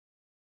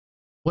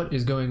What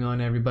is going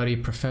on, everybody?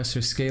 Professor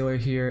Scalar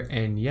here,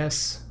 and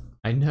yes,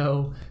 I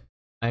know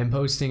I am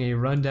posting a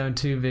Rundown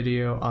 2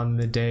 video on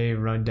the day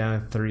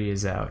Rundown 3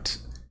 is out.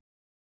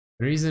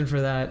 The reason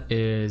for that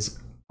is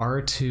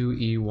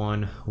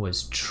R2E1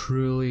 was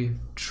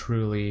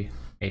truly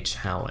a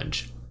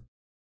challenge.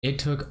 It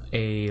took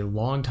a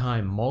long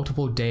time,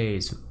 multiple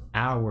days,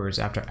 hours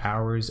after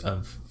hours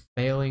of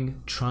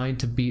failing, trying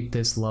to beat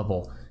this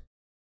level,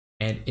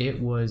 and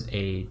it was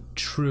a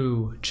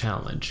true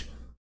challenge.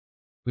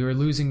 We were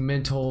losing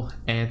mental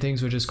and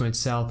things were just going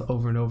south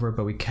over and over,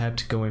 but we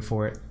kept going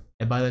for it.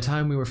 And by the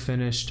time we were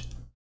finished,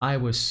 I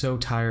was so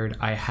tired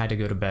I had to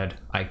go to bed.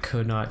 I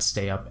could not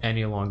stay up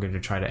any longer to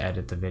try to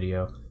edit the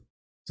video.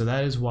 So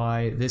that is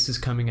why this is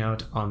coming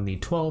out on the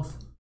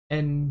 12th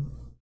and,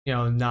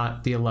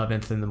 not the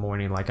 11th in the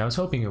morning like I was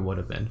hoping it would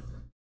have been.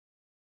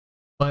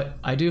 But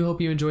I do hope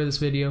you enjoy this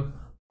video.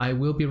 I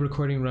will be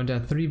recording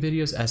Rundown 3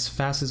 videos as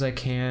fast as I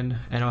can,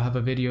 and I'll have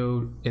a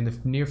video in the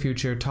near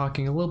future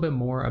talking a little bit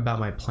more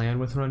about my plan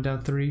with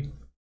Rundown 3.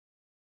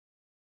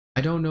 I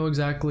don't know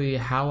exactly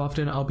how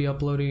often I'll be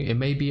uploading. It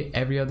may be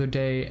every other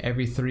day,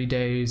 every 3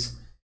 days.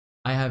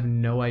 I have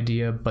no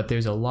idea, but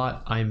there's a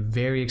lot. I'm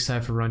very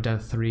excited for Rundown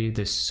 3.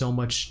 There's so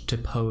much to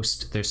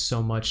post. There's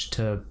so much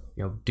to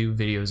do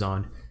videos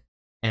on.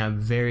 And I'm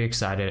very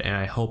excited, and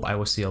I hope I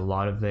will see a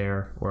lot of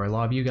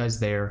you guys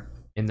there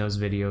in those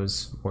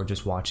videos, or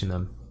just watching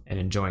them and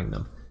enjoying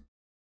them.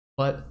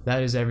 But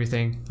that is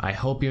everything. I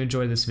hope you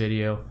enjoyed this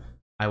video.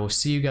 I will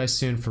see you guys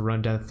soon for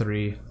Rundown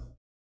 3.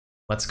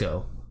 Let's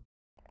go.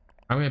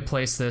 I'm gonna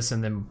place this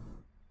and then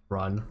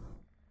run.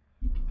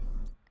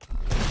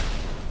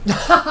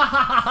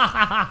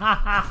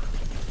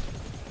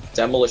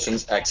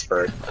 Demolitions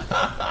expert.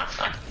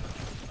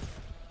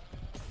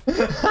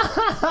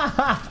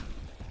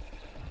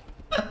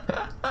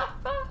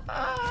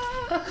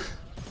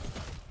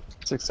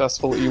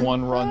 Successful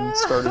E1 run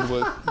started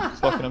with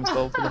fucking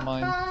himself in the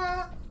mine.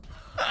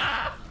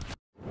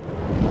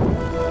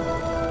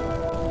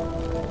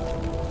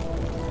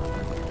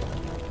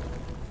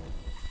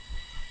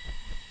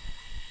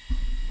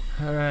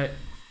 Alright,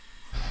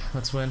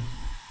 let's win.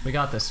 We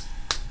got this.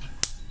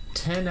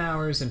 10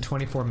 hours and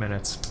 24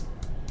 minutes.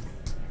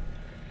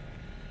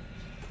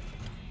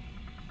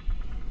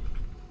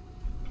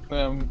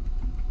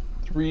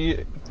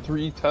 Three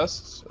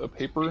tests, a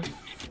paper,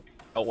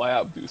 a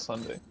lab due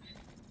Sunday.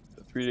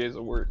 3 days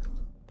of work.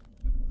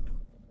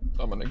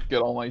 I'm gonna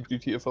get all my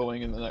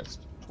GTFOing in the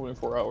next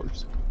 24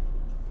 hours.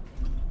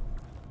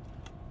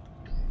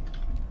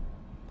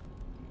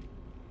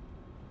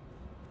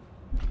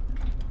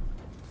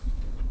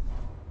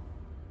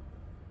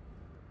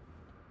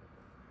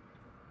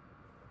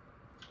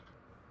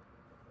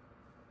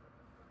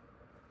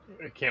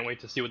 I can't wait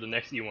to see what the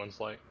next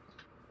E1's like.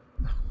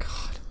 Oh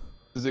God.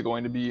 Is it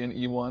going to be an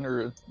E1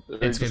 or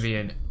It's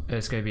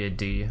gonna be a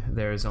D.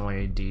 There's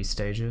only D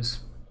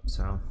stages.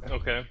 So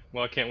okay,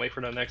 well I can't wait for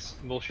that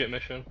next bullshit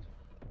mission.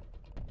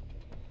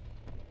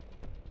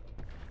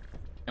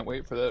 Can't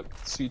wait for that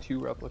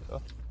C2 replica.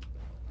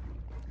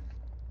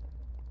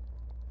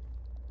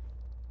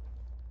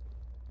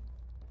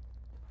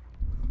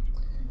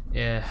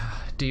 yeah,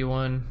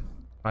 D1,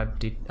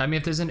 5D. I mean,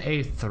 if there's an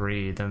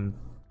A3, then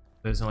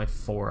there's only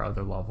 4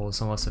 other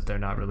levels, unless if they're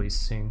not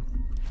releasing.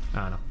 I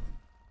don't know.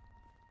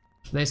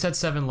 They said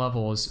 7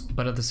 levels,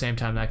 but at the same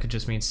time that could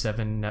just mean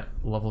 7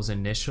 levels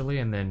initially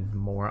and then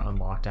more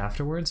unlocked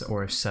afterwards,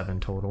 or 7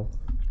 total.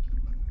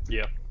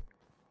 Yeah.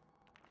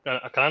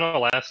 I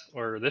know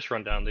this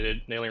rundown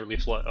they only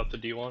released what, up to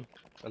D1,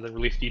 and then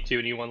released D2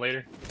 and E1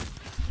 later.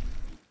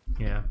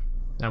 Yeah.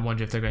 I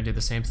wonder if they're going to do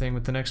the same thing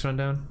with the next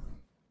rundown.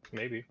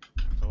 Maybe.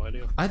 No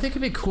idea. I think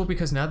it'd be cool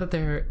because now that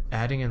they're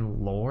adding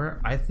in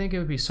lore, I think it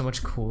would be so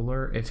much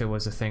cooler if it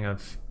was a thing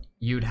of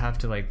you'd have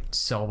to like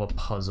solve a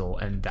puzzle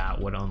and that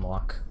would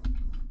unlock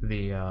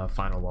the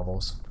final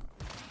levels.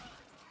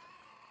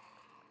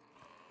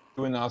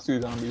 Do a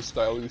Nazi zombie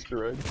style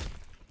Easter egg.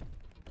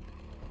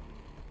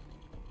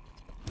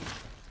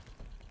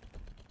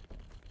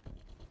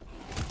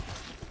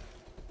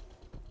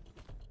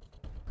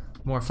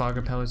 More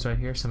fogger pellets right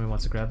here. Somebody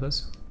wants to grab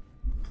those.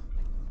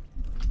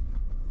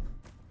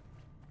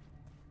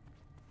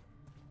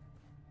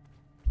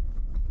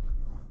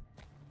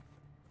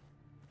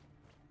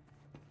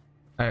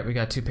 Alright, we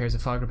got 2 pairs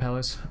of fogger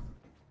pellets.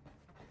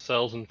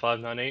 Cells in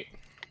 598.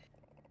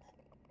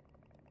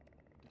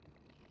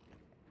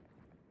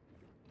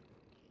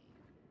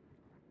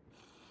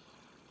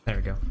 There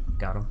we go.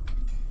 Got them.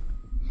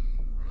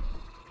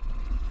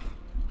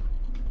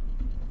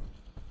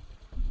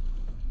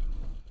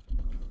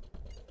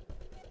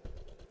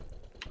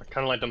 I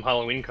kind of like them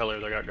Halloween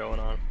colors I got going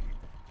on.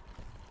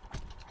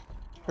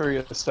 Very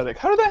aesthetic.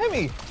 How did that hit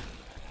me?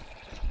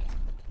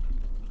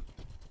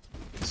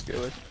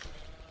 Scalar.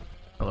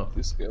 Hello.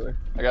 Do Scalar.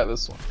 I got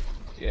this one.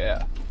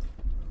 Yeah.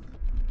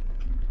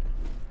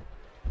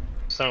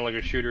 Sounded like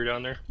a shooter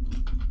down there.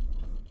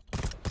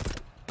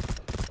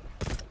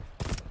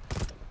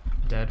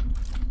 Dead.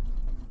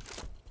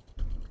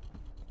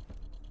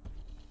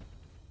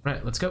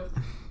 Right, let's go.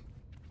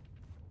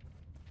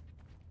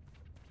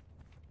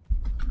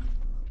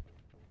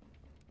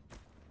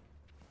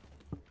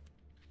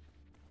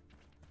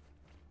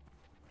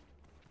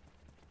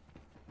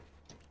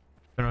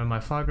 Turn on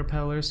my fog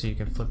repeller so you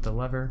can flip the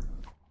lever.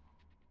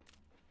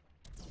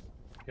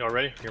 Y'all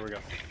ready? Here we go.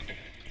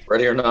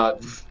 Ready or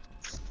not.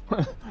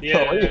 Yeah.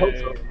 I hope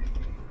so.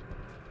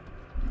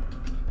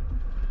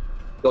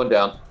 Going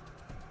down.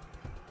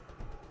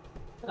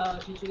 Oh,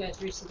 did you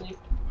guys recently?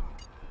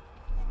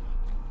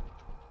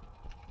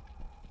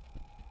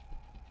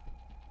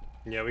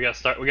 Yeah, we got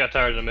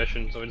tired of the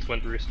mission, so we just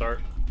went to restart.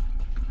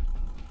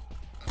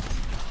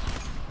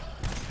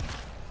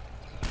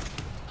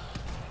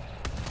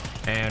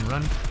 And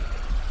run.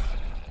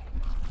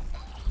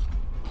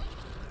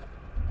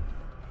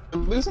 We're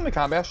losing the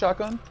combat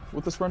shotgun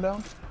with this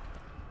rundown.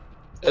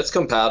 It's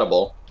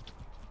compatible.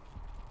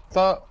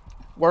 Thought,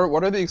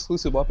 what are the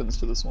exclusive weapons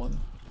to this one?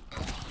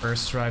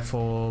 Burst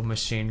rifle,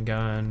 machine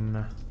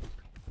gun,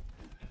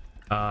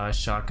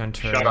 shotgun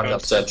turret. Shotgun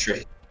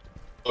sentry.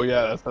 Oh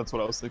yeah, that's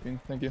what I was thinking.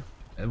 Thank you.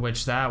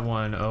 Which that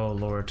one, oh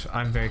lord,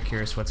 I'm very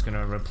curious what's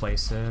gonna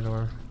replace it,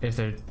 or if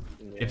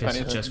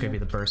it's just gonna be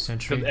the burst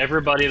Because entry.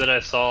 everybody that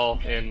I saw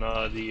in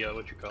the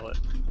what you call it,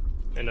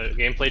 in the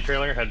gameplay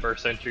trailer had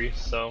burst entries,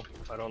 so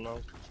I don't know.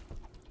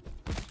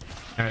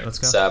 All right, let's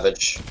go.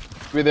 Savage.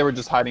 Maybe they were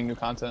just hiding new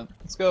content.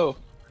 Let's go.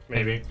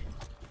 Maybe.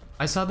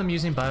 I saw them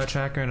using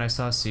BioTracker and I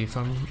saw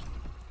Seafoam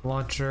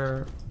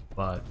launcher,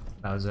 but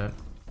that was it.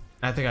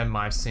 I think I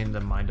might have seen the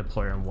mine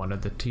deployer in one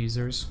of the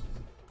teasers.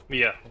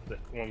 Yeah, the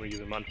one we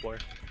use in Mud Floor.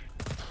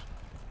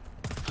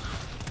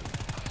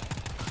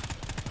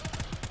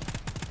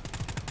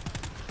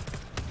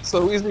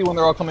 So easy when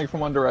they're all coming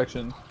from one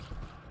direction.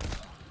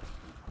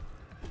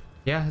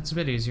 Yeah, it's a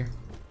bit easier.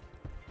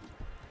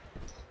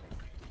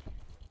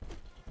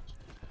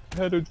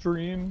 I had a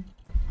dream.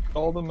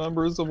 All the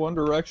members of One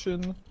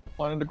Direction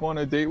wanted to go on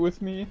a date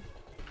with me.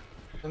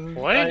 And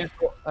What?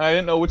 I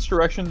didn't know which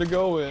direction to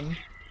go in.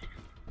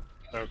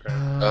 Okay.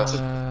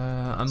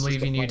 I'm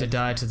leaving you to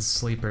die to the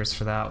sleepers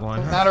for that one.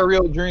 It's not a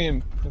real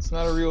dream. It's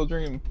not a real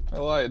dream. I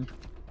lied.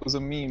 It was a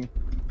meme.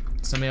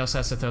 Somebody else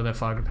has to throw their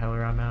fog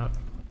repeller. I'm out.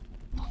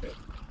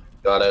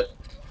 Got it.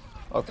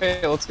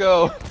 Okay, let's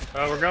go.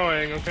 Oh, we're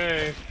going.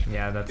 Okay.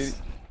 Yeah,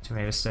 that's too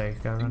many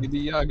mistake. Go run.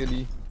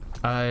 Giggity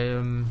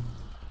yaggity.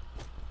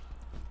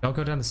 Don't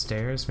go down the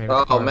stairs. Maybe.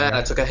 Oh man,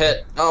 I took a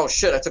hit. Oh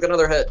shit, I took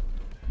another hit.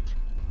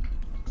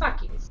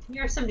 Fuck you.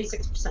 You're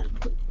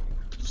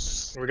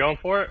 76%. We're going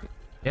for it.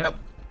 Yep.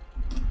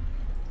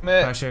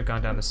 Meh. I should have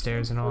gone down the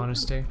stairs in all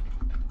honesty.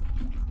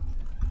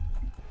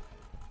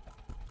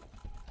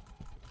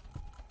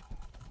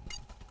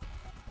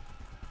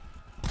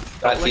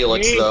 Got Like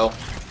Helix me. though.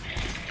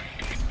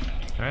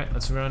 Alright,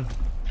 let's run.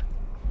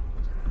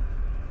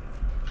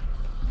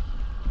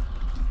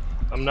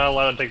 I'm not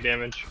allowed to take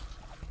damage.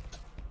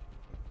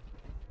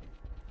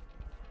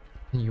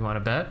 You want to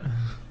bet?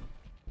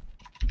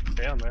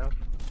 Yeah, man.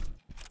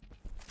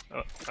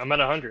 Oh, I'm at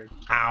 100.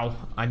 Ow!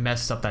 I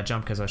messed up that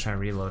jump because I was trying to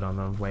reload on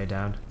the way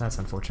down. That's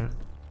unfortunate.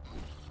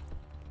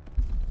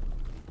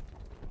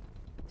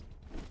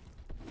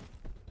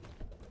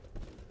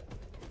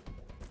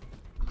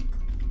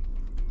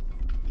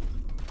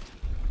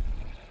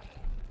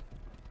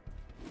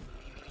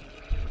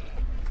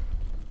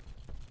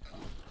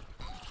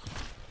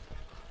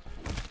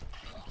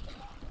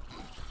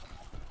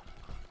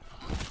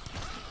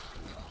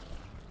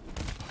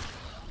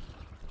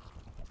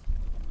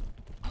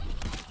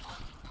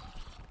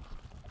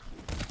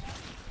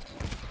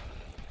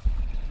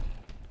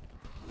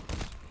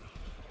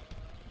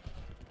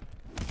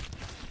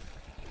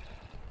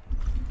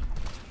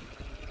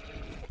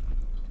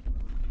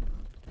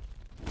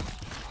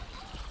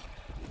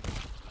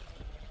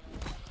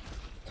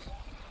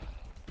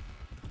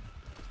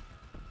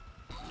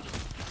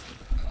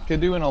 Could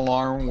do an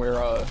alarm where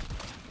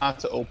not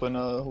to open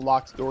a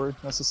locked door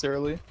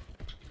necessarily,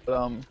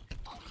 but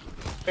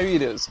maybe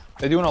it is.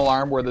 They do an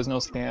alarm where there's no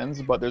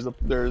scans, but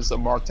there's a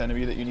marked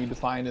enemy that you need to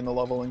find in the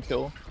level and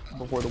kill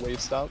before the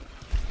waves stop.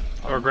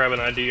 Or grab an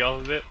ID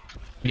off of it.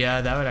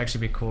 Yeah, that would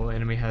actually be cool.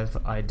 Enemy has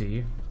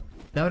ID.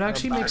 That would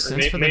actually make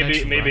sense for the Maybe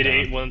next maybe they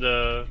rundown. ate one of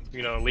the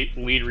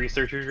lead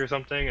researchers or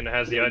something, and it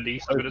has the ID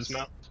stuck in its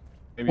mouth.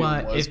 Maybe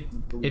Well, it was.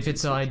 if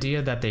it's an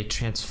idea that they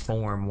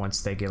transform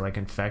once they get like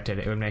infected,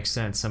 it would make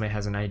sense. Somebody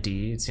has an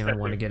ID, it's the only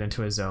one to get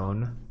into a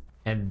zone,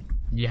 and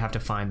you have to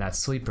find that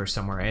sleeper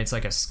somewhere. And it's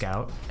like a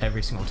scout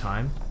every single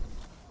time.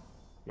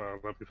 Wow,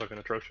 that'd be fucking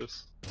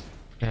atrocious.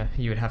 Yeah,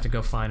 you would have to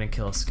go find and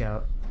kill a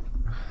scout.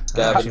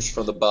 Scavenge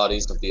from the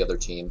bodies of the other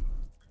team.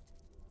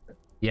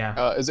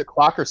 Yeah, Is it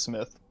Clock or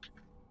Smith?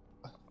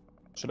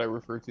 Should I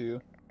refer to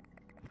you?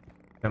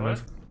 good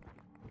move.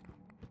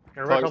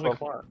 Everybody call me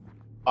Clock.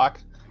 Clock.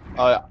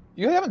 Clock.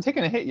 You haven't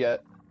taken a hit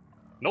yet.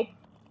 Nope.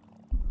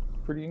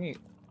 Pretty neat.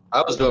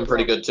 I was doing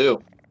pretty good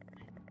too.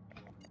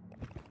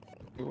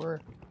 You were.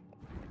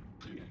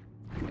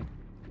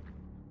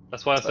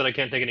 That's why I said I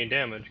can't take any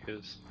damage,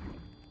 because...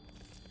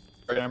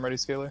 Alright, I'm ready,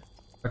 Scalar.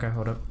 Okay,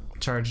 hold up.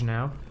 Charge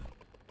now.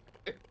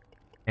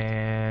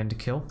 And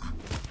kill.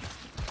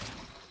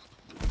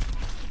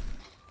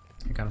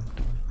 I got him.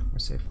 We're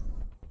safe.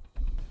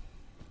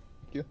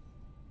 Thank you.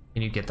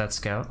 Can you get that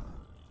scout?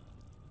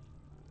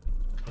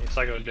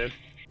 Psycho did.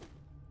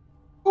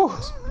 Whew.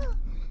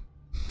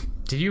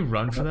 Did you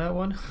run for that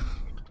one?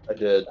 I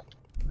did.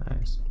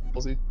 Nice.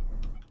 Ballsy.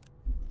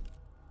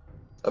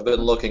 I've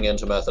been looking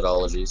into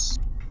methodologies.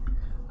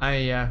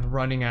 Yeah,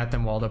 running at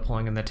them while they're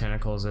pulling in the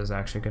tentacles is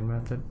actually a good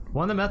method.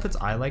 One of the methods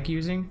I like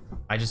using,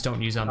 I just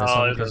don't use on this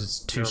one because it's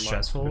too never mind.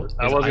 stressful.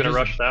 I is was gonna just-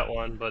 rush that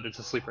one, but it's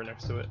a sleeper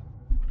next to it.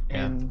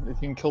 Yeah. And if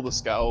you can kill the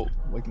scout,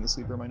 waking the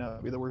sleeper might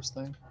not be the worst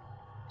thing.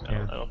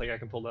 Yeah. I don't think I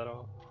can pull that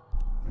off.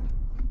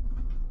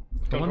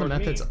 But Come one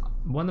of towards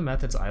me. the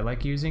methods I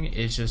like using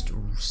is just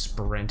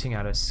sprinting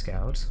at a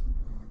scout.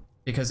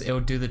 Because it'll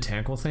do the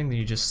tentacle thing, then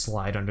you just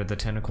slide under the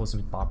tentacles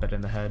and bop it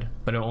in the head.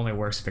 But it only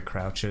works if it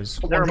crouches.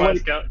 Never mind,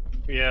 Scout.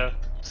 Yeah,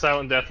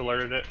 Silent Death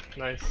alerted it.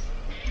 Nice.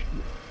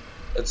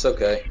 It's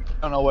okay.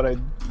 I don't know what I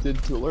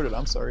did to alert it,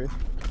 I'm sorry.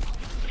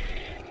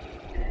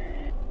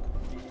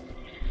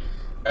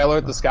 I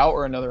alert the scout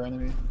or another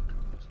enemy?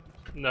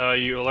 No,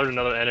 you alert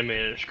another enemy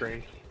and it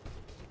screamed.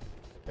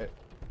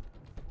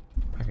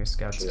 I guess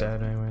scout's Yeah.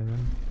 dead anyway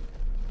then.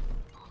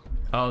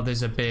 Oh,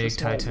 there's a big Just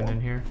small titan one.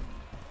 in here.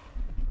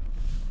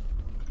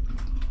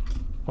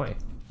 Wait.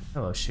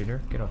 Hello,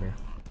 shooter. Get over here.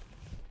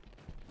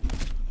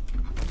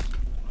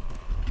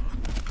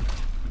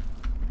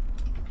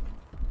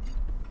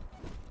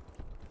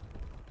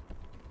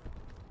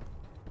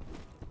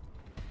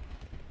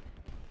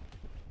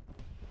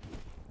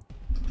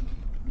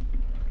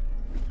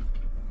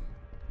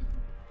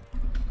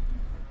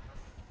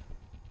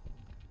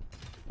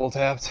 Full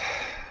tapped.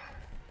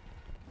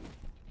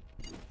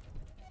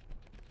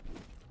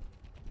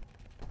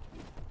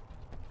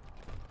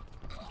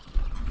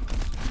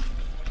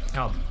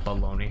 Oh,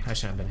 baloney. I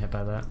shouldn't have been hit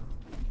by that.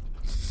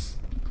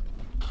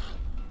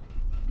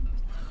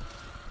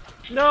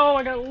 No,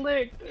 I got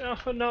licked!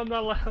 Oh, no, I'm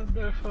not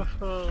allowed.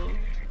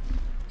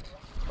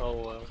 Oh,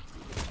 well.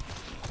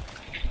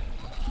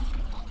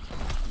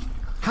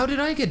 How did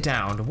I get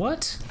downed?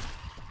 What?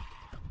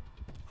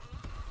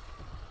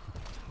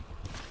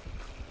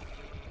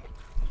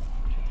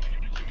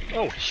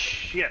 Oh,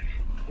 shit.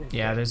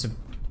 Yeah, there's a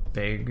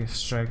big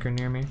striker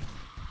near me.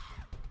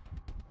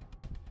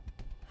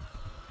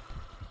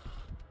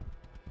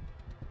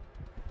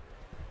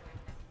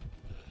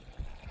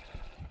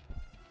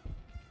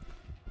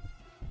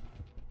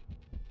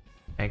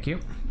 Thank you.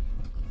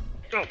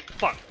 Oh,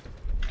 fuck.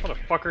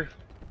 Motherfucker.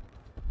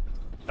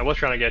 I was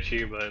trying to get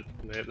you, but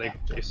they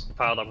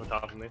piled up on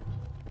top of me.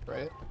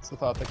 Right? It's the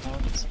thought that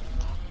counts.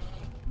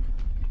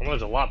 Oh,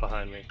 there's a lot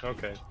behind me.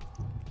 Okay.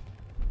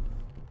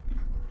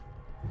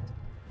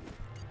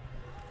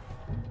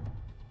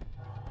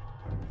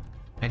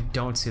 I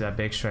don't see that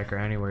big striker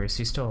anywhere. Is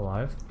he still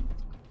alive?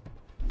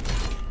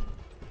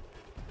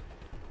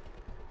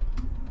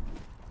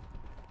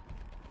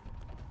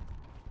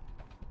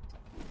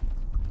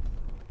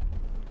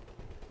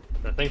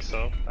 I think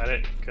so. I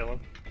didn't kill him.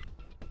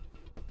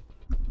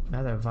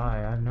 Neither have I.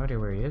 I have no idea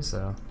where he is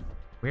though.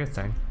 Weird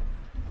thing.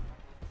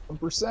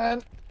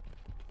 1%.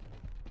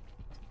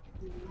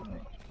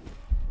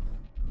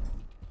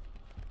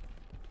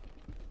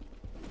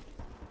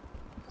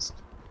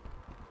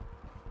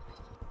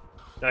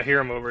 I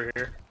hear him over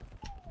here.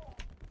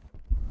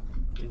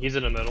 He's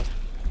in the middle.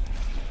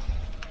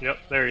 Yep,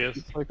 there he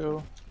is.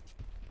 Psycho.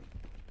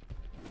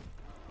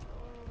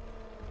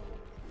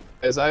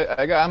 As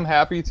I'm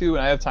happy to,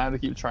 and I have time to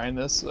keep trying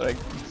this. I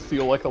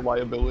feel like a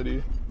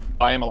liability.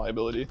 I am a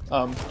liability.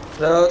 No,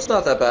 it's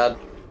not that bad.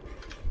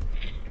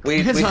 It's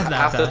We not that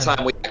half the bad.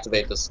 time we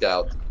activate the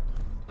scout.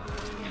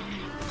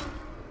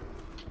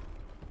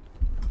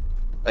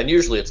 And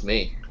usually it's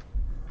me.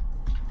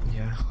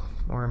 Yeah,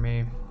 or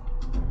me.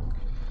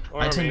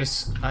 Or I me.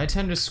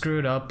 tend to screw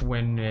it up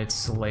when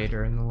it's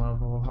later in the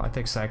level. I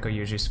think Psycho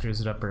usually screws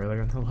it up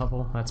earlier in the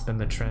level. That's been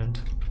the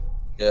trend.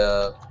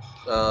 Yeah.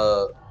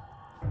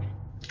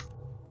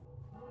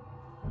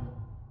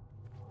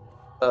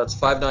 It's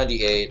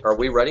 598. Are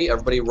we ready?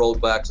 Everybody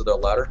rolled back to their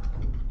ladder?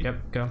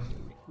 Yep, go.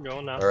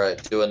 Going now.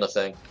 Alright, doing the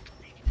thing.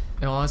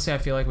 And honestly, I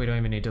feel like we don't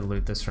even need to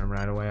loot this room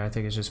right away. I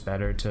think it's just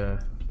better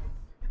to...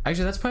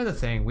 Actually, that's probably the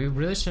thing. We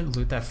really shouldn't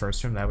loot that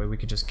first room. That way we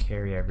could just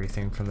carry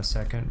everything from the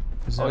second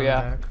zone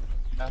yeah. back.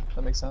 Yeah,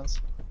 that makes sense.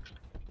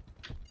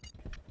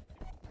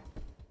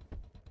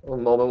 A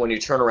moment when you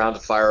turn around to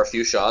fire a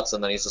few shots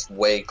and then he's just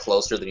way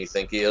closer than you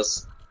think he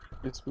is.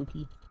 It's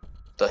spooky.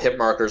 The hit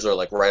markers are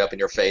like right up in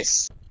your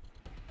face.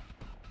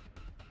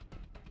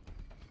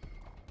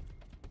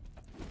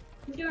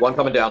 One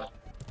coming down.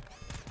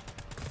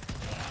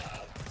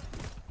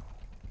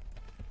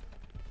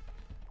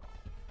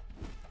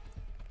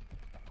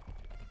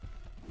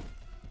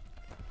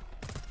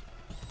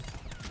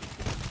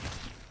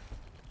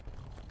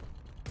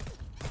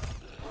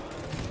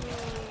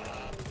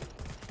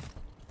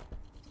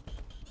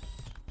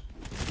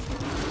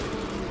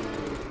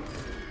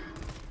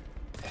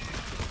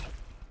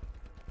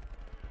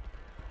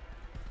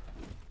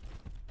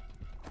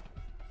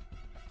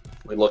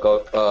 We look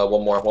out,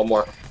 one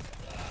more.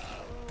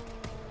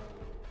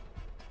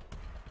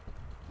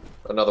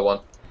 Another one.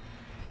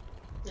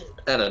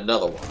 And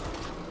another one.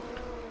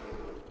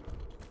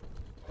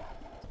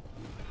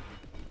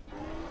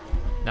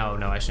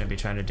 No, I shouldn't be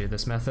trying to do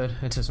this method.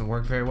 It doesn't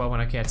work very well when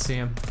I can't see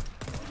him.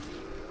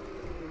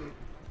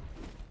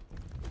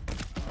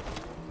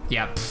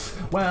 Yeah,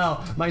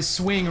 well, my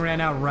swing ran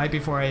out right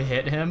before I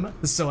hit him,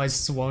 so I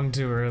swung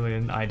too early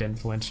and I didn't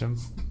flinch him.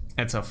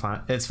 It's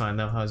fine. It's fine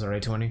though. I was already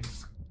 20.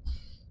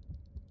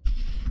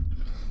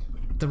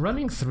 The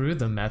running through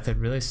the method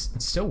really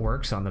still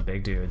works on the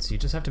big dudes. You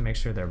just have to make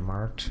sure they're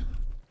marked.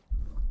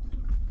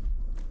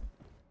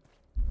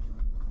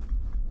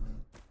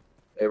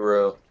 Hey,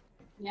 bro.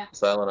 Yeah.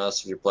 Silent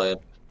us if you're playing.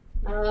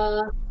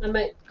 I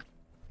might.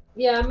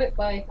 Yeah, I might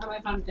play. I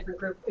might find a different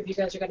group if you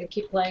guys are gonna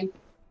keep playing.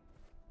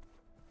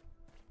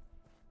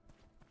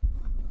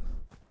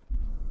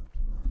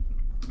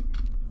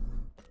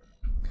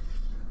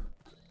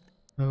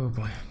 Oh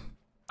boy.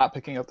 Not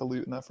picking up the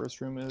loot in that first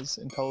room is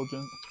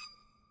intelligent.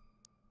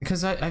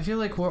 Because I feel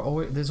like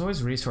there's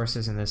always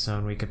resources in this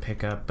zone we could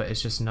pick up, but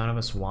it's just none of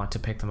us want to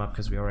pick them up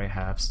because we already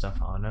have stuff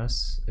on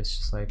us. It's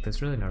just like,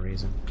 there's really no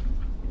reason.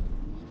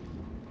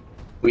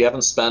 We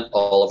haven't spent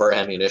all of our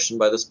ammunition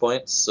by this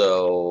point,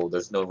 so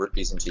there's no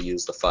reason to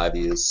use the 5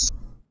 Us.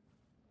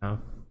 No.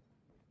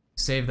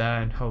 Save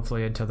that and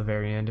hopefully until the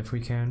very end if we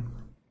can.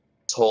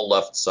 This whole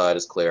left side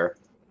is clear.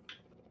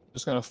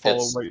 Just gonna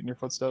follow right in your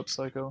footsteps,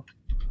 Psycho.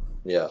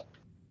 Yeah.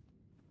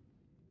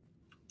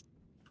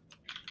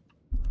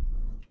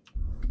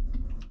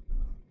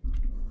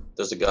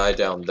 There's a guy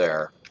down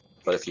there,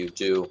 but if you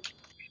do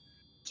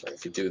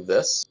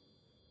this,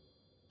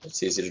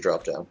 it's easy to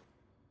drop down.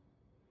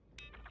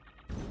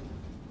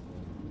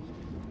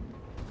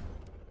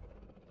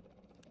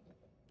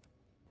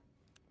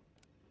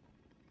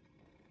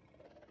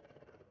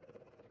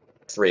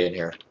 Three in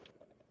here.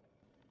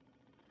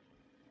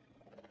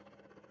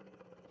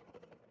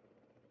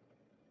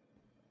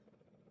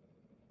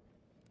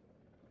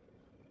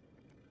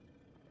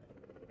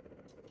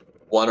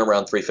 One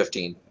around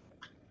 315,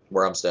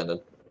 where I'm standing.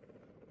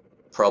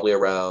 Probably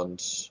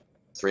around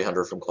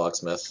 300 from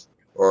Clocksmith,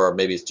 or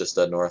maybe it's just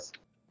dead north.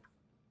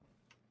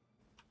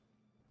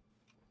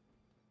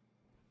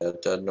 Yeah,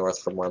 dead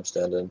north from where I'm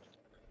standing.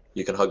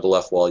 You can hug the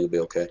left wall, you'll be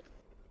okay.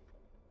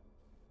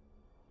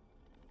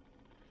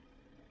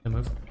 The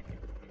move.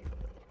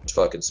 It's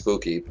fucking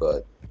spooky,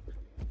 but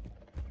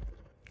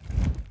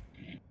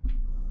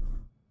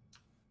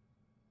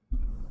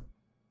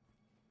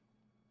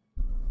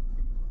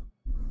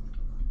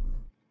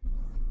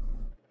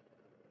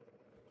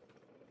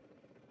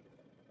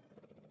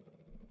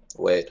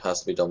wait, has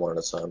to be done one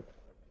at a time.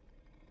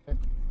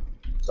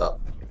 Stop.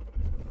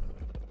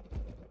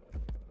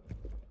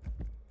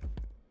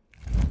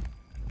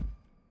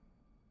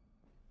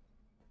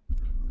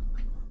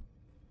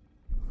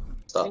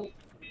 Stop.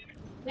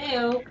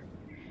 Mayo.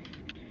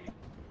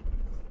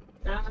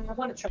 I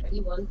want to try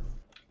E1.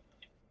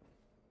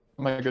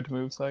 Am I good to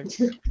move, Psych?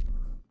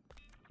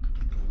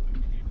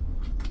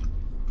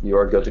 You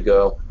are good to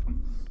go.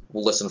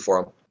 We'll listen for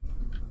him.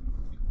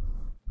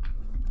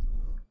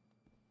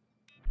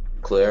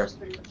 Clear. That's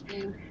pretty much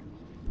game.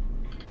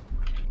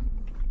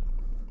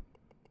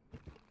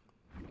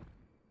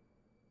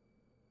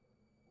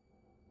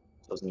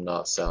 Does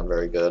not sound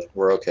very good.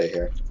 We're okay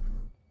here.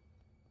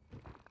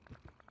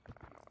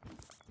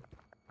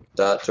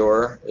 That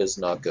door is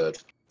not good.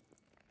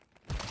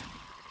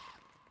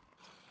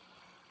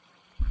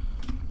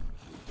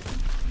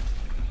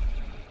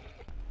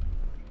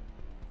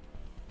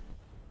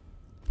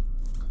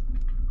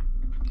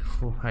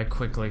 Ooh, I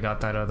quickly got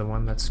that other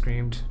one that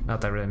screamed. Not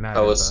that really mattered.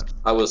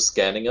 I was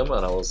scanning him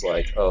and I was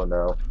like, oh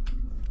no.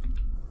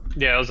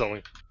 Yeah, it was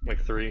only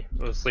like 3. It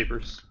was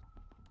sleepers.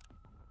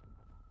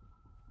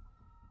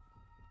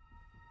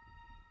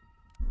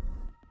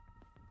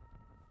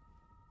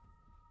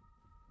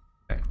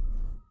 Okay.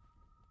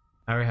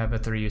 I already have a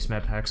 3-use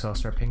med pack, so I'll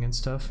start pinging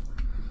stuff.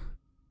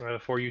 I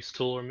have a 4-use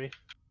tool on me.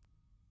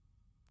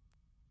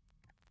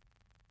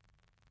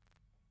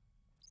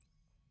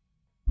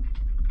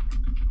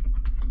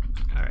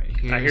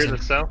 Alright, I hear the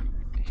cell.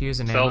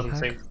 Here's an Cell's ammo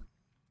in the pack. same.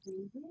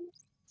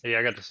 Yeah,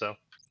 I got the cell.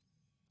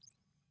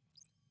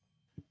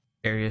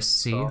 Area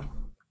C. Oh.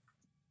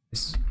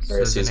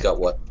 Area C's got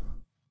what?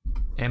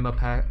 Ammo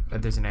pack.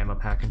 There's an ammo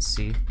pack in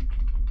C.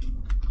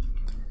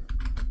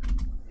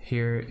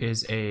 Here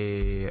is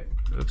a.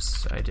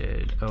 Oops, I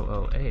did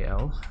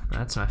OOAL.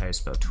 That's not how you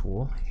spell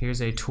tool.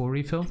 Here's a tool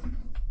refill.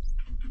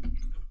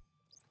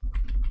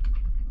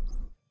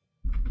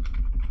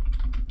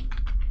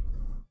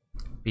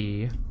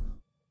 B.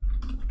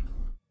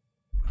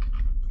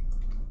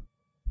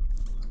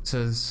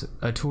 Says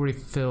a tool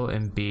refill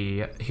in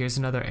B. Here's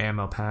another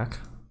ammo pack.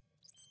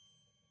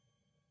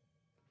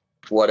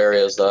 What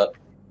area is that?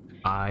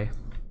 I.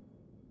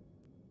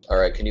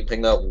 Alright, can you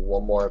ping that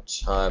one more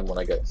time while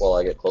I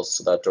get close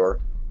to that door?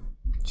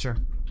 Sure.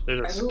 There's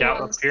a Alright, who scout up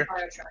wants the here.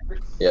 fire tracker?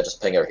 Yeah,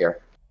 just ping it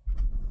here.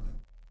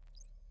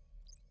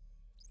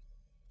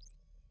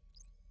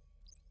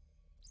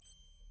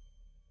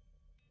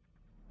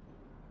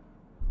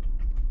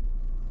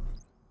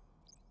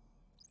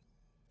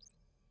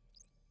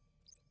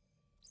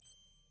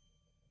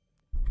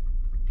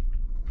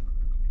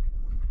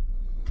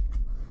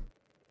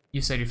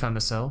 You said you found the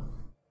cell?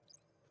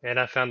 And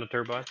I found the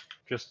turbine.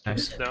 Just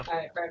Nice. now.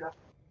 Alright, fair enough.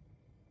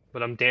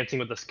 But I'm dancing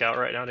with the scout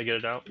right now to get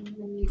it out.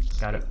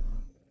 Got it.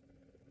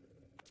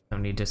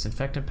 Don't need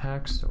disinfectant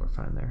packs, so we're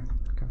fine there.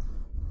 Okay.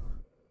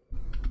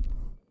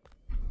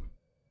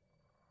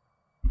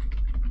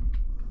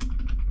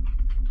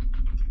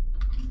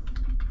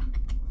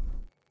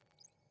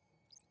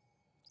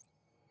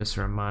 Just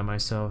to remind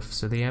myself,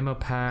 so the ammo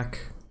pack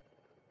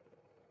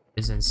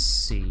is in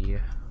C.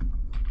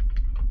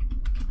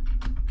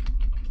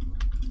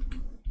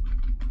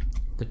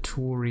 The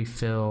tool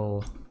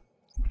refill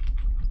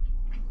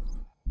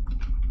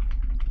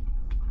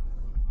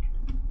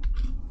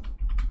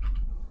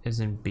is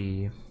in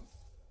B.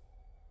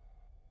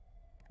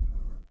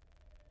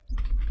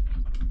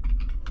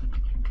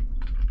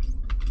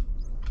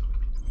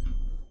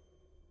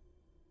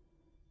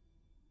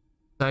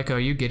 Psycho, are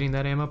you getting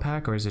that ammo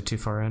pack or is it too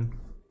far in?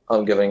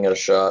 I'm giving it a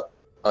shot.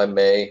 I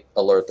may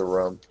alert the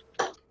room.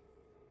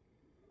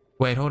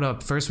 Wait, hold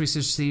up. First we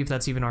should see if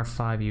that's even our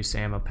 5-use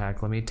ammo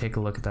pack. Let me take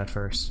a look at that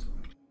first.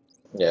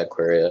 Yeah,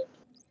 query it.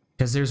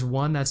 Because there's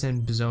one that's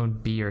in zone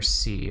B or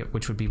C,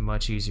 which would be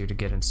much easier to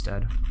get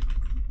instead.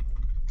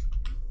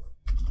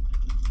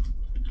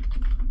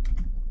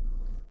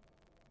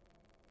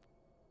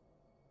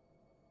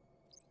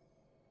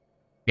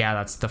 Yeah,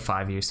 that's the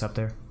 5-use up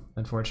there,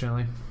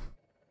 unfortunately.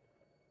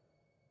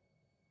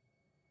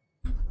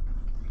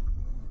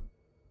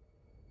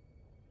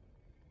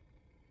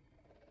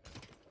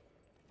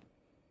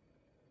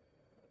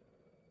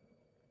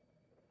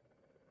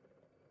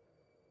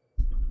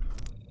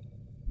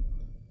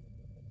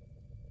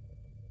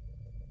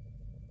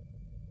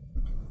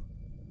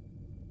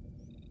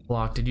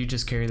 Block, did you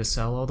just carry the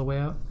cell all the way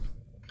out?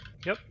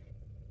 Yep.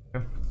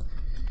 Okay.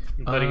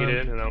 I'm putting it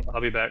in, and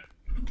I'll be back.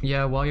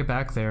 Yeah, while you're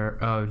back there,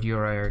 oh, you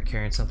are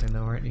carrying something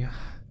though, aren't you?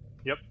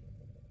 Yep.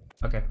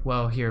 Okay,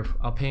 well here,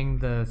 I'll ping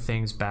the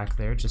things back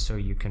there just so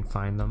you can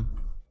find them.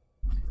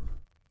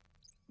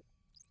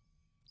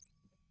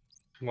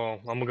 Well,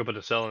 I'm gonna go put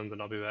the cell in, then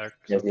I'll be back.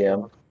 Yeah.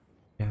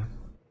 Yeah.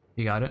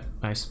 You got it?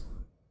 Nice.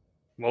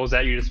 What was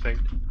that you just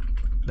pinged?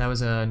 That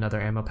was another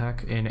ammo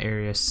pack in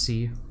area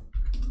C.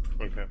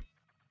 Okay.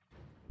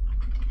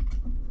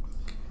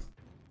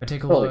 I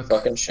take a Holy look.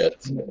 fucking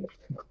shit.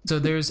 So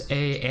there's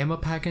a ammo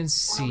pack in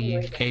C,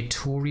 a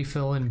tool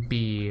refill in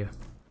B,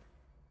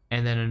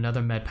 and then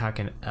another med pack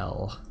in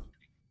L.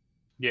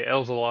 Yeah,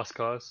 L's a lost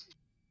cause.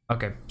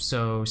 Okay,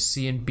 so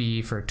C and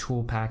B for a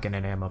tool pack and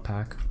an ammo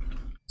pack.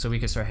 So we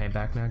can start heading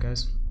back now,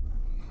 guys.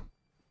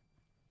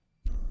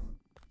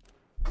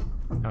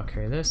 I'll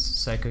carry this.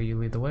 Psycho, you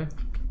lead the way.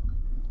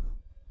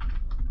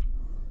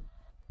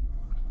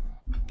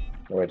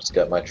 Let me just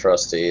get my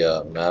trusty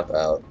map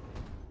out.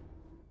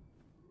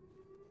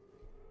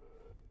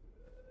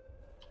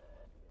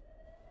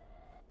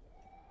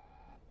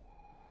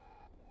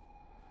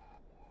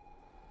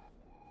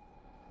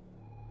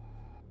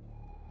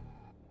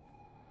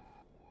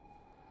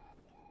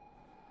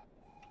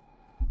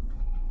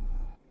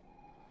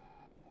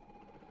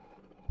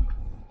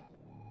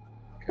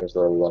 Here's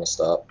where we want to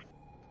stop.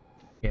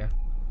 Yeah.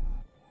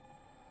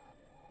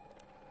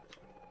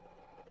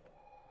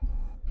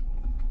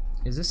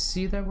 Is this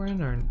C that we're in,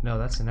 or no?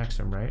 That's the next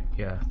room, right?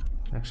 Yeah,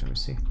 next room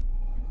is C.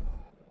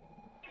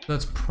 So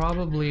it's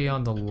probably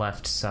on the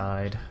left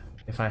side,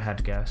 if I had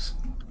to guess.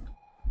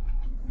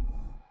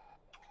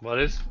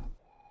 What is?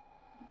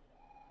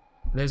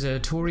 There's a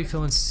tool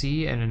refill in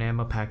C and an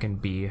ammo pack in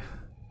B.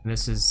 And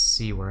this is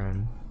C we're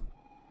in.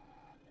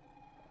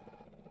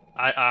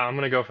 I'm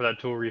gonna go for that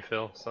tool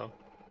refill. So.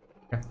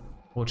 Okay.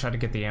 We'll try to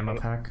get the ammo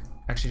pack.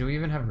 Actually, do we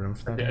even have room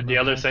for that? The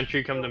other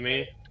sentry come to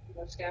me,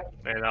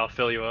 and I'll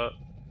fill you up.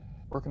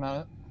 Working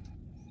on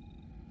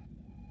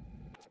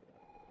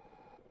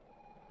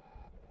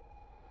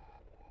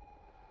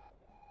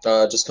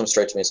it. Just come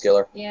straight to me,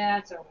 Scalar. Yeah,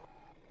 it's over.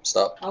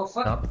 Stop. Oh,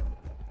 fuck. Up.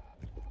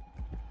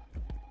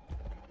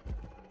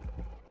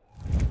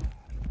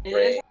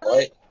 Green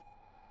light.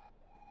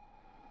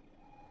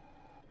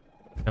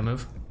 No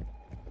move.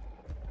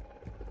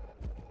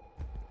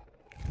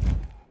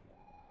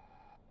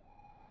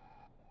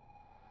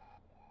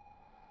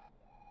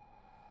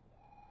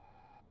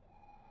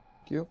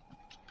 Thank you.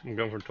 I'm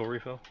going for tool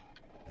refill.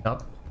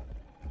 Up.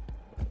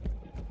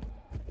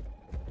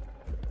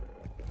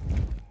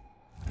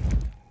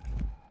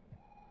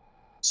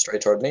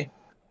 Straight toward me.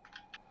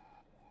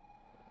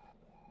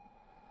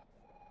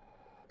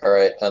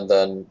 Alright, and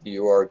then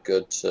you are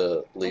good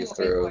to leave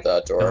through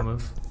that No door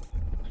move.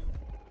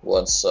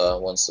 once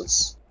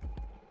it's...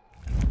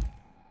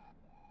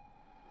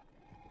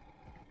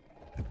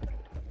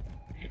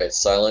 Okay,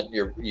 silent.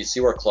 You see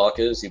where clock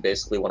is? You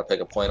basically want to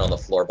pick a point on the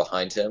floor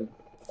behind him,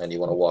 and you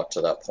want to walk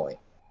to that point.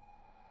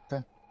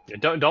 Yeah,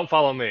 don't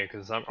follow me,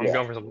 because I'm Yeah.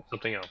 going for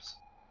something else.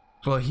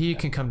 Well, he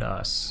can come to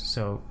us,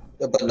 so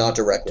But not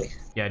directly.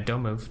 yeah,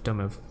 don't move, don't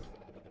move.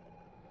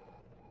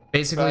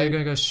 Basically, Right. you're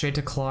gonna go straight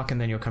to clock,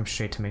 and then you'll come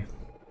straight to me.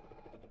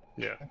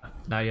 Yeah.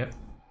 Not yet.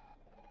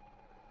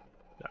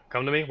 Yeah,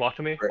 come to me. Walk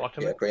to me. Walk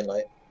to Yeah, me. green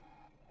light.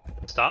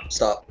 Stop.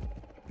 Stop.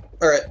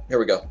 Alright, here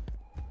we go.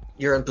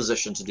 You're in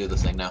position to do the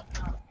thing now.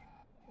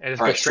 And just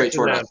All go right, straight to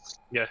toward them. us.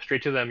 Yeah,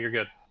 straight to them. You're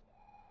good.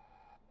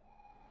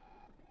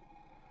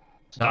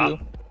 Stop.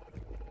 Stop.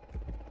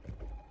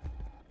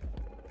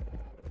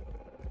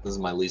 This is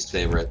my least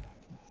favorite.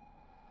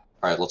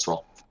 All right, let's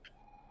roll.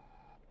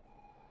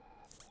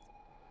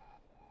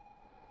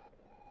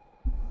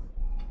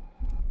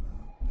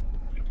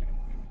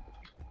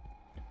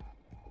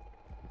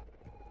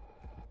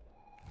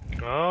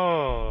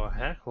 Oh,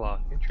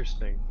 Hacklock.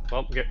 Interesting.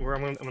 Well,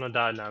 I'm gonna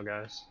die now,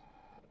 guys.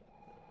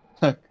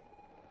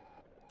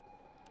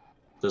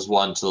 There's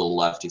one to the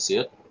left. You see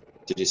it?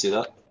 Did you see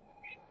that?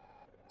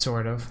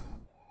 Sort of.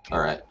 All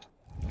right.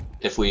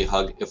 If we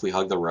hug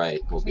the right,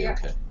 we'll be Yeah.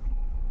 okay.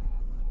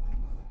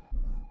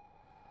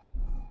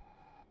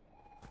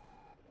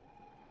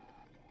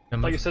 I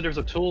thought you said there was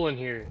a tool in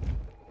here.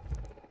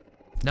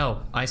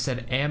 No, I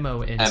said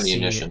ammo in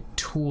Ammunition. C,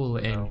 tool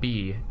in Oh.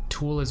 B.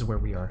 Tool is where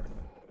we are.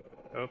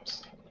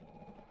 Oops.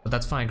 But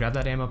that's fine, grab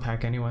that ammo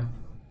pack anyway.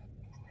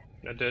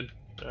 I did.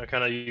 I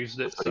kind of used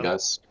it, Hey so,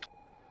 guys.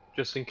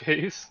 just in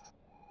case.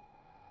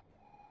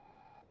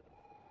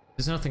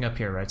 There's nothing up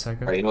here, right,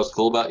 Psycho? All right, you know what's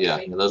cool about? Yeah,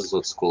 this is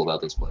what's cool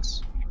about this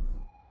place.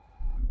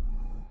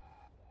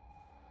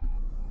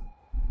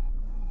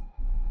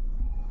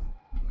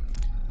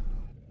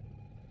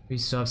 We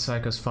still have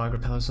Psycho's fog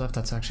repellers left,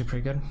 that's actually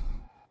pretty good.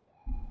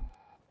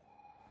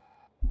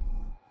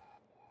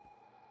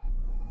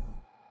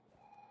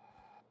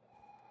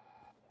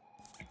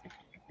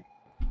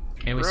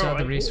 And we Bro, still have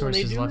I the hate when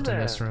they resources do left in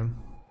this that. room.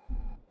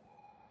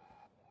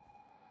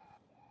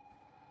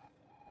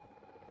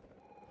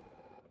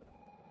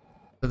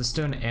 So the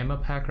stone ammo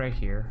pack right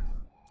here.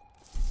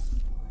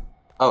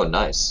 Oh,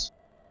 nice.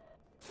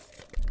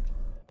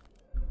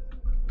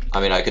 I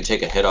mean, I could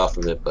take a hit off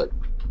of it, but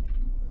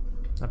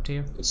Up to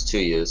you. it's 2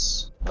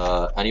 use.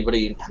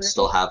 Anybody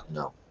still have?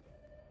 No.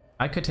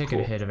 I could take Cool.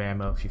 a hit of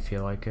ammo if you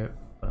feel like it,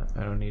 but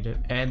I don't need it.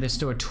 And there's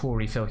still a tool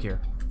refill here.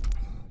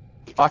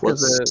 Fuck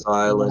What's is it?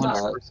 silent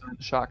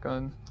 100%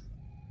 shotgun.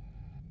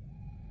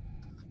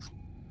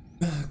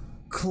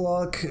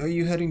 Clock, are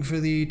you heading for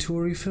the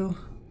tool refill?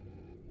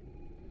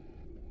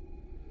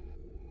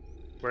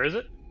 Where is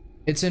it?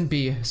 It's in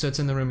B, so it's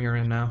in the room you're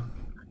in now.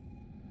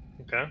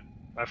 Okay.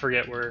 I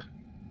forget where.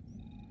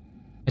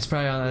 It's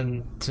probably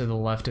on to the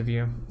left of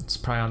you. It's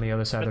probably on the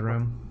other side of the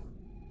room.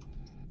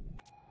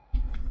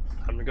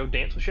 I'm gonna go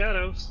dance with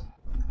shadows.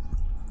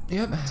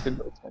 Yep. It's good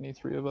with any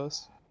three of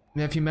us.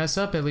 And if you mess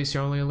up, at least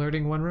you're only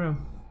alerting one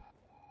room.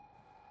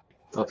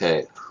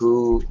 Okay,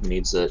 who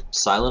needs it?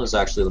 Silent is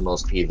actually the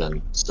most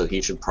even, so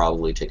he should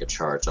probably take a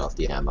charge off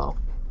the ammo.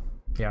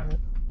 Yeah.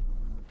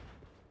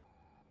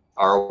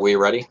 Are we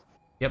ready?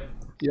 Yep.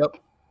 Yep.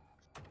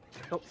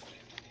 Yep.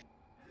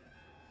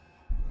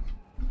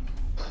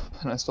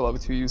 And I still have a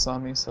 2 use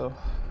on me, so.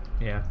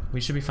 Yeah, we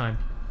should be fine.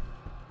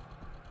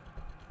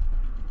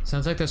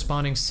 Sounds like they're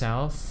spawning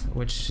south,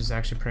 which is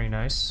actually pretty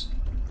nice.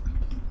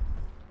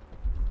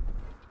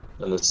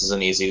 And this is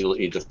an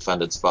easily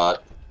defended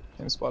spot.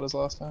 Same spot as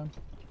last time.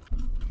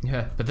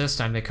 Yeah, but this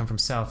time they come from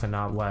south and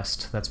not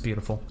west. That's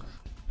beautiful.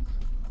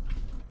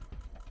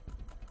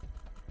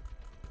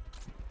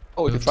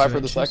 Oh, we Move could try 2 for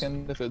the inches.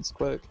 second if it's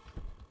quick.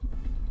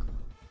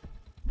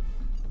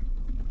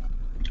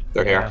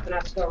 They're Yeah. here. I'm gonna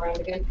have to go around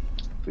again.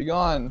 Be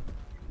gone.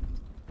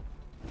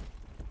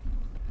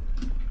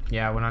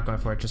 Yeah, we're not going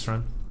for it, just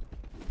run.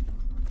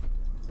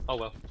 Oh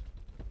well.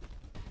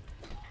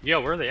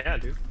 Yo, where are they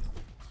at, dude?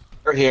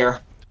 They're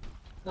here.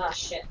 Ah,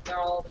 shit. They're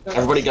all.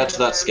 Everybody get to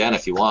that scan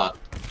if you want.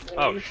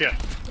 Oh shit.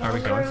 Are we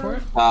going for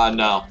it?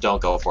 No,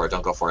 don't go for it.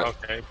 Don't go for it.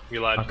 Okay, you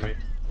lied to Okay. me.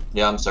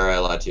 Yeah, I'm sorry I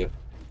lied to you.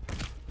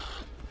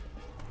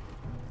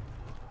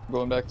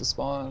 Going back to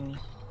spawn.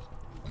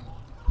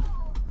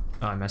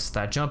 Oh, I missed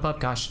that jump up.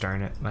 Gosh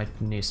darn it. I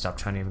need to stop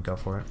trying to even go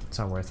for it. It's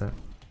not worth it.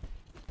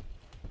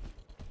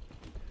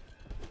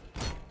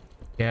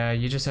 Yeah,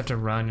 you just have to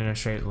run in a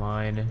straight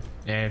line.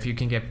 And if you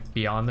can get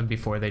beyond them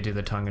before they do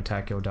the tongue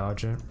attack, you'll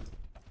dodge it.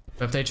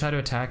 But if they try to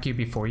attack you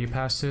before you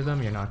pass through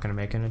them, you're not going to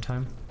make it in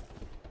time.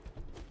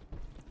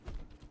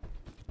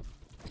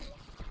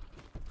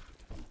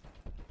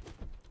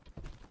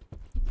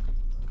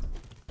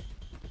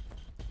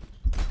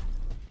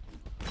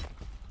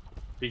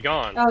 Be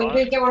gone. Oh, you bot.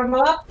 did get one of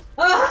them up?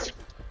 Ah!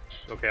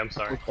 Okay, I'm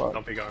sorry. Fuck.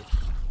 Don't be gone.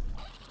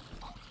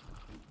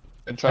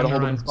 And try to I'm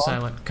hold gonna them run spawn.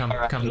 silent. Come,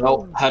 come.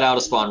 No, head out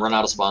of spawn. Run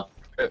out of spawn.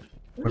 We're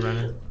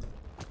running.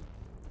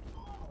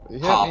 They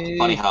hit Hop. me.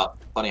 Bunny hop.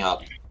 Bunny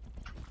hop.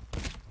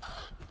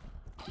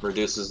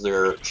 Reduces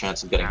their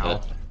chance of getting Ow.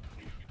 hit.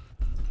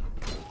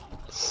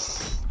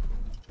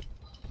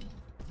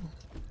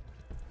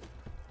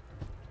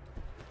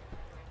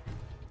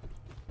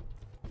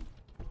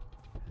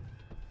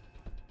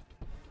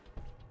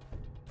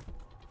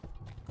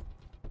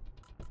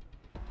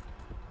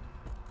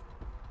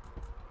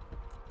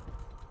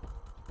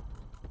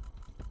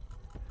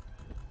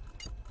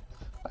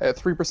 I had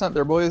 3%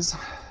 there, boys.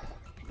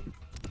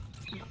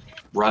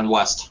 Run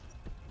west.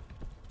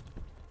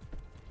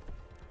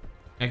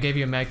 I gave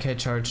you a med kit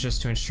charge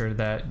just to ensure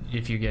that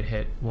if you get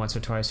hit once or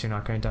twice, you're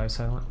not going to die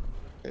silent.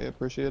 Okay,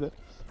 appreciate it.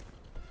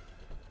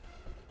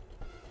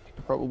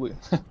 Probably.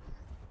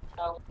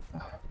 Oh.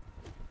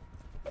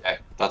 Okay,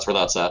 that's where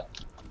that's at.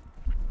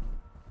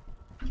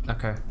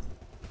 Okay.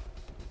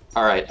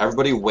 All right,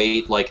 everybody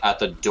wait like at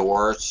the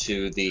door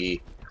to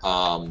the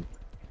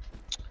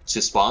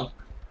to spawn.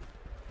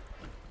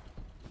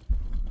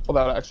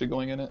 Without actually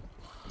going in it.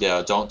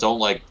 Yeah, don't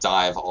like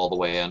dive all the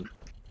way in.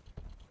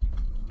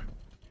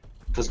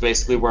 Because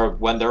basically,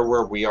 when they're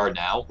where we are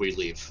now, we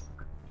leave.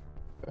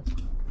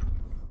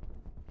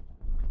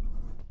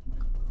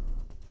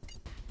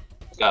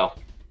 Go.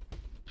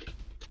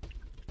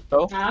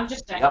 Oh, No, I'm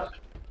just saying.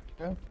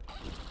 Yep.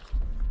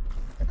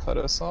 cut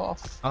us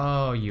off.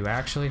 Oh, you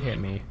actually hit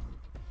me.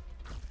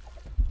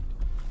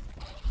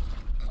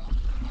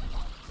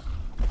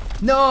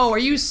 No, are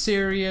you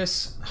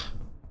serious?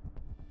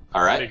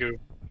 All right. Take a-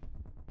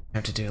 I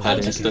have to do Head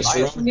like into this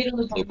room.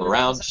 Loop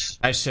around.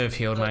 I should have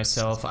healed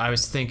myself. I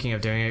was thinking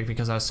of doing it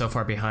because I was so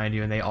far behind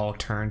you and they all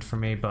turned for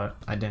me, but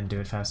I didn't do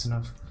it fast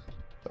enough.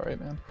 Sorry,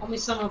 man. Only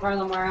some of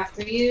them are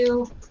after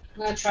you.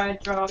 I'm gonna try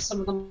to draw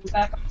some of them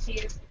back up to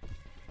you.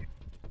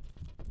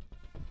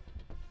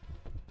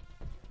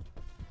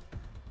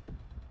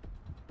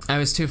 I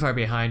was too far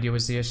behind you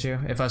was the issue.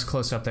 If I was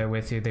close up there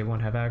with you, they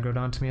wouldn't have aggroed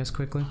onto me as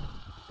quickly.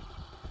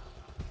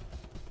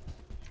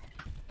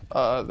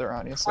 They're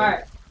on you. So.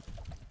 Alright.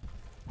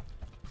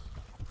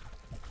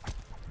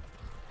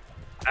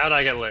 How'd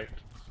I get licked?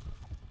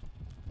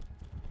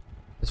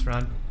 Just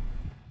run.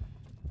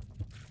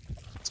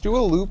 Let's do a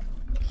loop.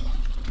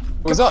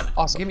 It was up.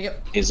 Awesome. Give me up.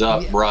 He's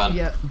up. Yeah, Run.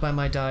 Yeah, by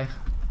my die.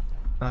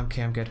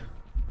 Okay, I'm good.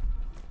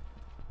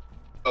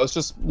 Let's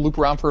just loop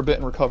around for a bit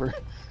and recover.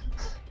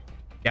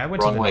 Yeah, I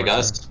went to Wrong the way, north.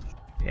 guys.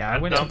 Yeah, I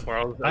went No, to.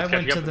 or I I kept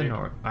went you to up the with you.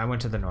 north. I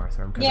went to the north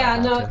room. 'Cause I Yeah,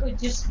 had no, to. we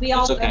just we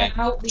all It's okay.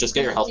 go out. We Just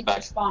get your health take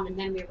back. Spawn and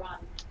then we run.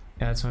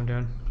 Yeah, that's what I'm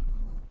doing.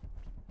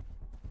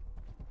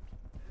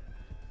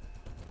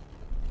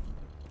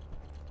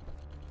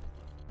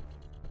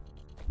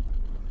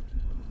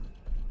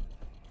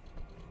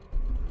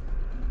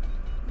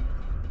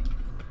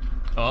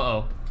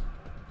 Uh-oh.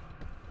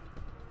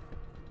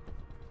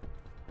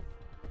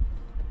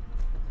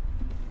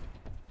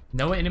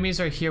 No enemies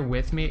are here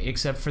with me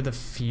except for the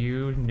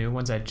few new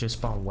ones that just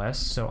spawned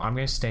west, so I'm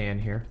gonna stay in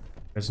here.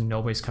 There's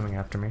nobody's coming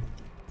after me.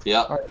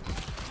 Yep. Alright.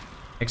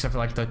 Except for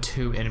like the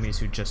 2 enemies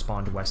who just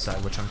spawned west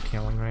side, which I'm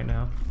killing right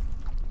now.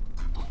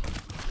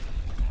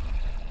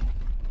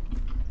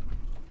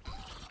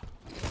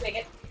 Make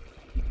it.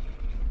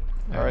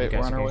 Alright, you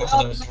guys we're on our are way. getting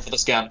Go close. for the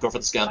scan. Go for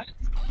the scan.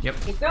 Yep.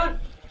 Keep going.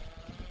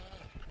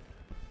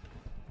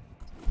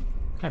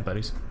 Hi,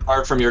 buddies.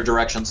 Hard from your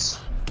directions.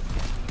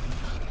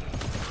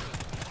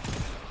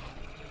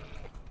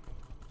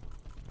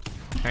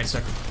 Alright,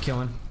 start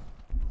killing.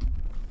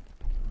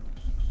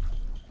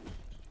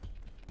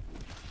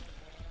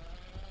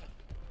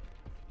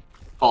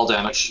 Fall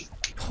damage.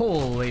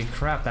 Holy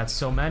crap, that's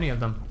so many of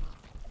them.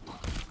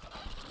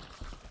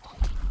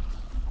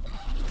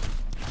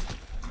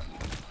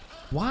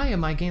 Why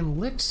am I getting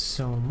licked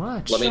so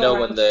much? Let me know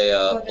when they.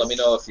 Let me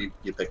know if you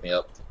pick me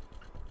up.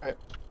 Alright.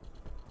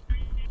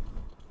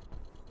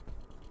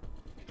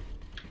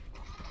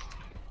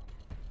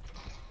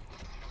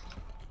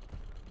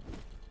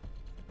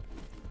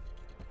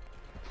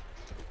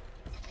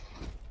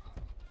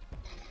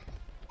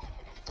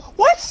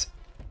 What?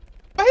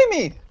 Why hit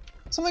me?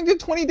 Something did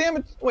 20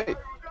 damage. Wait.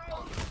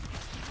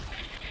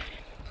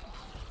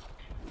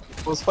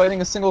 I was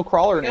fighting a single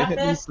crawler and it Got hit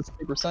me this. for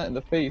 60% in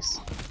the face.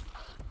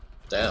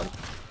 Damn.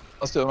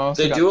 Let's do it.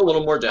 They do a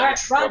little more damage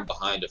Alright, run. from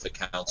behind if it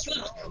counts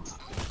from behind.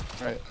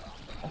 Right.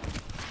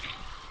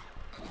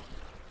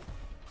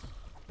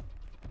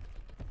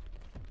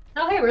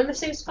 Oh, hey, we're in the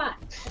same spot.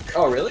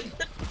 Oh, really?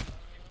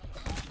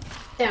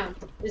 Down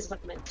is what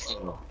I meant.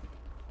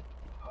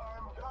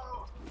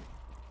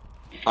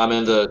 I'm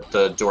in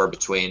the door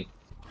between.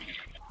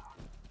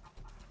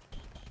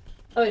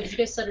 Oh, did you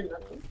guys set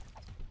another one?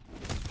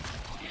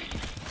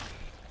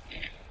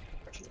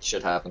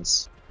 Shit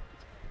happens.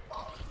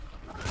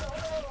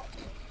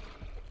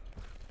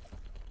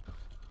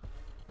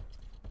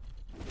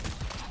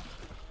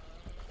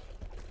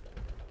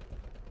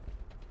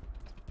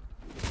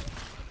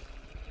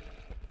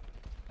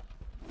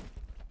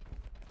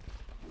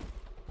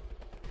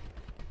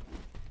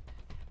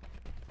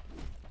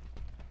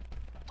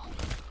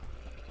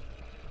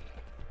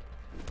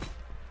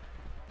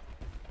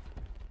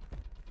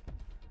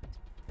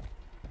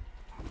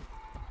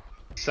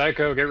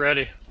 Psycho, get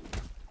ready.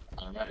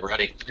 Alright,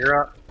 ready.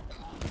 You're up.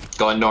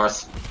 Going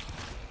north.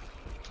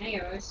 Hey,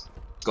 guys.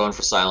 Going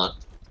for silent.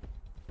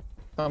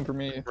 Come for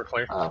me. We're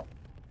clear. Oh.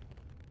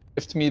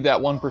 Gift me that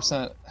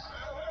 1%.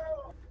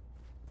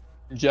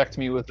 Inject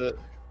me with it.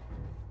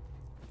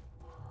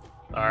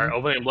 Alright,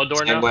 opening blood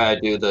door Same now. way I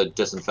do the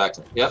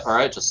disinfectant. Yep,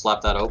 alright, just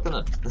slap that open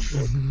and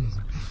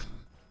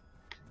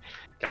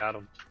Got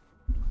him.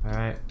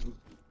 Alright.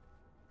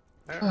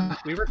 Alright,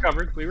 we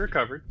recovered. We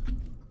recovered.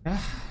 Yeah,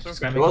 It's just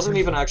okay. gotta it make wasn't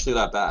through. even actually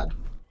that bad.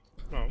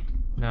 No.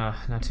 No,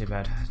 not too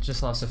bad.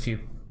 Just lost a few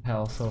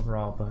health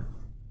overall, but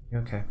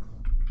you're okay.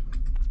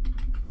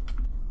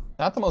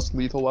 Not the most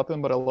lethal weapon,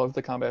 but I love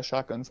the combat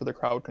shotgun for the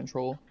crowd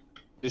control.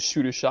 Just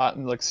shoot a shot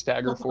and like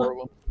stagger 4 of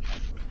them.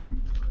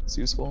 It's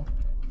useful.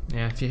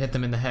 Yeah, if you hit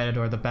them in the head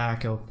or the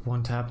back, it'll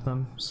one-tap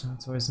them, so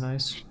that's always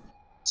nice.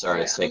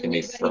 Sorry, it's taking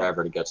me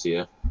forever to get to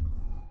you.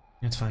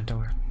 It's fine, don't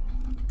worry.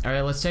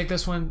 Alright, let's take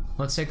this one.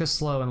 Let's take this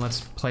slow and let's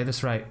play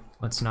this right.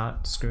 Let's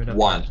not screw it up.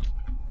 1.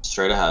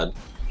 Straight ahead.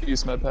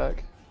 Use med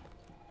pack.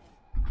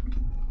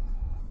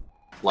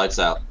 Lights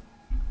out.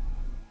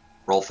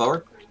 Roll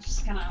forward.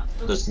 I'm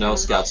There's just no gonna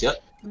scouts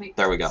yet. make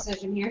There we a go.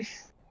 decision here.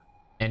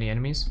 Any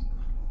enemies?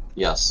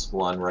 Yes,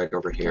 1 right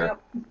over here.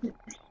 Yep.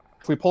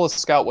 If we pull a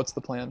scout, what's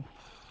the plan?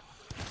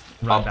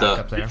 Run Up back the.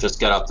 up there. Just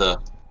get up the.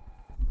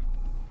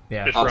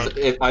 Yeah. Just Up run.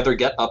 either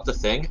get up the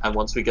thing, and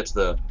once we get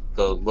to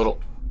the little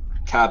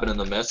cabin in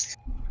the mist,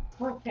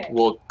 Okay.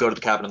 we'll go to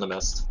the cabin in the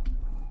mist.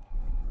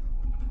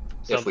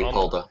 If we Some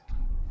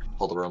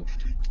pull the room,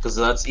 because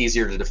that's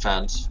easier to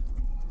defend.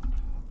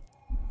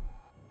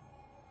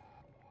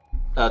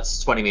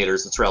 That's 20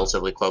 meters. It's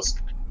relatively close.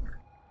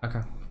 Okay.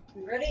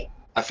 You ready?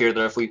 I fear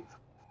that if we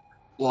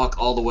walk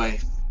all the way.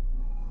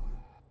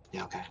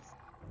 Yeah. Okay.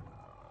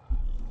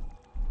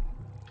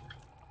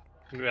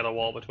 We got a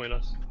wall between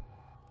us.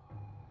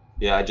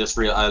 Yeah,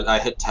 I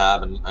hit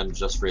tab and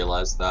just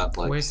realized that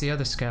like. Where's the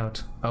other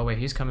scout? Oh wait,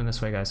 he's coming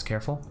this way, guys.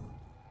 Careful.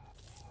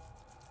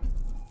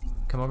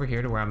 Come over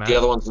here to where I'm at. The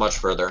other one's much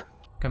further.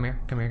 Come here,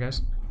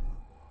 guys.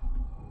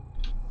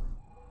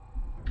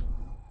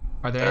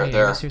 Are there There, any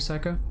there. enemies here,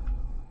 Psycho?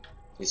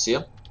 You see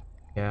him?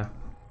 Yeah.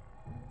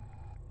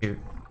 Shoot.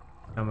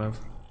 Don't move.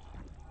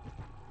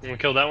 You wanna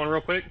kill that one real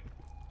quick?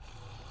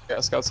 Yeah,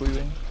 scout's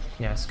leaving.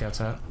 Yeah,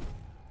 scout's out.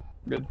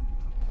 Good.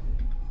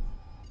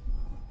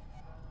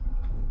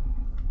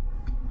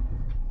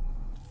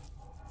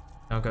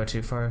 Don't go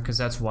too far, because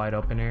that's wide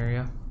open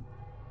area.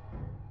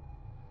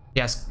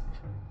 Yes.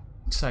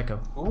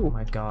 Psycho. Oh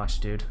my gosh,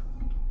 dude.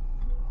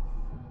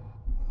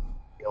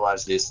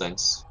 Realize these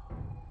things.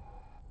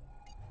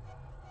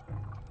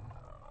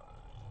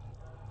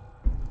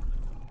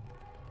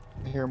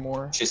 I hear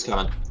more. She's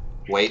coming.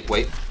 Wait.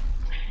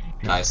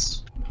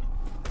 Nice.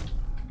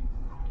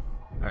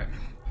 Alright.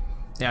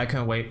 Yeah, I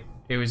couldn't wait.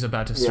 It was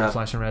about to start Yeah.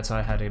 flashing red, so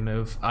I had to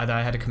move. Either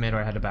I had to commit or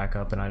I had to back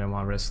up, and I didn't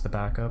want to risk the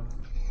backup.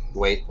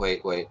 Wait.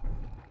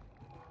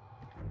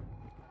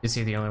 Is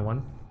he the only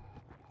one?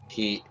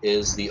 He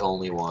is the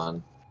only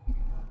one.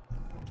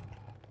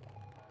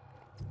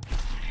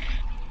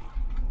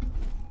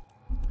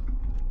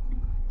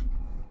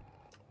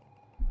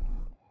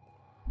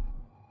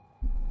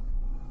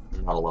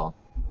 You're not alone.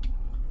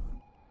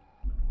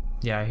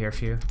 Yeah, I hear a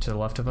few to the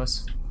left of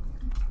us.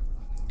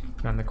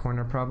 Around the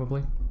corner,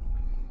 probably.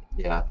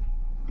 Yeah.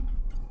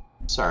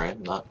 Sorry,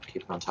 I'm not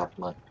keeping on top of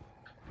my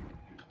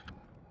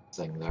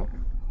thing there.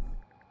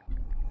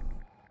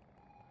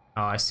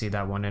 Oh, I see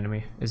that one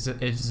enemy. Is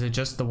it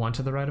just the one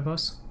to the right of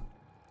us?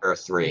 Or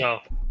 3. No.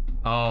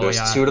 Oh, There's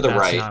yeah. 2 to the that's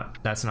right.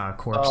 That's not a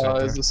corpse right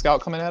Is there. the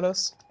scout coming at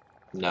us?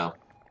 No.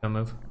 Don't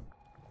move.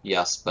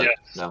 Yes, but Yes.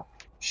 no.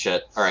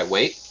 Shit. Alright,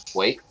 wait.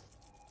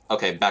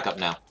 Okay, back up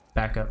now.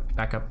 Back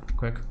up,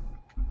 quick.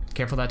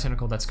 Careful that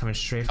tentacle that's coming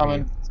straight for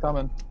you. It's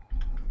coming.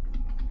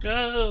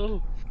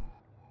 Go!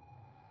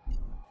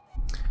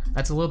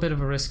 That's a little bit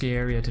of a risky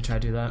area to try to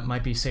do that.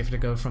 Might be safer to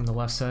go from the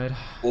left side.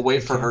 We'll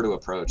wait for Okay. her to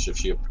approach. If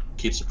she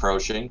keeps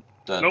approaching,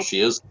 then Nope.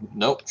 she is.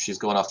 Nope, she's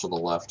going off to the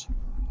left.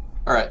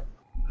 Alright.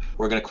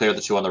 We're gonna clear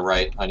the 2 on the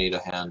right. I need a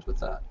hand with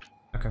that.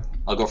 Okay.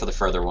 I'll go for the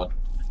further one.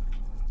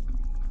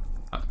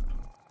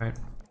 Alright.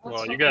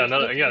 Well, you got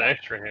an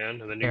extra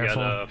hand, and then you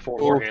Careful. got 4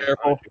 Oh, more hands.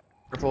 careful.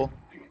 Careful.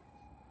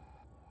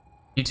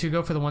 You two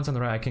go for the ones on the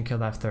right. I can kill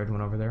that third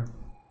one over there.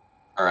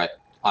 Alright.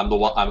 I'm the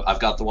one. I've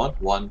got the one.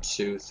 1,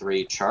 2,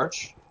 3,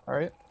 charge.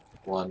 Alright.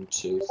 1,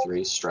 2,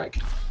 3, strike.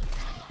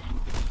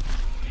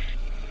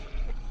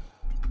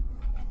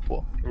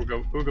 Cool.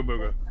 Ooga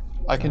booga.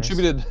 I Nice.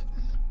 contributed.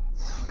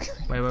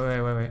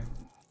 Wait.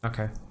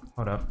 Okay.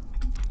 Hold up.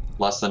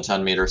 Less than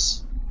 10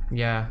 meters.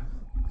 Yeah.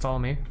 Follow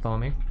me. Oh,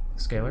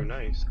 Scalar.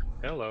 nice.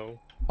 Hello.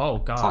 Oh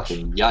gosh.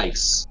 Fucking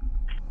yikes.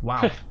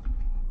 Wow.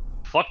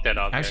 Fuck that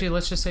object. Actually,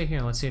 let's just stay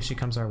here. Let's see if she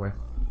comes our way.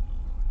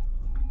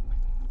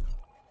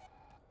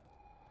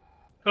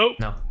 Oh!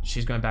 No,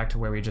 she's going back to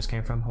where we just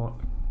came from.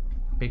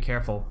 Be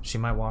careful. She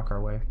might walk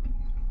our way.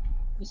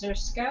 Is there a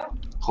scout?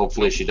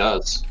 Hopefully she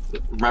does.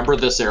 Remember,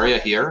 this area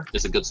here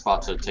is a good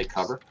spot to take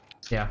cover.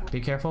 Yeah, be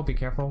careful.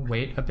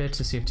 Wait a bit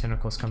to see if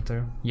tentacles come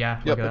through.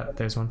 Yeah, look Yep. at that.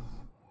 There's one.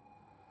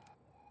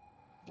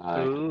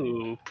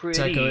 Ooh, pretty.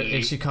 Psycho,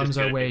 if she comes Just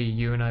our kidding. way,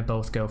 you and I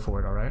both go for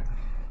it, alright?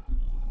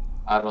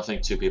 I don't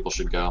think 2 people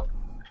should go.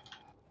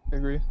 I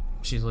agree.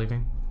 She's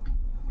leaving.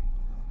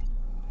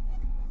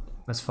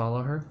 Let's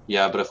follow her.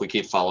 Yeah, but if we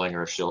keep following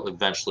her, she'll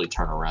eventually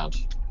turn around.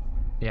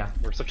 Yeah,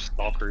 We're such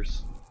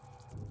stalkers.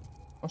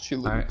 Oh, she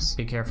alright. leaves.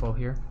 Be careful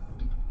here.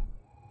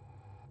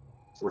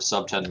 We're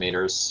sub 10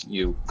 meters.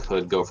 You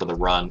could go for the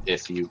run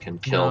if you can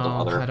kill the No,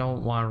 other. I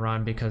don't want to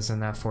run because then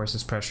that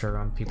forces pressure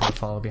on people to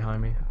follow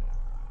behind me.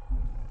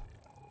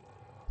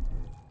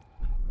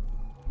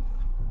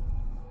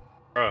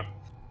 Bruh.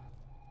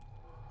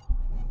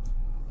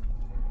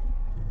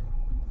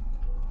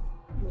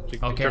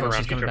 Oh, careful,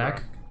 she's coming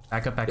back.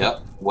 Back up, back Yep.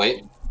 up.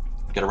 Wait.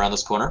 Get around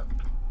this corner.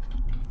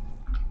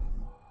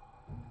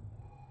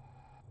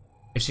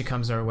 If she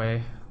comes our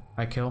way,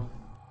 I kill.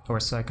 Or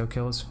Psycho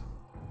kills.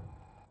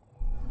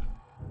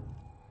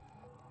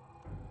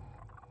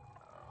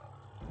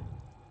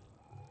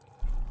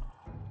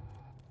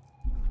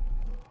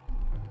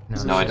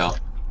 No, I don't.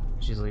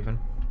 She's leaving.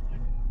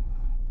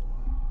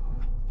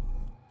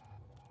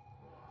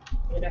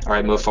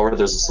 Alright, move forward.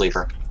 There's a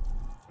sleeper.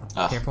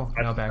 Ah, Careful.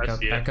 No, back I up,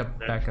 see it. back up,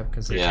 Yeah. back up,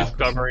 because Yeah. She's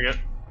covering it.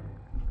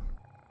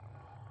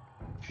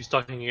 She's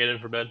tucking it in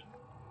for bed.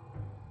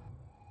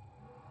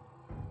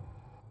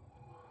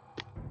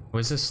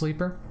 Was this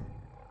sleeper?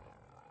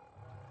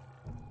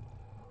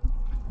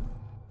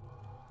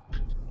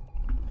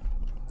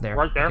 There.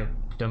 Right there. Okay.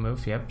 Don't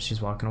move. Yep,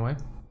 she's walking away.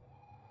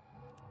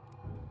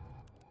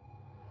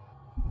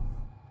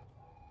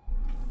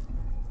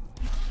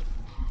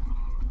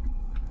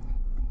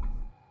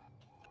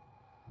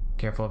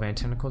 Careful of any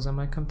tentacles that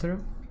might come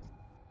through.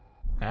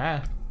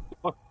 Ah.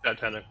 Fuck that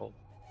tentacle.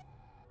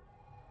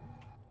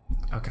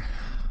 Okay.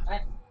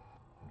 What?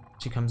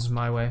 She comes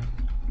my way.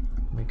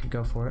 We could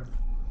go for it.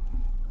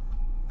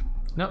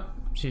 Nope.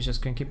 She's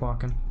just gonna keep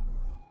walking.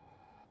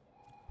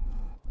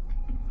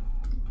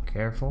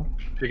 Careful.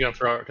 She's gonna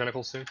throw out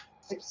tentacles soon.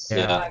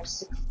 Yeah.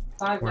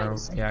 5 Where,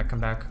 minutes. yeah, come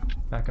back.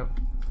 Back up.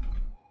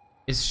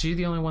 Is she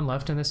the only one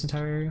left in this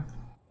entire area?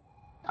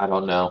 I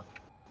don't know.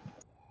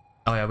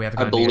 Oh yeah, we haven't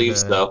I gotten near believe the,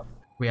 so.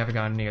 We haven't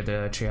gotten near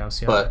the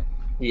treehouse yet. But,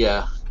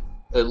 yeah.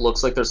 It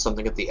looks like there's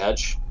something at the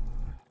edge.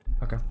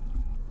 Okay.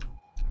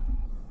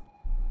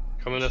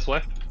 Coming this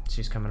way.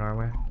 She's coming our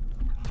way.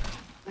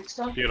 Next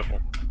up. Beautiful.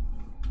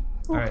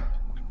 Alright.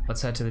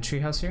 Let's head to the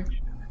treehouse here.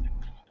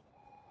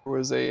 There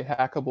was a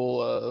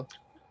hackable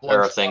There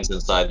are lunch things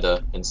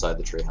box. inside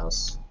the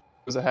treehouse.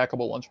 There was a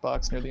hackable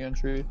lunchbox near the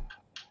entry.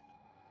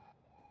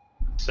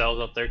 Cells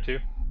up there too.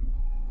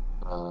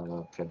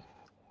 Okay.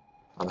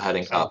 I'm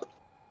heading Oh. up.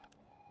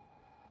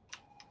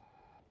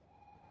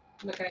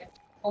 Okay.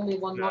 Only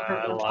one more Nah, per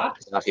I lied.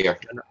 box. Not here.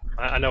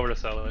 I know where the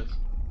cell is.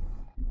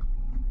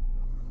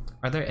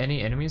 Are there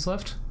any enemies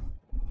left?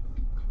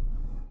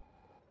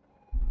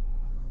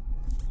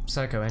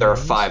 Psycho, any There are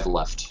enemies? 5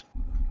 left.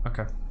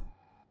 Okay.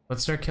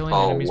 Let's start killing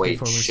Oh, enemies wait,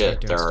 before we shit.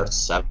 start doing There are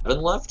stuff.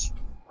 7 left?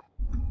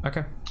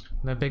 Okay.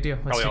 No big deal.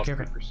 Let's Probably all take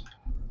care of it. creepers.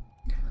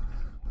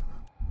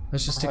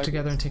 Let's just stick Alright.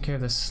 together and take care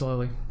of this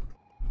slowly.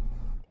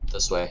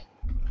 This way.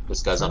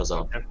 This guy's on his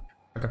own.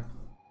 Okay.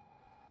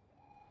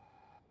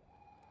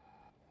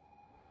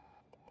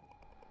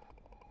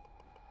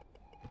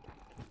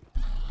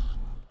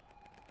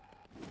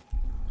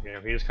 Yeah,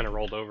 he just kind of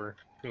rolled over.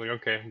 He's like,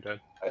 okay, I'm dead.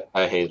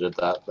 I hated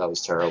that. That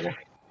was terrible.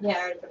 Yeah,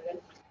 I already put it in.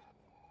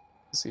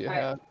 See a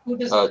Alright. hat. Who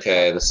does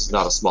Okay, this is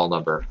not a small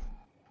number.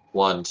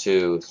 1,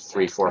 2,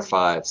 3, 4,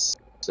 5,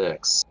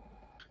 6,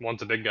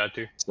 One's a big guy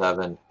too.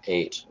 7,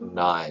 8,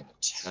 9,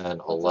 10,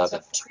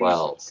 11,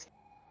 12.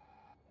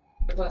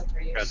 It was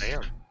 3 God years.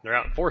 damn. They're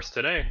out in force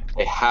today.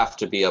 They have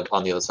to be up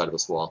on the other side of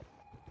this wall.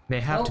 They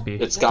have to Oh. be.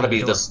 It's got to Through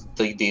be the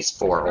door. these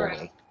 4 Alright.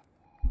 only.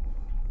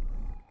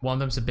 One of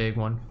them's a big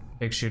one.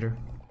 Big shooter.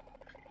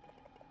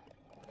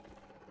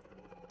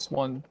 This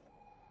one.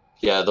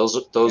 Yeah, those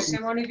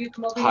Can one of you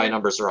come over high here?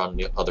 numbers are on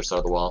the other side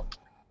of the wall.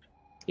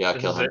 Yeah,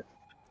 This kill is him. it.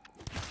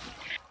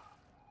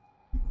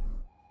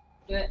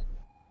 Do it.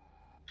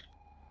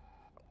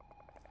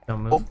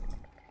 Don't move.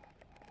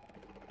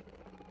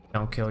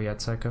 Don't kill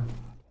yet, Psycho.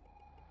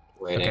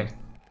 Waiting. Okay.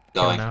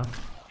 Kill Going. now.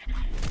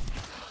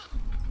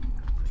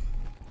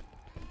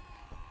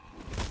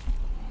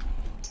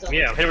 Still.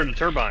 Yeah, hit her with the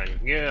turbine.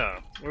 Yeah.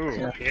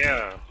 Ooh,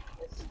 yeah.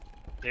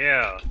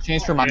 Yeah.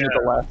 Changed her mind at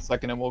the last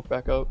second and woke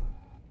back up.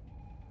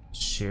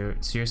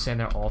 Shoot. So you're saying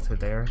they're all through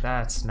there?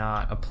 That's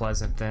not a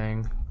pleasant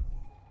thing.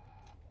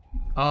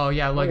 Oh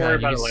yeah, look Don't worry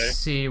at that. about You it can later.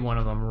 see one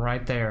of them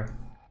right there.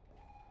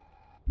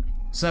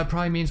 So that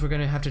probably means we're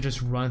gonna have to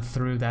just run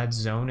through that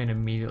zone and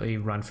immediately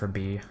run for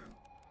B.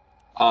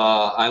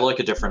 I like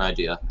a different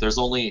idea. There's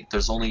only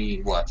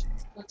what,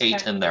 Let's 8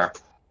 check. in there.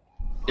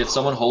 If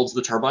someone holds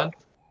the turbine,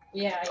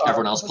 Yeah.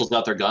 everyone else pulls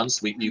out their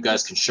guns. You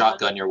guys can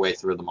shotgun your way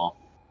through them all.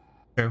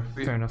 True.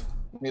 Fair enough.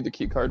 We need the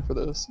key card for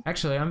this.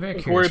 Actually, I'm very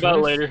Don't curious. worry about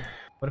it what if- later.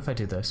 What if I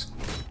do this?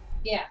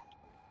 Yeah.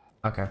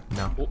 Okay.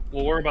 No.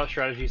 We'll worry about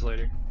strategies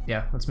later.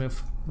 Yeah. Let's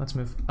move. Let's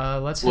move.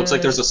 Let's. Looks like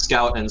head- there's a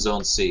scout in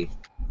zone C.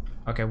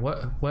 Okay.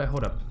 What?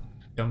 Hold up.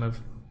 Don't move.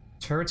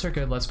 Turrets are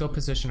good. Let's go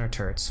position our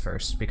turrets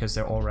first because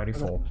they're already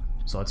full.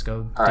 So let's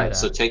go. All do right, that.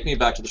 so take me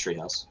back to the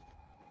treehouse.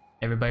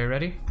 Everybody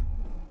ready?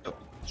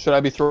 Should I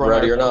be throwing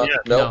Ready or our- not? Yeah.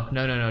 Nope.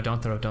 No.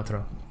 Don't throw. Don't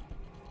throw.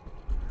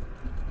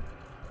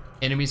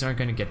 Enemies aren't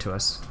going to get to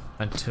us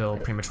until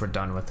pretty much we're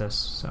done with this.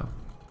 So.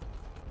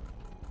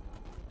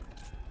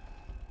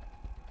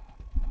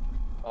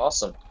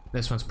 Awesome.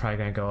 This one's probably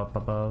going to go up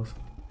above.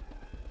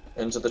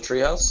 Into the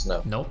treehouse?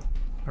 No. Nope.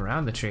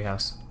 Around the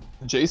treehouse.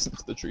 Adjacent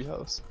to the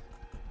treehouse.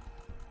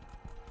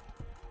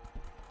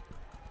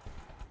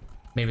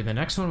 Maybe the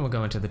next one will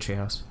go into the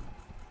treehouse.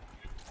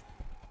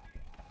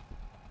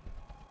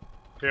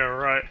 Yeah,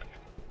 right.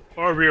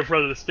 Or be in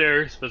front of the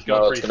stairs, but it's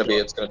going No, pretty slow.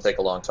 it's gonna take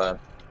a long time.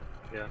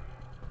 Yeah.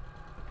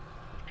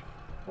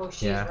 Oh,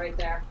 she's Yeah. right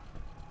there.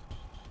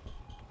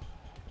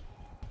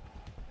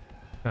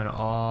 Going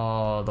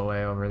all the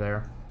way over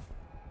there.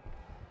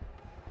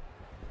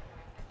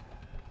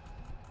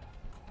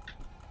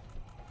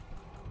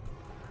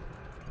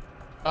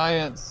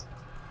 Giants.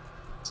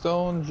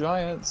 Stone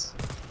giants.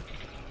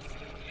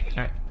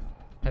 Alright.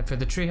 Head for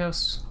the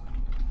treehouse.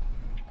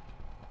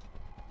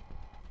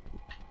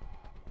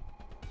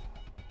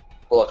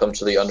 Welcome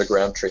to the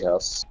underground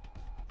treehouse.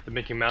 The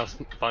Mickey Mouse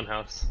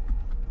Funhouse.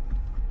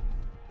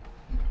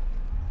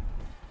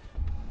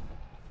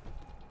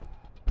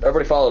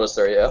 Everybody followed us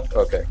there, yeah?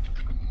 Okay.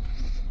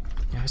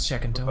 Yeah, I was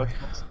checking, don't worry.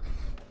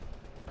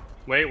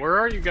 Wait, where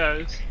are you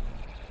guys?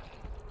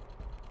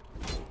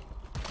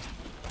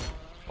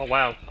 Oh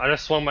wow, I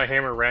just swung my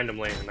hammer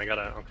randomly and I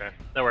gotta, okay,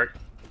 that worked.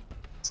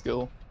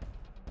 Skill.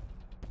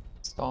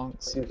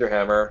 Stonks. Use your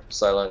hammer.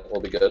 Silent will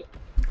be good.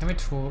 How many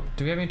tool?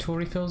 Do we have any tool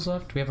refills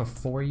left? Do we have a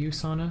 4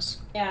 use on us?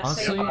 Yeah,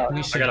 Honestly, so we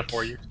I should. got it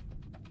for you.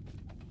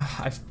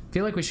 I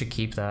feel like we should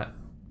keep that,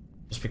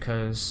 just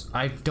because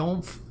I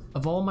don't.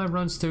 Of all my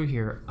runs through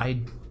here, I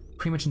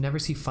pretty much never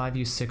see 5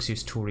 use, 6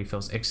 use tool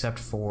refills except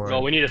for.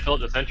 Well, we need to fill up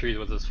the sentries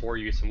with this 4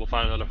 use, and we'll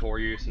find another 4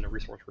 use in the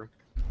resource room.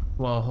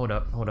 Well, hold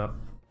up.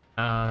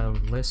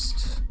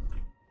 List.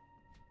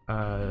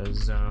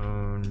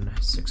 Zone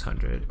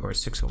 600 or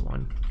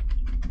 601.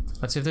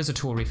 Let's see if there's a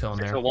tool refill in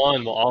there.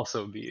 601 will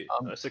also be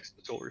a 6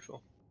 tool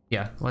refill.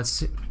 Yeah, let's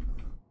see.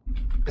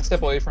 I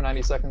step away for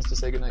 90 seconds to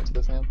say goodnight to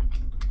the fam.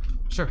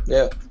 Sure.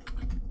 Yeah.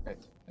 Alright,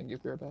 thank you.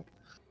 Be right back.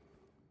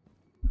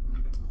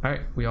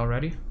 Alright, we all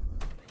ready?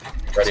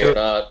 Ready or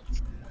not.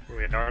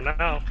 We are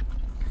now.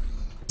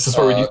 This is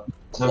where we do.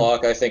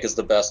 Clock, I think, is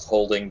the best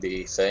holding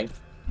the thing.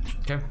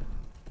 Okay.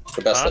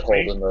 The best at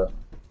holding the.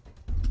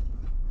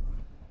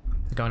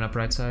 Going up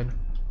right side.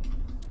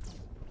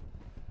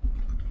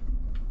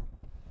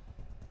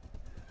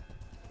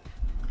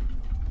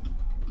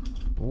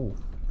 Ooh.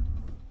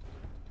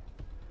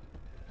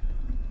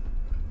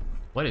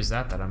 What is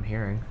that I'm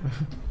hearing?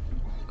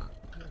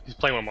 He's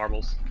playing with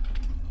marbles.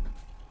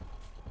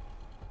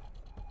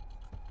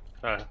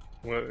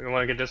 You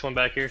want to get this one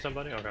back here,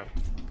 somebody? Okay.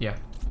 Yeah.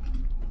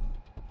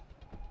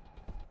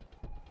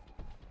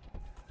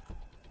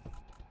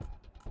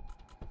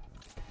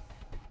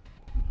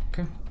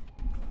 Okay.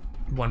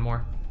 One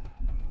more.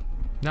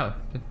 No,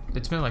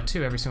 it's been like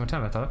 2 every single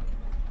time, I thought.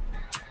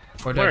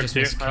 Or did One I or just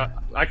two. miss?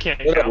 I can't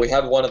No, count. we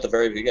had one at the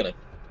very beginning.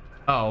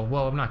 Oh,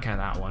 well, I'm not counting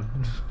that one.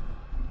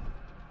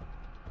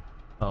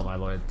 Oh my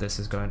lord, this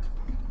is going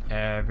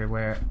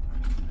everywhere.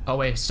 Oh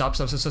wait, stop.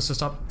 There's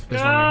one right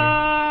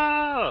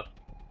No!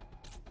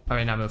 here.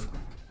 Okay, now move.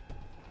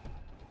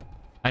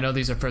 I know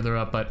these are further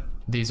up, but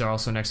these are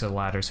also next to the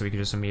ladder, so we can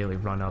just immediately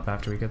run up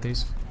after we get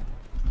these.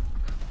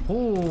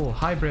 Oh,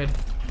 hybrid.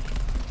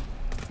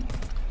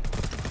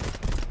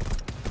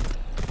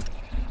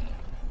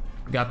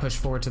 Got pushed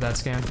forward to that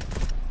scan.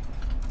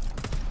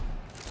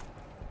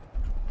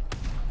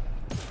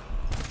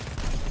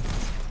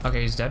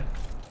 Okay, he's dead.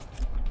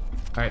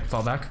 Alright,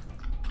 fall back.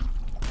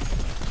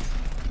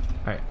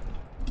 Alright,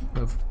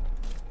 move.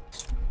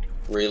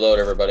 Reload,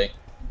 everybody.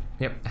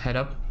 Yep, head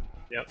up.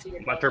 Yep,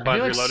 my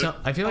turbine's reloaded.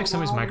 I feel like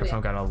somebody's Oh, microphone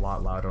yeah. got a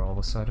lot louder all of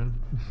a sudden.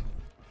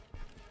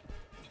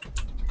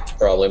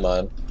 Probably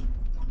mine.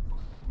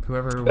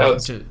 Whoever That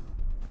wants was- to.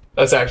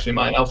 That's actually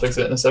mine. I'll fix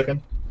it in a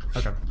second.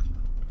 Okay.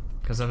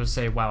 Because I would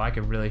say, wow, I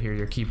could really hear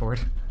your keyboard.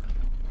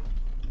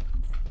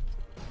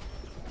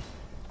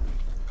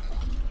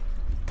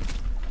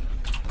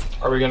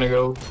 Are we gonna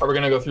go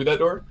through that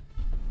door?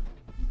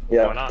 Why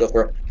Yeah, not? go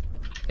through.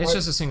 It's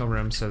just a single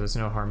room, so there's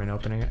no harm in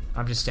opening it.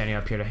 I'm just standing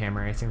up here to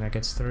hammer anything that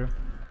gets through.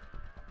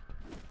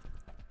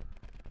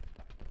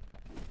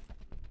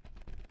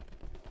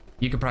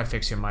 You could probably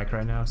fix your mic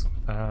right now,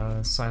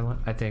 Silent.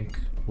 I think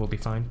we'll be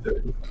fine.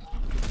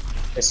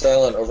 Hey,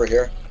 Silent, over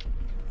here.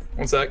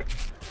 1 sec.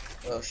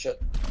 Oh,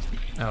 shit.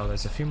 Oh,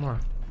 there's a few more.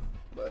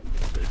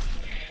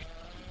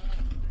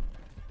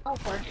 Oh,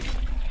 for it.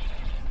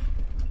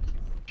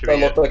 Should That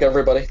we looked like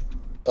everybody.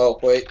 Oh,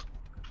 wait. Is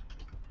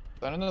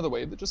that another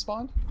wave that just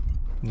spawned?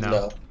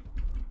 No.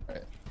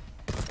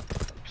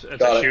 It's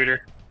Got a it.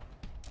 shooter.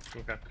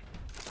 Okay.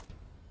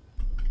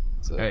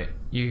 So, Alright,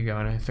 you can go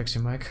and fix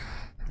your mic.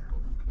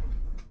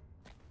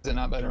 is it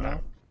not better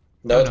now?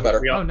 No, it's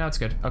better. Yeah. Oh, now it's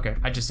good. Okay,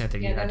 I just didn't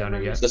think you Yeah, had that done it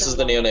one yet. is- This is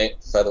the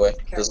neonate, by the way.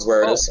 This is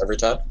where it is every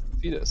time.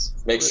 Fetus.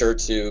 Make sure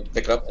to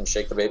pick it up and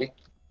shake the baby.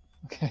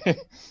 Okay.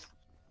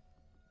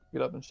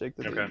 Get up and shake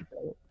the Okay.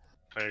 baby.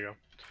 There you go.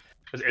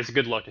 It's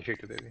good luck to shake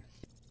the baby.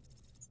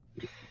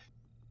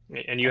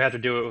 And you have to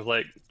do it with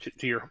like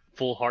to your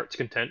full heart's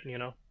content, you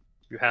know.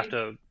 You have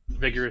to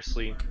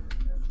vigorously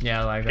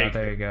Yeah, like that.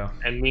 There you go.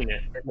 and mean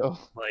it, There you go.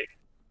 like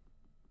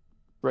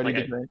Ready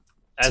Okay. to drink.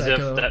 as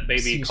Psycho, if that see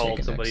baby you called shake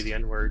it somebody next. the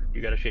N-word.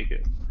 You gotta shake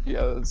it.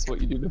 Yeah, that's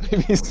what you do to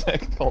babies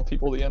that call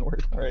people the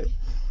N-word. Alright.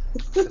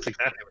 That's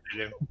exactly what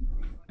they do.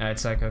 Alright,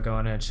 Psycho, go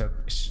on ahead,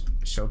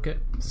 choke it.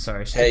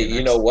 Sorry. shake Hey, it you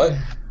next. know what?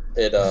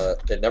 They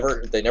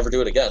never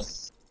do it again.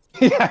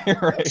 Yeah, you're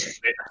right.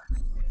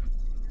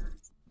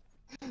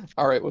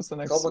 All right, what's the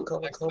next? Cobra,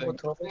 next Cobra, thing?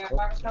 Cobra, We got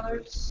Cobra. box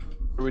colors.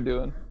 What are we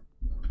doing?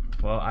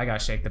 Well, I gotta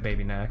shake the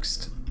baby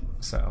next.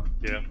 So,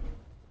 Yeah.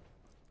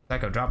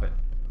 Echo, drop it.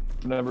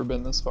 I've never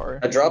been this far.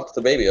 I dropped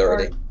the baby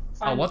already. Or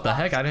Oh, find what the box.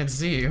 heck? I didn't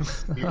see you.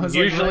 I was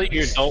Usually like,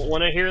 you don't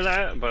want to hear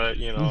that, but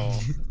you know,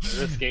 in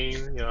this game,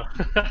 you know.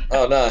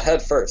 Oh no,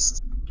 head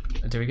first.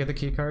 did we get the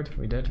key card?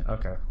 We did?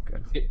 Okay,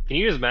 good. Can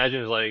you just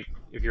imagine like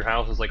if your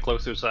house is like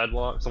close to a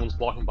sidewalk, someone's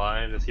walking by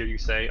and just hear you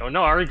say, "Oh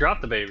no, I already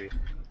dropped the baby,"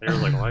 and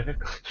you're like,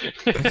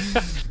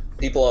 "What?"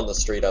 People on the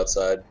street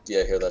outside,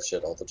 yeah, hear that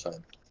shit all the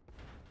time.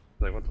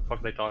 Like, what the fuck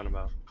are they talking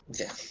about?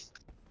 Yeah.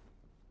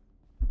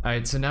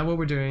 Alright, so now what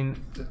we're doing,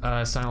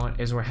 Silent,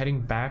 is we're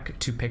heading back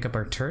to pick up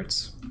our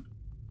turrets.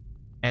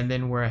 And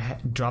then we're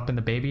dropping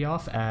the baby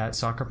off at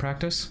soccer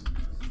practice.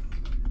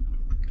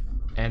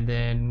 And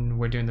then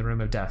we're doing the room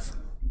of death.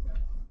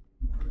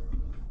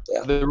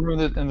 The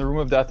room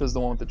of death is the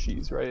one with the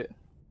cheese, right?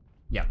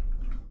 Yeah.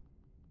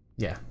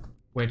 Yeah.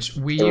 Which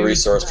we The use,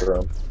 resource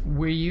room.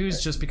 we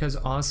use just because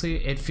honestly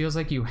it feels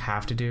like you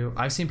have to do.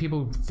 I've seen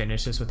people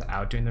finish this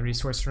without doing the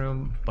resource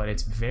room, but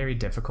it's very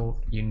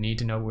difficult. You need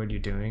to know what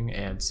you're doing,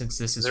 and since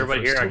this is your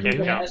everybody first here? I time- can't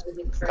Yeah, count. as we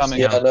did first. Coming.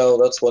 Yeah, no,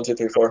 that's 1, 2,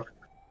 3, 4.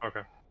 Okay.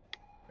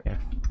 Yeah.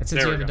 And since There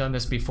you we haven't go. done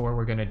this before,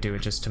 we're gonna do it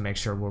just to make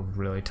sure we're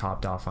really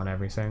topped off on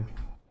everything.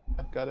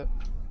 I've got it.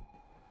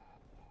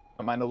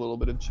 I mind a little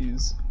bit of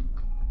cheese.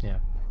 Yeah.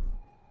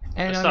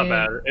 And It's I not mean,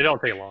 bad. It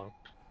don't take long.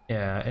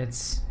 Yeah,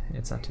 it's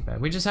not too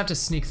bad. We just have to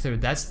sneak through.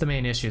 That's the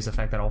main issue, is the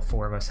fact that all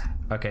four of us,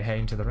 okay,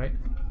 heading to the right,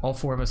 all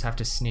four of us have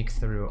to sneak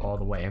through all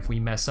the way. If we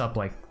mess up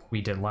like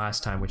we did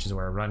last time, which is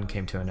where our run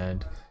came to an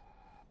end,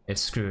 it's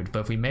screwed.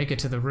 But if we make it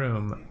to the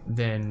room,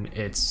 then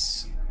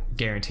it's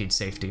guaranteed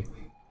safety.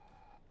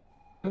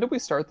 When did we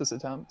start this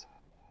attempt?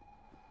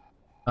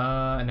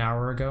 An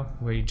hour ago.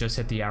 We just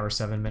hit the hour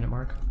 7-minute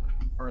mark.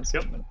 Or in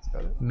 7 minutes?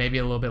 Got it. Maybe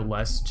a little bit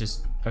less.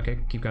 Just okay.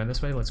 Keep going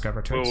this way. Let's grab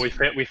our turns. Well,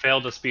 we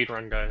failed the speed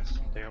run, guys.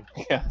 Damn.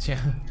 Yeah. Yeah.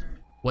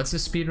 What's the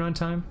speed run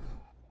time?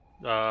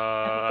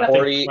 I think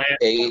 48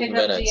 Pick up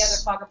the other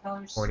minutes. pocket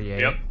colors.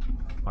 48. Yep.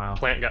 Wow.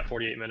 Plant got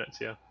 48 minutes.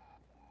 Yeah.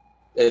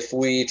 If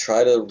we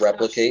try to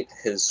replicate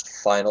his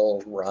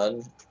final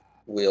run,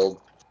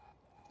 we'll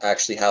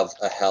actually have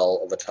a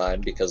hell of a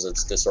time because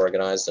it's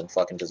disorganized and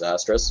fucking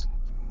disastrous.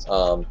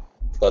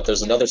 But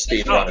there's another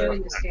speedrunner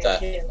Doing this game, that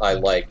too. I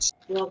liked.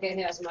 You won't get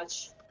hit as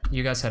much.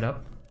 You guys head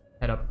up.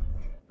 Head up.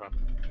 Oh,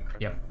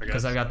 Yep. I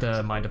Because I guess. got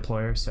the mine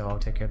deployer, so I'll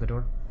take care of the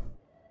door.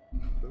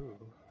 Ooh,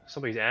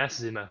 somebody's ass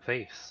is in my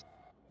face.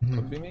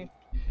 Could be me.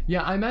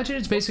 Yeah, I imagine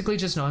it's basically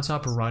just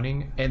nonstop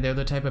running, and they're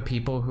the type of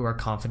people who are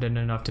confident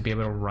enough to be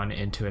able to run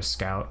into a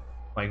scout.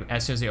 Like,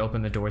 as soon as they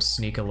open the door,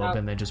 sneak a little bit,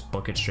 and then just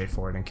book it straight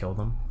forward and kill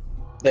them.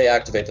 They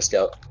activate the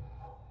scout.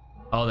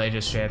 Oh, they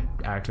just straight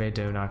activate,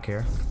 do not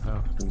care.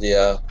 Oh.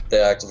 Yeah, they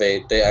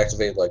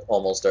activate like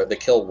almost. They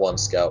kill one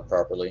scout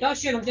properly. Don't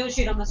shoot them. Don't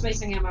shoot them. That's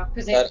wasting ammo.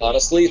 Because And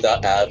honestly,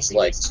 that adds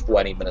like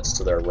 20 minutes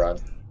to their run.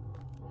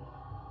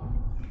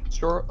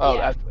 Sure. Oh,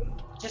 Yeah.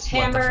 that's just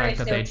What, hammer the fact if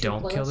that they're they too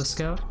don't close. kill the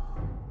scout?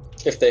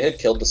 If they had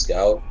killed the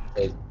scout,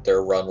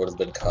 their run would have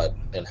been cut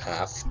in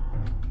half.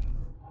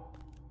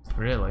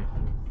 Really?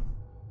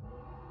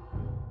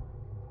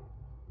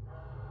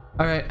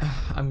 Alright,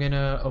 I'm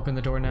gonna open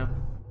the door now.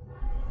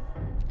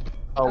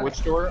 Oh,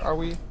 which door are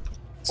we?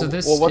 So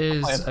this Well, what's the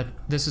is plan?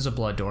 this is a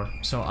blood door.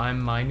 So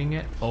I'm mining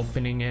it,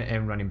 opening it,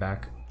 and running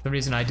back. The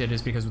reason I did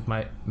is because with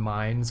my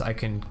mines, I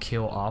can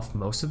kill off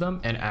most of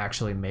them and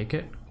actually make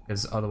it,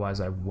 because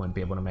otherwise I wouldn't be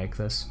able to make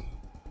this.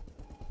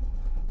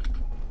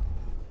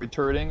 Are we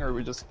turreting or are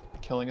we just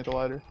killing at the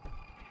ladder?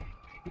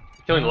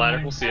 Killing the ladder.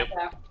 We'll see it.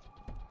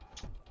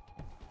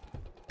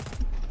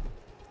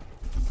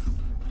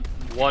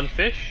 One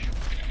fish,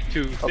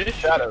 two Oh, fish.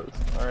 shadows.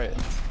 All right.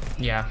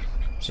 Yeah,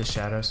 it's just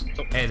shadows.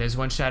 Hey, there's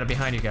one shadow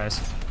behind you guys.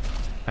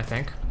 I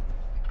think.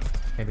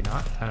 Maybe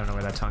not. I don't know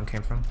where that tongue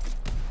came from.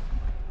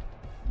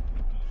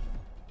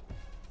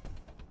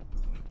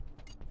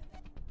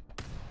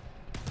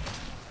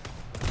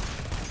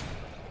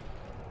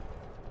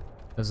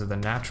 Those are the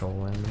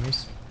natural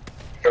enemies.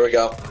 Here we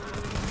go.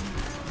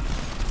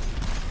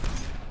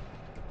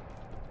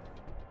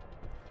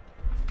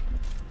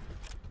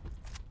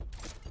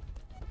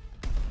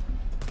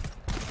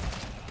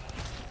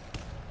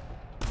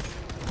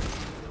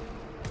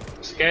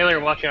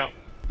 Scalar, watch out.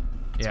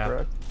 Yeah,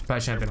 Correct.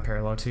 probably shouldn't have been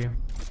parallel to you.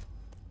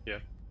 Yeah.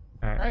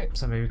 Alright, Alright.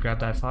 somebody grab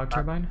that fog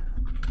turbine?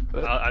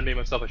 I made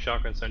myself a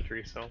shotgun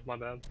sentry, so my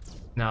bad.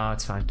 No,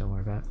 it's fine, don't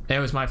worry about it. It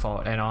was my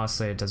fault, and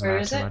honestly, it doesn't Where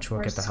matter is too it? much. We'll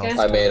Where's get the the health.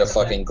 scan? I made a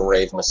fucking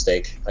grave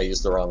mistake. I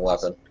used the wrong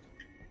weapon.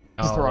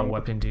 Just the Oh, wrong-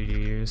 what weapon did you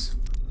use?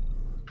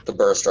 The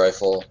burst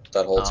rifle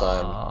that whole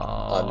time.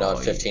 I'm not Oh,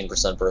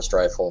 15% burst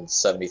rifle and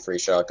 73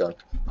 shotgun.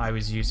 I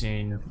was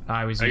using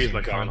I used using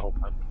my gun the whole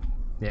time.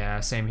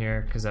 Yeah, same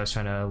here, because I was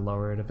trying to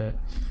lower it a bit.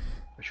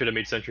 I should have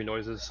made sentry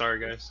noises. Sorry,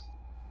 guys.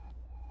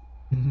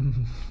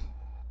 Doop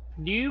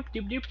doop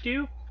doop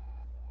doop.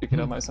 Picking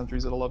up my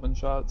sentries at 11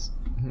 shots.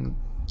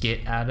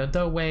 Get out of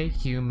the way,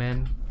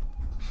 human.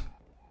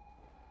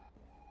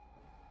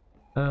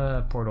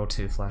 Portal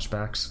 2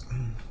 flashbacks.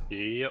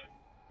 Yep.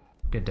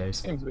 Good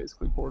days. Game's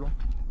basically Portal.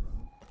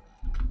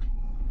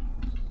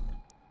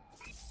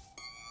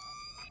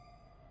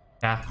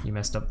 Yeah, you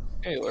messed up.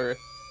 Hey, Larry.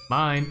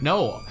 Mine.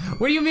 No.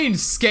 What do you mean,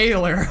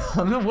 scalar?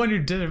 I'm the one who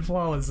did it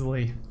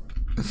flawlessly.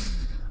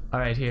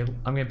 Alright, here.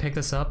 I'm gonna pick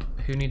this up.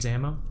 Who needs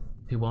ammo?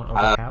 Who won't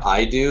overcap?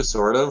 I do,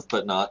 sort of,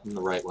 but not in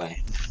the right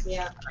way.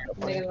 Yeah.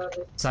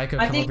 Psycho,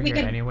 I come think over we here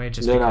can- anyway,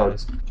 just No, no.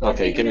 because.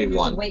 Okay, give me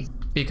one.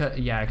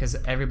 Because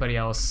everybody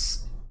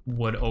else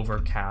would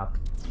overcap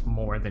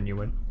more than you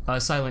would.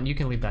 Silent, you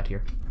can leave that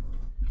here.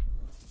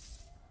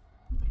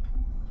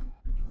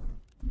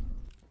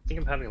 I think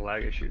I'm having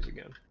lag issues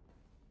again.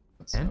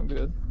 That's no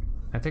good.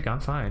 I think I'm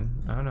fine.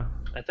 I don't know.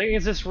 I think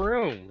it's this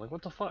room. Like,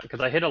 what the fuck? Because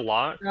I hit a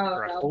lock,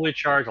 or I no. fully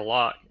charged a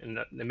lock, and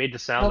it made the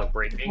sound of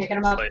breaking. Picking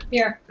him up. but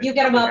Here, you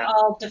get him up.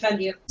 I'll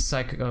defend you.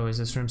 Psycho, is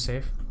this room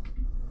safe?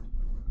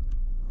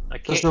 I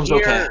can't This room's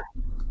hear okay.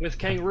 with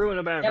kangaroo in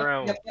the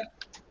background.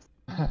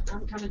 Yep.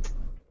 I'm coming.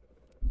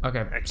 Okay,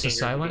 I can't so hear the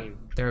Silent, game.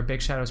 there are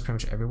big shadows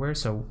pretty much everywhere,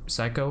 so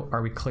Psycho,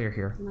 are we clear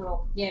here?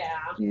 No. Yeah.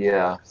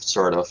 Yeah,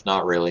 sort of.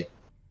 Not really.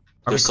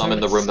 Are There's we some clear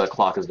in the to- room that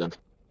clock is in.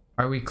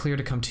 Are we clear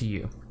to come to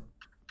you?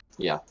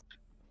 Yeah.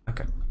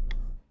 Okay.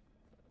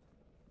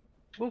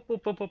 Boop,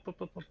 boop, boop, boop, boop,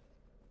 boop, boop.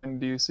 And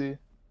do you see?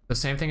 The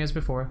same thing as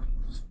before.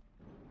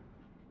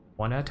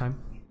 One at a time.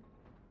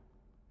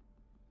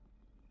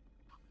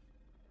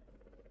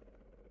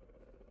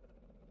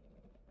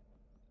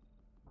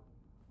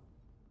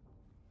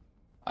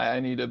 I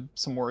need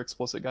some more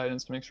explicit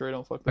guidance to make sure I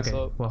don't fuck this Okay,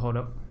 up. well, hold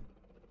up.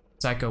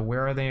 Psycho,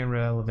 where are they in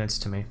relevance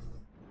to me?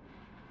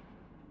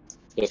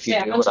 If you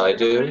Yeah, do I'm what I sorry,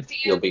 do, I'm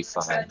you'll be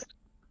fine.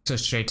 So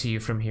straight to you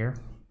from here?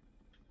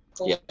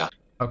 Yeah.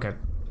 Okay.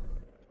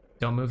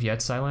 Don't move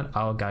yet, Silent.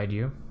 I'll guide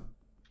you.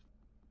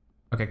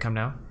 Okay, come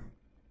now.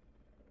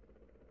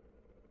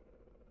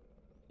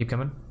 Keep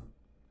coming.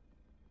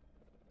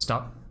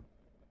 Stop.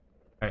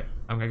 Alright,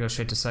 I'm gonna go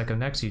straight to Psycho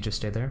next. You just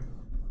stay there.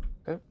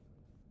 Okay.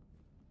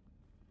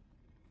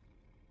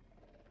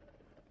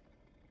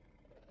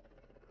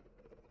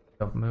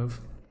 Don't move.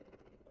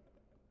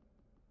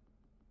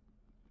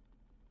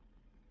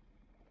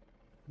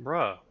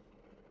 Bruh.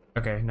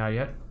 Okay, not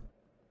yet.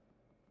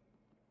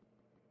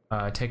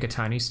 Take a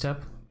tiny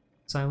step,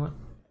 Silent.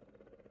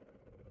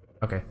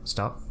 Okay,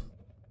 stop.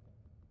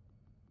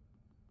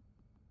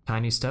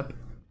 Tiny step.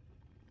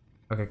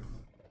 Okay,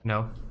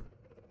 no.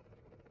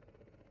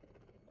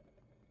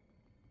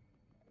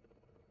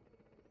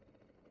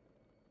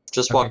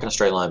 Just Okay. walk in a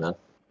straight line, man.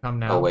 Come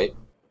now. Oh, wait.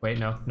 Wait,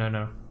 no, no,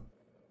 no.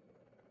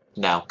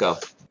 Now, go.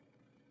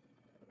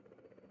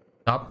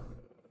 Stop.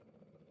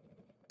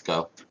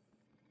 Go.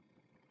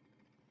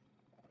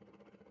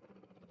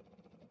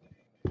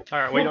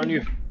 Alright, wait on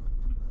you.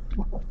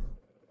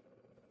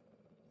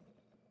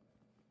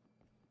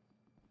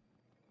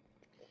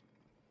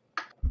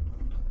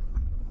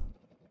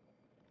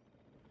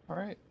 All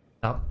right.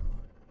 Stop.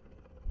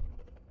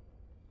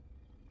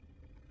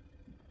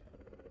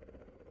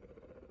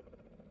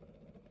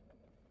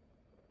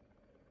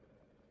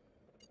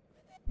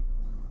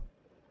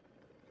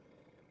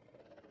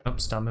 Nope,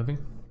 stop moving.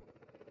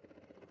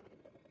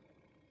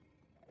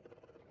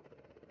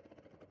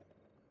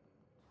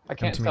 I Come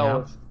can't to me tell now.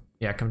 if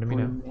Yeah, come to me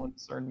now. blue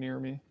ones are near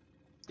me.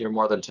 You're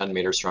more than 10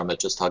 meters from it.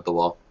 Just hug the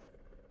wall.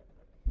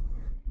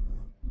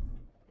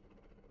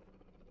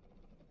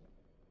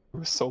 It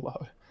was so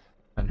loud.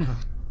 I know.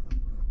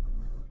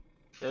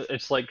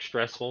 It's like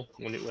stressful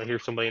when I hear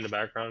somebody in the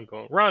background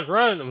going, run,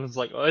 run! And it's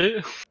like,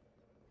 what?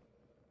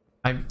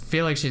 I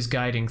feel like she's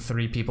guiding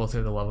 3 people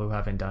through the level who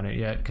haven't done it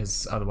yet,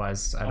 because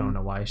otherwise I don't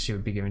know why she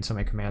would be giving so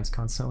many commands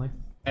constantly.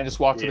 And just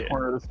walk to the Yeah.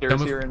 corner of the stairs Don't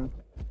move. here and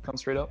come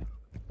straight up.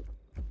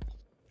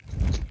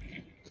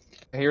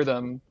 I hear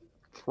them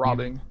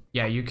throbbing.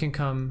 Yeah, you can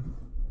come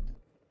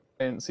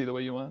I didn't see the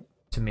way you went.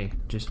 to me.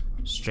 Just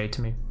straight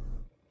to me.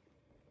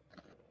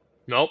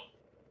 Nope.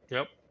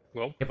 Yep.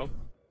 Go. Yep. Go.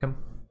 Come.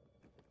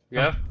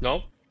 Yeah.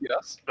 Nope.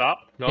 Yes. Stop.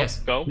 Nope. Yes.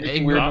 Go.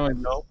 Making Weird Stop. noise.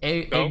 No.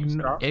 Go,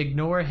 stop.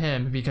 Ignore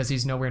him because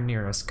he's nowhere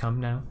near us. Come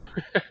now.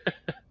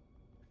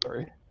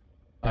 Sorry.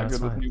 Yeah, Not it's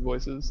good with fine. new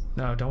voices.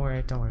 No, don't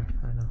worry. Don't worry.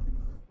 I know.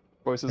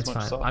 Voices It's much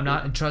fine. softer. I'm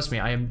not. Trust me.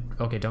 I am.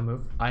 Okay, don't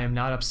move. I am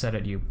not upset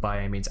at you by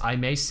any means. I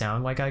may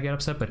sound like I get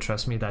upset, but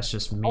trust me, that's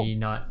just me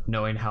not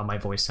knowing how my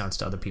voice sounds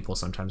to other people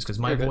sometimes. Because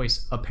my You're good.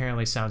 voice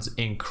apparently sounds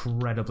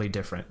incredibly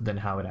different than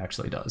how it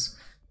actually does.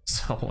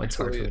 So it's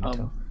hard for me to Actually,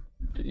 tell.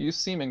 You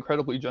seem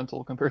incredibly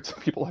gentle compared to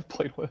people I've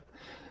played with.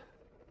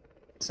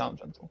 Sound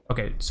gentle.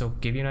 Okay, so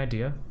give you an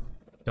idea.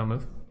 Don't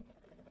move.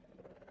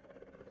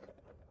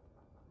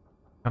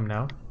 Come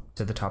now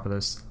to the top of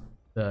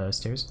the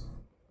stairs.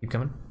 Keep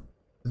coming.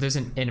 There's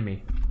an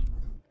enemy,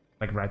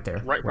 like right there.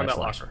 Right where from I that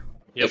flashed. locker.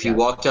 Yep. If you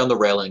walk down the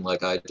railing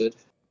like I did,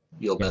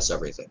 you'll Yeah. miss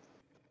everything.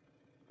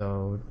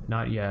 So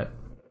not yet.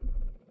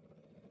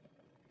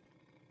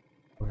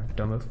 Okay,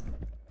 don't move.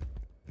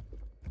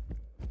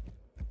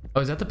 Oh,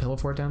 is that the pillow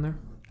fort down there?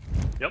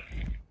 Yep.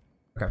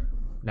 Okay.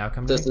 Now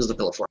come to This me. is the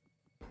pillar fort.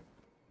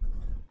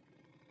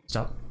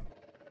 Stop.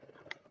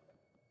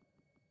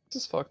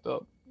 This is fucked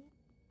up.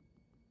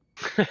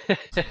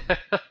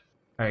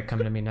 Alright, come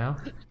to me now.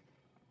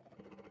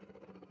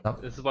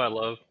 This is why I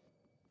love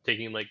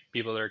taking like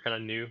people that are kind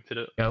of new to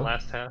the Go.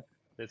 last half.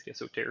 They just get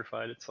so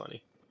terrified. It's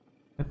funny.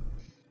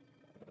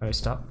 Alright,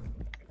 stop.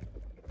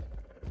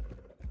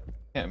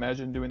 Can't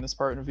imagine doing this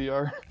part in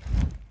VR.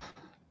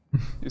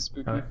 Too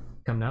spooky. Alright,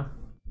 come now.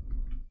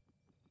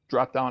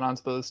 Drop down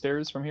onto the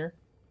stairs from here.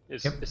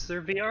 Is Yep. is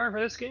there VR for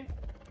this game?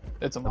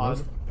 It's a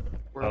mod.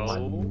 Oh my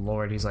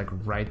lord, he's like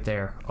right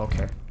there.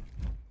 Okay.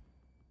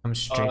 Come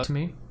straight to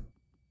me.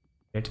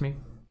 Straight to me.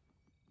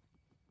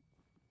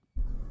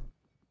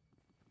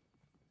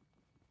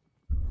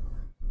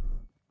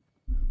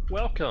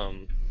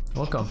 Welcome.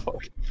 Welcome.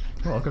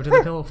 Welcome to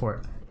the Pillow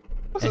Fort.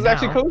 This And is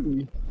actually now-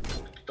 cozy.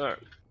 Alright.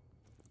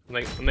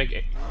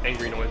 Make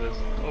angry noises.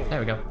 Oh. There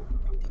we go.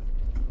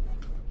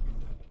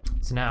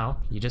 So now,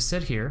 you just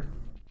sit here.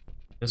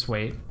 Just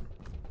wait.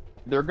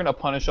 They're gonna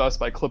punish us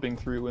by clipping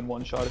through and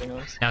one-shotting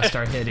us. Now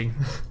start hitting.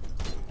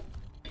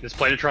 Just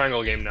play the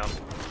triangle game now.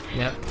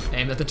 Yep.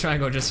 Aim at the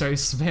triangle, just start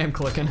spam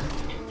clicking.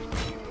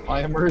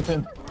 I am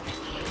Earthen.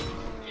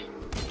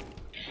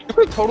 You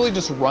could totally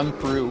just run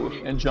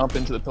through and jump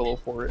into the pillow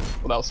fort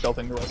without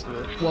stealthing the rest of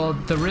it. Well,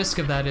 the risk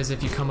of that is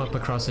if you come up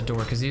across a door,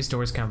 because these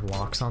doors can have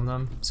locks on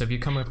them. So if you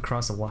come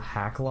across a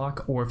hack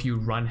lock, or if you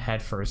run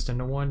head first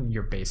into one,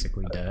 you're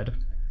basically dead.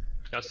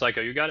 Now,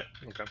 Psycho, you got it?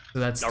 Okay. So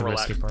that's Now the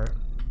relax. risky part.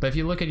 But if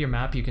you look at your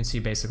map, you can see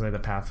basically the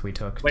path we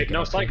took. to Wait, get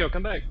no, up here. Psycho,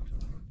 come back.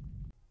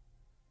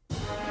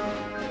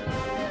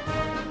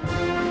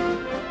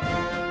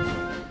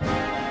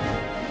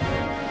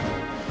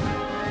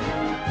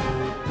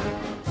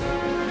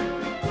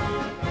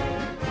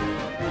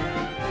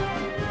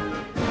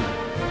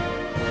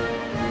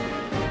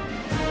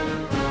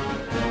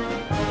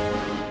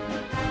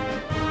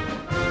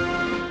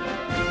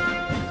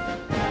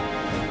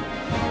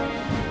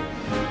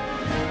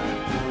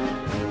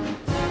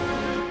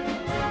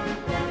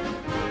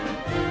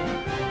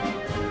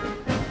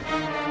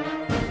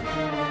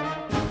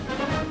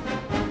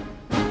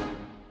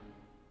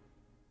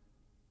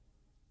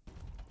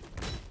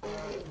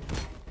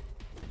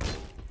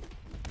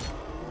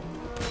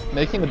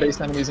 Making the base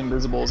enemies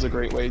invisible is a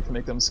great way to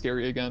make them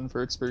scary again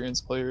for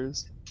experienced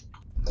players.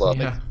 Well,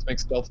 Yeah. To make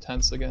stealth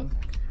tense again.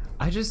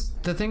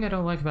 The thing I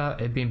don't like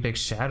about it being big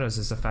shadows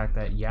is the fact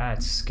that, yeah,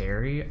 it's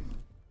scary,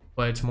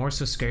 but it's more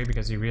so scary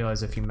because you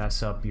realize if you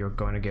mess up, you're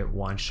going to get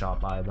one shot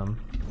by them.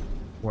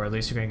 Or at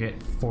least you're going to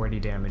get 40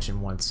 damage in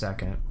 1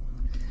 second.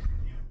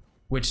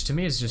 Which to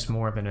me is just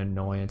more of an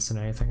annoyance than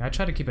anything. I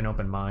try to keep an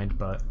open mind,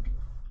 but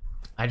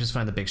I just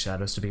find the big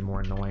shadows to be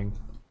more annoying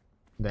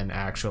than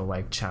actual,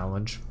 like,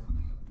 challenge.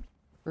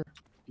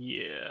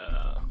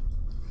 Yeah.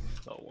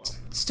 Oh well.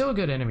 Still a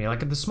good enemy.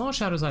 Like, the small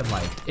shadows I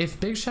liked. If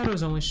big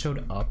shadows only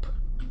showed up...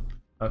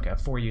 Okay,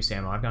 4 use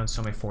ammo. I've gotten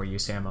so many 4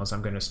 use ammos,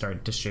 I'm going to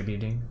start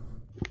distributing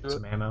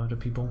some ammo to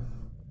people.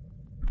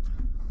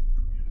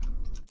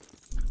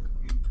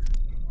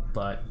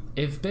 But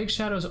if big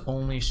shadows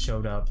only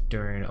showed up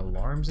during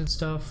alarms and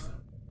stuff,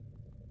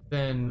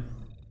 then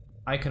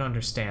I could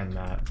understand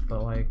that.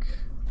 But, like,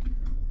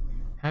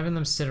 having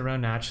them sit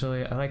around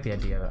naturally, I like the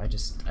idea.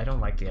 I don't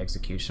like the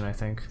execution, I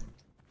think.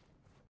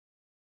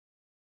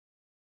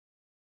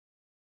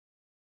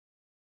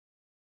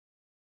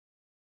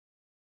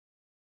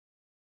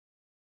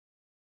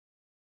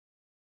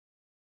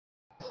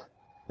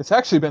 It's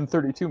actually been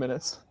 32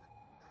 minutes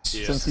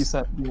Yeah. since he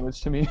sent the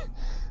image to me.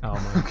 Oh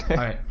my. Okay.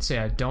 Alright, so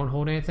yeah, don't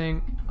hold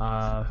anything.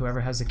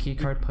 Whoever has the key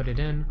card, put it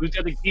in. Who's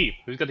got the key?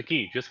 Who's got the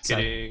key? Just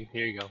Sorry. kidding.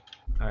 Here you go.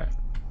 Alright.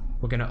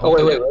 We're gonna oh,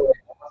 open wait.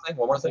 it.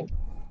 One more thing.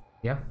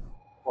 Yeah.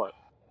 What?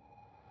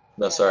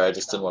 No, sorry, I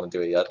just didn't want to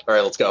do it yet. All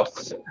right, let's go.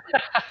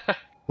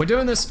 We're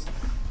doing this.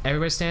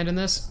 Everybody stand in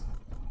this.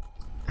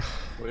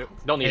 We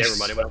don't need It's-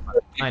 everybody,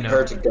 but I know.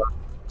 Her to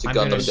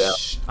gun them down.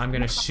 I'm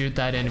gonna shoot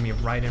that enemy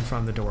right in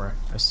front of the door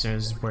as soon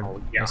as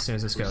yeah. as soon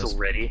as this we're goes. so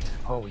ready.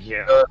 Oh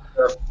yeah.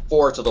 There are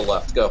 4 to the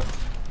left. Go.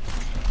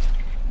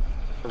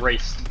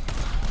 Erased.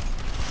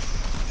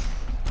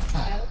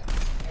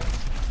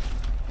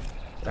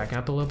 Backing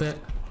up a little bit.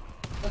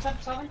 What's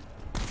up, Solomon?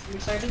 You're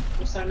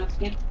starting up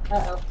again?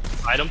 Uh-oh.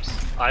 Items.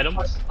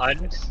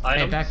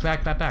 Hey,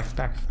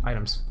 back.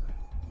 Items.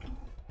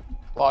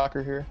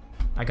 Locker here.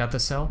 I got the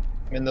cell.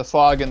 In the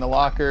fog in the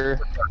locker.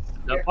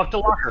 No, fuck the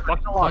locker.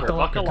 Fuck the locker. Fuck the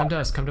locker. Come to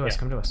us. Yeah.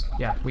 Come to us.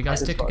 Yeah, we gotta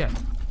It's stick fine.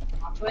 together.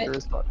 Onto Locker it.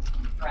 is fucked.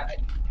 Grab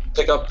it.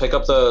 Pick up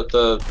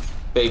the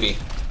baby.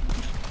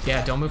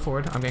 Yeah, don't move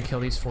forward. I'm gonna kill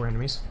these 4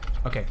 enemies.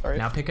 Okay, Alright.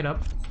 now pick it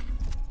up.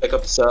 Pick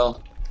up the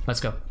cell. Let's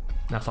go.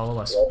 Now follow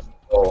us.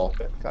 Oh,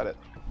 Okay, got it.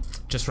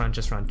 Just run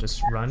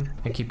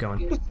and keep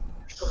going.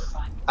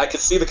 I could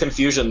see the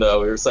confusion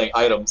though. We were saying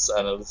items,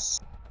 and it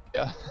was.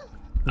 Yeah.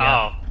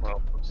 Yeah. Oh,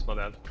 well, oops, my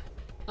bad.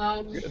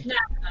 Nah,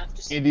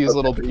 just Need these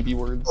little baby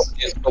words.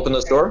 Just open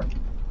this door.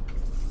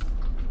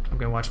 I'm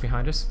gonna watch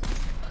behind us.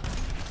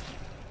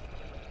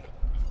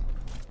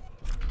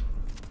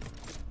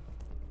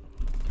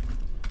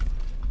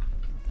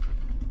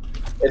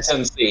 It's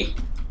in C.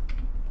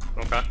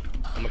 Okay.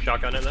 I'm gonna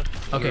shotgun it then.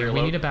 Okay, we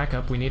Reload. need to back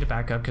up. We need to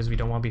back up because we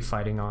don't want to be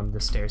fighting on the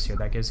stairs here.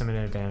 That gives them an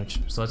advantage.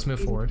 So let's move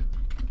forward.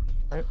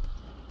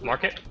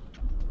 Mark it.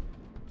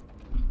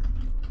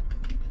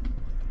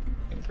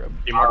 Grab.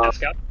 You mark that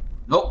scout?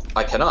 Nope,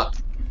 I cannot.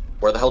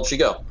 Where the hell did she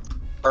go?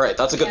 Alright,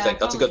 that's a good thing.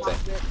 That's a good thing.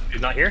 She's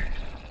not here?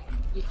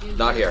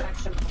 Not here.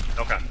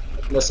 Okay.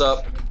 This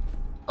up.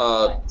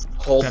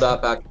 Hold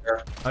that back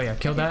there. Oh yeah,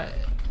 kill that.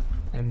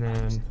 And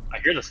then... I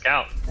hear the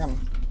scout. Damn. I mean,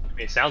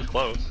 it sounds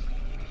close.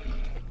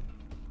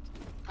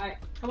 Alright,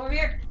 come over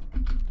here.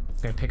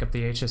 Gonna pick up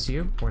the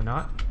HSU. Or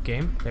not.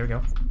 Game. There we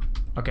go.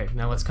 Okay,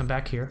 now let's come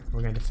back here.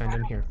 We're gonna defend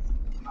in here.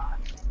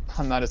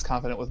 I'm not as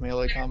confident with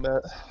melee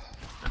combat.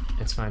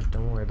 It's fine.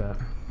 Don't worry about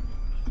it.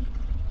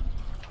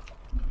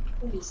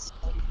 Please.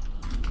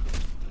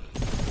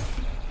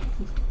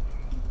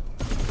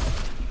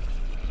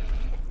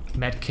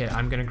 Med kit.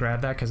 I'm gonna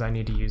grab that because I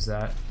need to use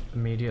that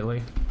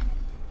immediately.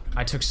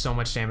 I took so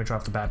much damage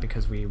off the bat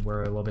because we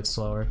were a little bit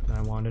slower than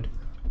I wanted.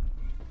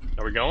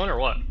 Are we going or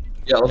what?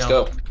 Yeah, let's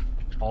No. go.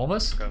 All of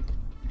us? Okay.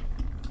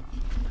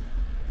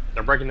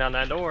 They're breaking down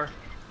that door.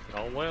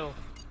 Oh well.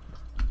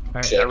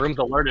 Alright. Shit. That room's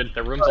alerted.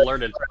 That room's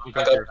alerted. I'm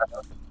going through.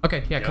 Okay,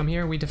 yeah, Yep. come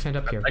here. We defend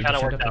up here. That We kind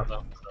of defend worked up out here.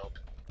 though. So.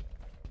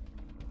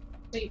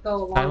 So you go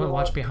along the Silent, wall.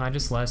 watch behind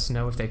us. Let us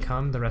know if they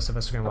come. The rest of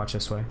us are gonna watch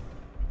this way.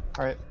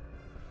 Alright.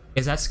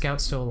 Is that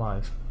scout still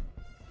alive?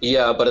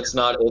 Yeah, but it's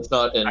not I think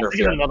it's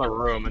interfering. another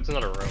room. It's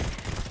another room.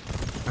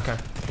 Okay.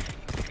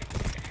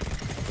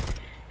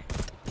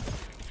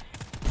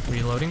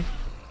 Reloading.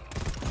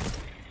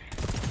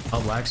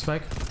 Oh, lag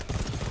spike.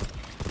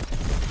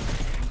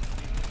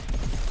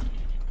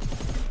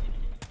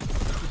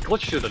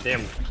 Glitch through the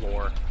damn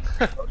floor.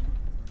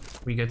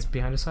 We good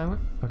behind us,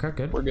 Silent? Okay,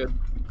 good. We're good.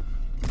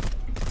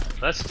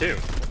 That's two.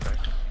 Okay. I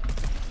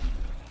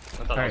thought that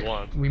was Alright,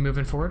 one. we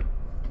moving forward?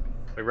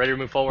 We ready to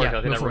move forward? I Yeah,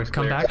 think move that room's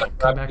forward. Come clear. back.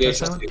 Come back to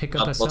Silent. Pick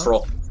up that Let's cell.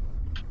 roll.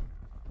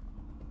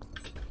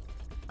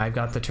 I've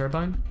got the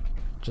turbine.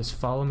 Just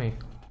follow me.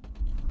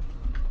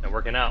 They're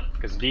working out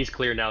because D's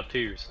clear now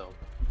too. So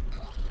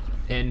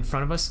In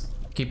front of us.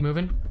 Keep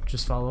moving.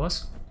 Just follow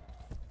us.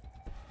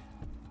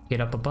 Get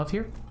up above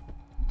here.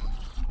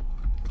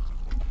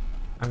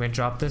 I'm gonna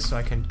drop this so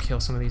I can kill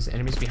some of these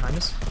enemies behind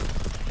us.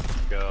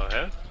 go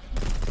ahead.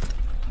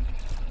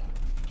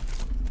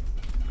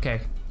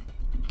 Okay.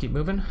 Keep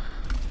moving.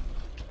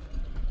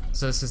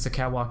 So this is the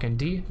catwalk in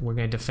D. We're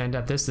gonna defend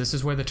at this. This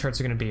is where the turrets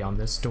are gonna be, on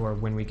this door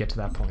when we get to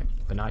that point,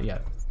 but not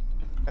yet.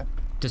 Okay.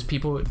 Does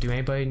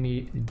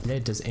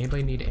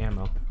anybody need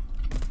ammo?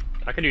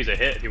 I could use a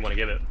hit if you want to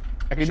give it.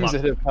 I could use a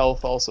hit of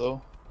health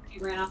also.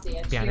 You ran off the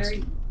edge Be honest.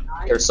 here.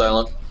 Here,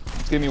 Silent.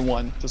 Just give me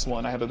one. Just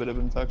one. I have a bit of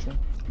infection.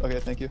 Okay,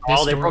 thank you. This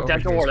Oh, they door broke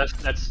that over here door. is-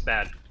 That's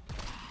bad.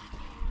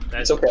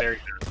 That's It's okay. very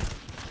bad.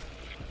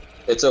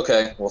 It's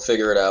okay. We'll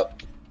figure it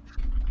out.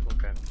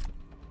 Okay.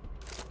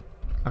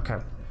 Okay.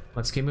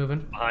 Let's keep moving.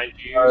 Behind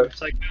you, Alright.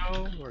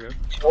 Psycho. We're good.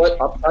 You know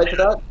what? Upside to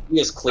that, he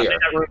is I clear.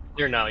 think that room's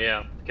clear now,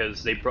 yeah,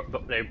 because they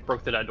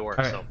broke through that door.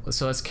 Alright,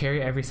 so let's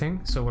carry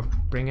everything. So we're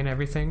bringing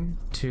everything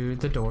to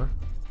the door.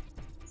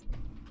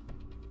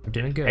 We're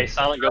doing good. Hey,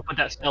 Silent, go put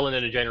that cell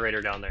in the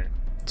generator down there.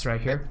 It's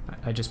right here.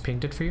 I just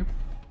pinged it for you.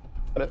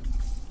 Got it.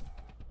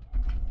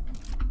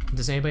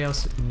 Does anybody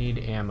else need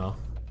ammo?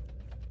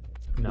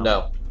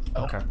 No.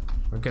 Okay,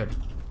 we're good.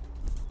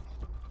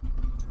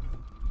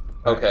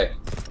 Okay.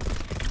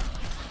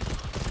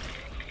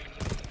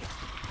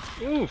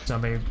 Oof.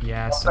 Somebody,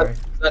 yeah, sorry. Is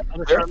that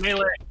Other clear? side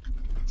melee.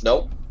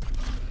 Nope.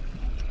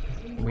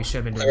 We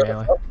should have been doing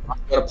melee. I'm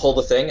gonna pull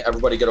the thing.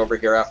 Everybody get over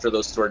here after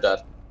those two are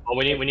dead. Oh,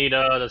 we need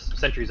the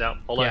sentries out.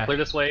 Hold Yeah. on, clear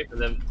this way, and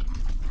then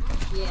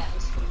Yeah,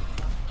 this one.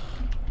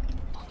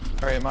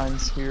 Alright,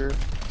 mine's here.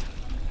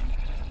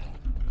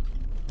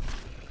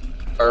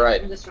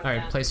 Alright. This one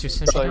Alright, down. place your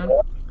sentry gun.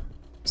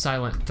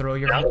 Silent, throw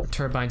your Yeah.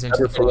 turbines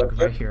into the fog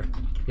right here.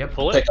 Yep.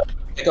 pull it.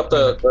 Pick up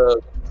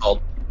the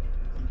called.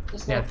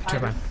 This Yeah, little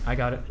turbine. I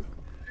got it.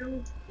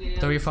 Yeah,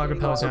 Throw your fog this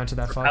repellers one. down to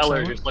that fog. Propeller,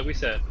 Silent. just like we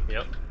said.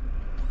 Yep.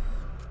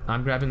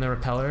 I'm grabbing the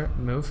repeller.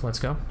 Move. Let's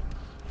go.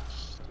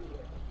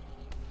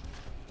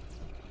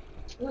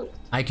 Ooh,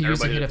 I could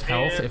use a Everybody hit to of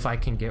health stand. if I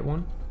can get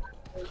one.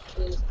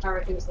 there's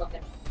Hurricane's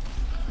looking.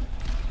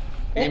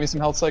 Give me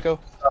some health, Psycho.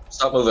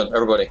 Stop moving,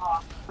 everybody.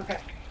 Oh, okay.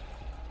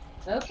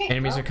 Okay.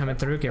 Enemies well, are coming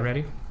through. Get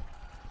ready.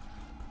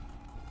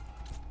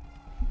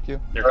 They're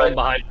Alright. coming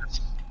behind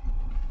us.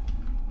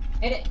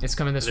 Hit it. It's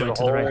coming this There's way, a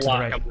to the right, whole to the lot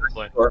right. coming this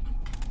way. Sure.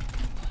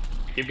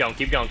 Keep going,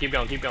 keep going, keep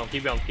going, keep going,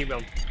 keep going, keep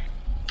going.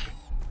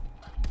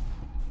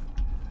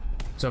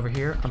 It's over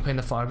here. I'm putting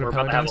the fog We're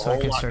repeller about to have down a so I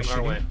whole can lot start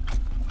coming our shooting.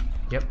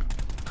 way. Yep.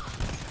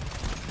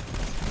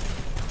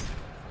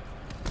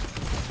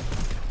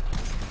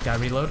 Gotta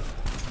reload.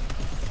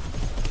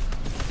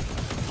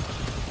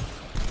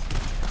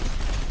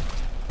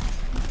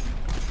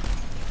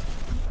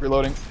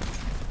 Reloading.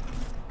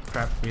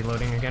 Crap,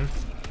 reloading again.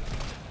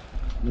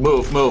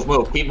 Move.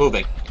 Keep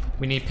moving.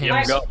 We need Here we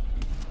pings. go.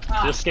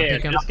 Ah, Just scan,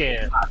 pick 'em just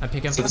scan. I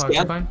pick up the Just fog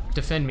scan? turbine.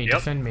 Defend me, Yep.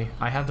 defend me.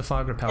 I have the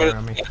fog repeller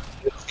on me.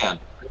 Scan.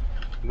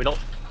 We don't.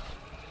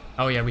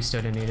 Oh yeah, we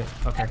still didn't need it.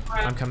 Okay,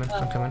 I'm coming,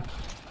 I'm coming.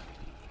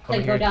 Over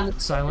Like go here, down the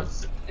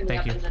silent. and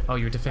Thank you. and then- Oh,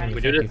 you're defending.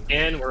 We Thank do you. this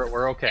again,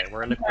 we're okay.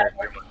 We're in the clear.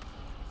 Pretty much.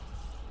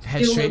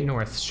 Head straight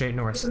north. Straight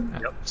north.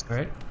 Yep. All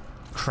right.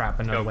 Crap,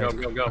 another Go, wave.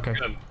 go, go, go. Okay.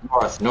 Good.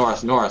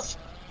 North.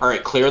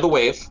 Alright, clear the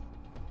wave.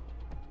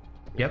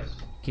 Yep.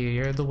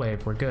 Clear the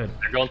wave. We're good.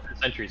 They're going through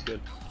sentries.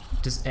 Good.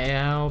 Does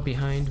Al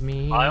behind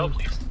me? File,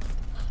 please.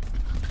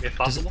 If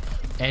possible.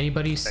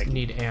 Anybody Thank you.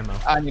 need ammo?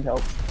 I need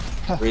help.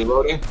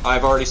 Reloading.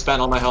 I've already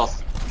spent all my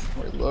health.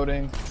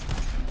 Reloading.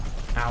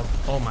 Ow.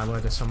 Oh my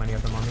lord, there's so many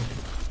of them on me.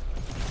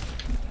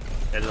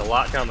 There's a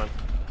lot coming.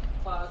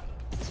 Fog.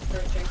 It's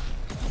approaching.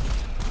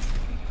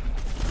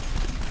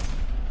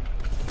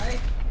 Alright.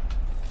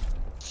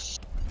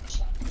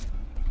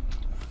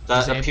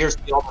 That Is it- appears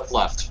to be all that's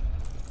left.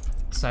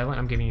 Silent,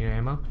 I'm giving you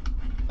ammo.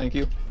 Thank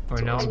you. Or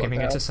So no, let's I'm look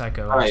giving it out. to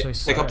Psycho. Alright,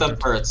 Actually, pick up them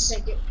turrets.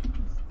 Thank you.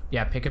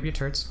 Yeah, pick up your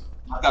turrets.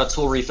 I've got a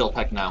tool refill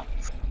pack now.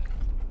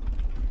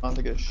 On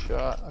to get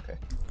shot. Okay.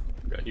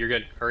 Good. You're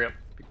good. Hurry up.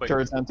 Be quick.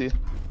 Turret's empty.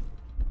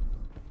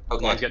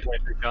 Okay. Mine's got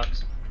 23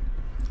 shots.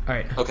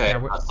 Alright. Okay, Now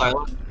we're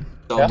silent.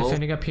 Don't Yeah. move.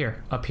 defending up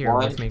here. Up here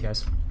One. with me,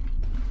 guys.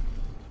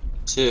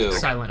 2.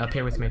 Silent, up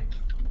here with me.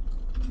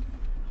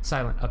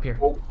 Silent, up here.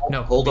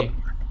 No, Hold me. up.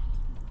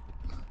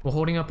 We're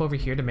holding up over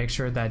here to make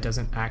sure that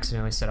doesn't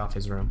accidentally set off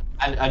his room.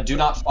 And do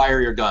not fire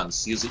your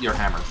guns. Use your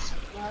hammers.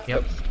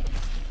 Yep.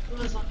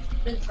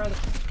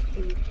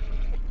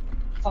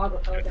 Fog will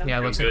go down. Yeah,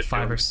 it looks Good, like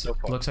five good. or So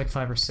far. looks like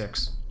 5 or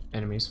 6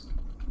 enemies.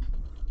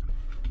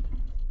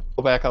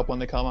 Go back up when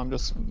they come. I'm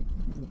just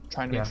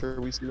trying to Yeah. make sure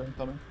we see them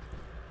coming.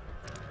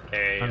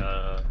 Okay, I'm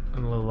a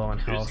little low on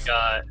who's health.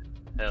 got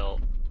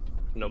health?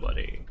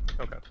 Nobody.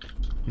 Okay,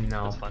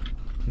 No, that's fine.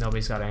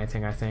 nobody's got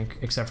anything, I think,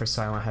 except for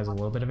Silent has a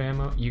little bit of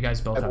ammo. You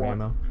guys both have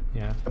Everyone. ammo.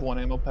 Yeah. I have one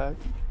ammo pack.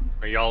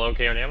 Are y'all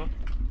okay on ammo?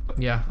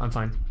 Yeah, I'm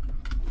fine.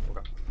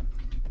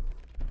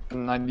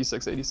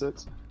 96,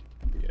 86.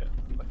 Yeah.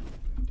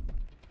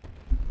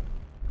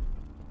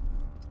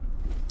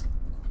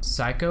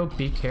 Psycho,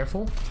 be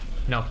careful.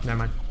 No, never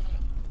mind.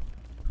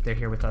 They're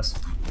here with us.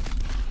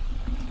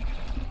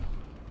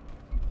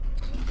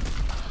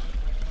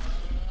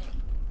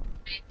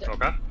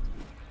 Okay.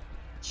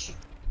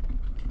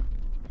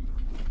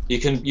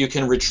 You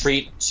can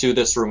retreat to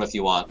this room if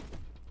you want.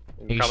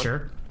 Are you Coming?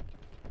 sure?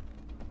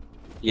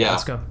 Yeah.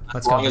 Let's go.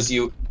 Let's As long go. as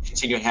you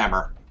continue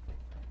hammer.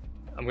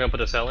 I'm gonna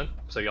put a cell in,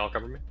 so y'all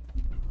cover me.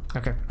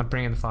 Okay, I'm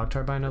bringing the fog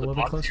turbine a little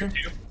bit Lock, closer.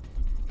 two.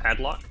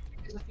 Padlock.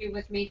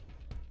 With me.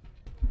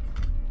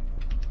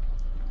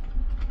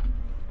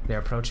 They're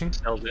approaching.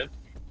 Cells in.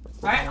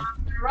 Alright,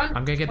 run.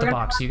 I'm gonna get the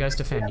box. You guys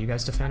defend. You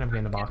guys defend. I'm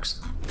getting the box.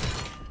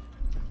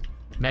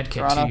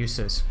 Medkit, Rana. 2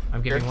 uses.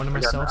 I'm giving one to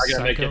myself. I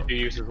gotta make Psycho. it 2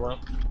 use as well.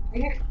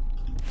 Right here.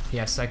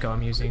 Yeah, Psycho.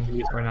 I'm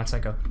using. Or not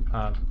Psycho.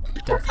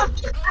 Death.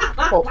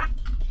 Oh,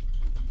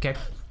 Okay,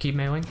 keep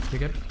mailing. You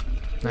good?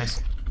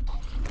 Nice.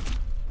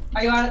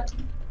 Are you on it?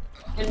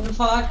 In the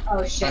fog?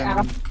 Oh shit,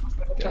 Adam.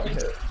 got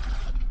hit.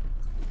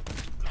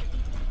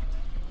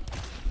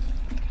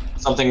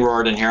 Something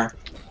roared in here.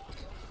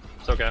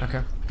 It's okay.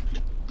 Okay.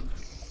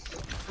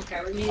 Okay,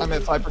 we need I'm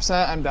at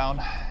 5%. I'm down.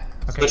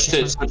 Okay.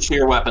 Switch to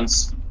your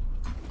weapons.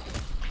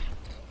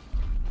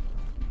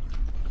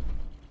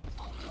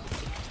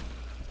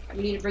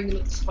 we need to bring them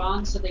at the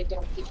spawn so they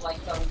don't keep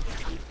like going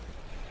down.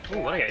 Oh,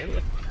 what I got?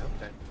 Okay.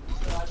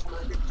 So I just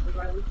wanna bring the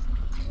road.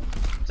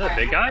 Is that a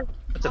big guy?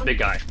 That's a big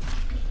guy.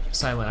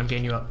 Silent. I'm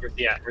getting you up. Where's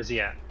he at? Where's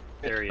he at?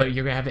 There he But is.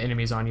 you're gonna have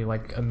enemies on you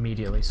like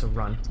immediately, so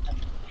run.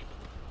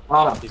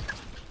 Oh,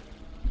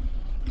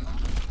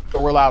 So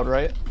we're loud,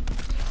 right?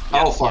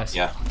 oh fuck Yes.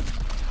 yeah.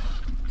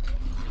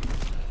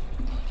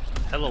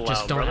 Hella loud,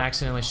 Just don't brother.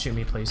 accidentally shoot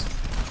me, please.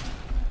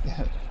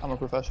 I'm a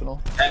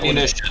professional.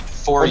 Ammunition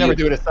for I'll you. never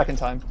do it a second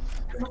time.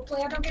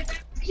 Hopefully I don't get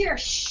back here.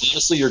 Shh.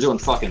 Honestly, you're doing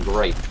fucking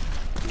great.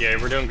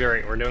 Yeah, we're doing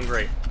great. We're doing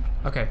great.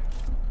 Okay.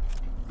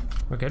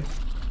 We're good?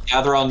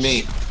 Gather on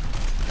me.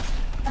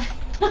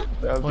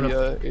 Grab Hold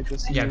the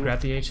HSU. Yeah, grab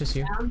the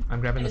HSU. I'm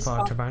grabbing the It's fog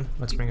fog. turbine.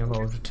 Let's bring it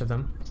over to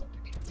them.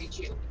 Reach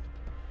you.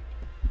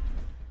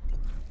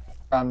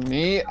 On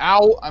me.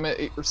 Ow! I'm at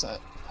 8%. You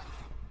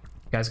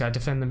guys gotta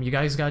defend them. You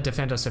guys gotta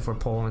defend us if we're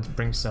pulling and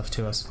bring stuff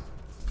to us.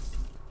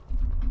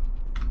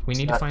 We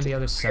need to find the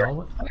other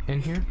cell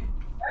in here.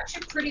 You're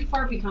actually pretty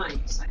far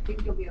behind, so I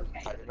think you'll be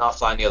okay. I did not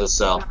find the other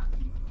cell.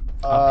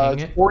 I'll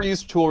ping it. 4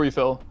 use tool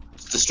refill.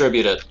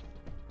 Distribute it.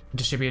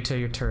 Distribute it to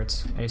your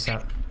turrets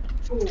ASAP.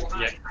 Ooh,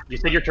 hi. Yeah. You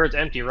said your turret's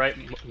empty, right?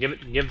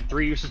 Give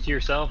 3 uses to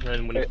yourself, and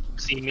then when you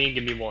see me,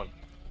 give me 1.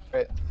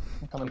 Right.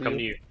 I'm coming I'm to coming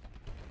to you.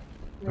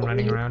 you. I'm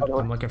running around.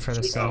 I'm looking for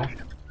the cell.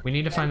 We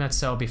need to find that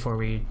cell before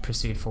we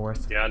proceed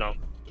forth. Yeah, I know.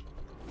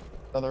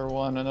 Another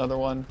one, another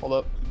one. Hold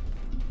up.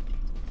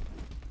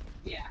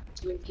 Yeah.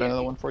 we Got can't-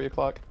 another one for you,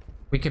 clock.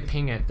 We could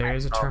ping it. There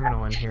is a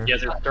terminal in here. Yeah,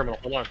 there's a terminal.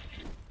 Hold on.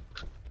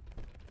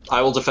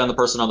 I will defend the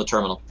person on the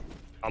terminal.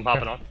 I'm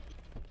hopping on.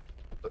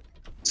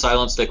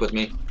 Silent, stick with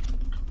me.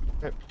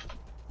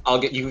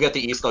 Okay. You get the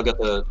east, I'll get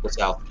the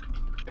south.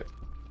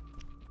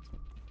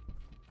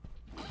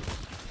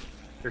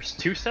 There's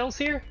 2 cells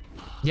here?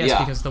 Yes, Yeah.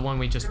 because the one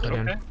we just put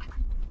in. Okay.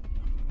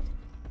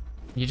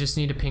 You just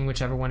need to ping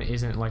whichever one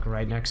isn't like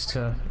right next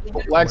to.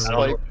 Lag Wait,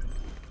 spike.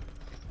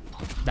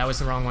 That was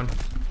the wrong one.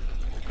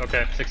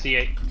 Okay,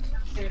 68.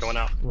 Going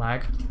out.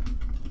 Lag.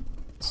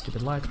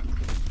 Stupid lag.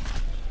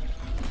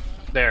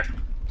 There.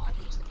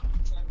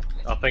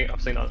 I'll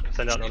send out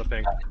another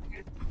ping.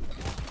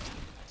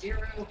 0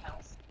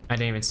 health. I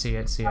didn't even see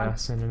it. See,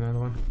 send another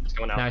one. It's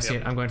going out. Now I see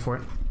yep. it. I'm going for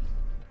it.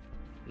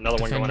 Another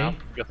Defend one going me.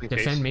 out. Just in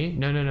Defend case. me.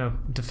 No, no, no.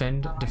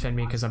 Defend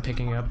me because I'm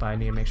picking it up. But I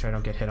need to make sure I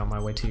don't get hit on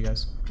my way to you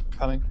guys.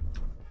 Coming.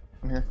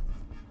 I'm here.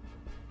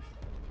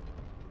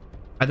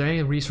 Are there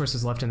any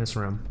resources left in this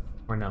room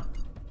or no?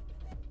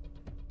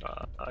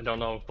 I don't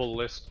know. Full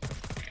list.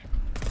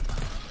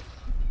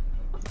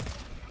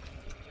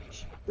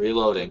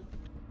 Reloading.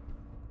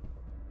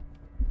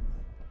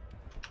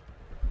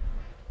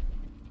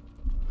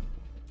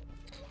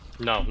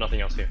 No,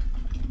 nothing else here.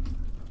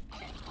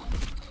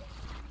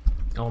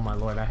 Oh my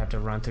lord, I have to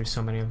run through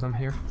so many of them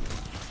here.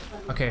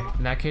 Okay,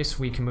 in that case,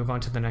 we can move on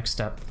to the next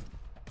step.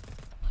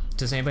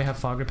 Does anybody have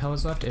fog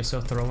repellers left? If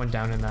so, throw one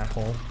down in that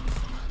hole.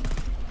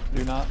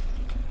 Do not.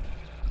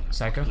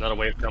 Psycho? Another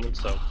wave coming,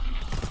 so.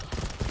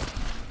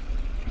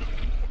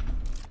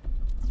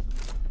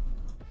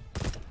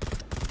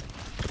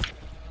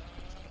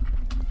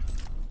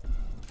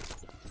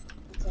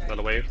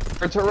 Another wave.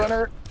 Turtle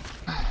runner.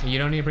 You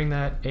don't need to bring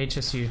that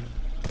HSU.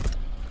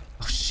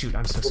 Oh shoot,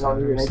 I'm so You don't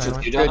sorry. need an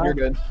Silent. HSU. Good, you're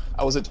good.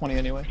 I was at 20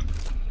 anyway.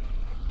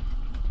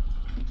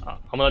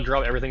 I'm gonna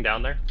drop everything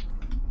down there.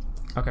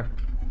 Okay.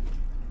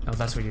 Oh,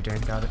 that's what you're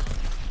doing. Got it.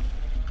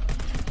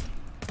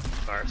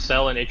 Alright,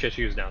 cell and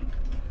HSU's down.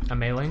 I'm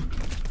mailing.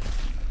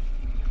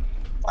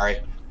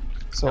 Alright.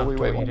 So No, we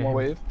wait you one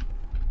more didn't. wave.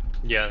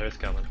 Yeah, there's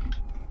coming.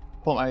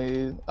 Pull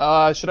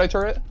my. Should I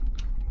turret?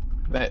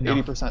 That No.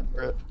 80%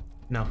 turret.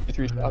 No.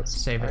 3 no, no. shots.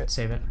 Save it. Alright.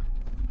 Save it.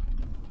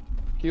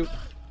 Cute.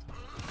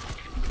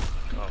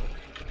 Oh,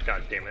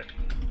 god damn it.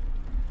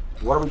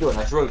 What are we doing?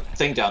 I threw a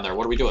thing down there.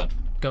 What are we doing?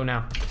 Go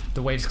now.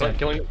 The wave's dead.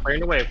 Clearing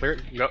the wave.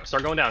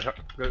 Start going down. Go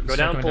Start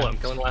down, going pull down. it. I'm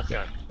killing the last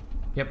guy.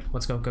 Yep.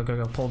 Let's go. Go. Go.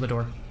 Go. Pull the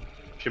door.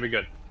 Should be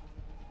good.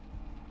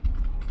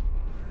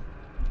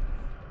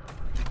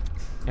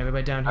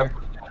 Everybody down here.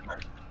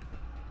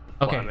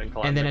 Okay. Climbing,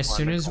 And then climbing, as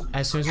soon as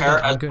we're Prepare,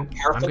 done, I'm good.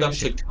 prepare I'm for them gonna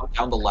to come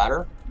down the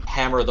ladder.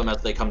 Hammer them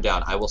as they come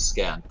down. I will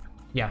scan.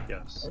 Yeah.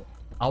 Yes.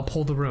 I'll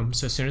pull the room.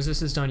 So as soon as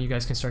this is done, you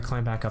guys can start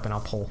climbing back up, and I'll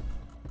pull.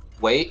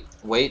 Wait,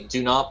 wait.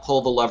 Do not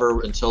pull the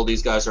lever until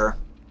these guys are.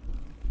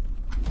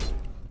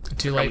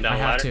 Too Coming late. down I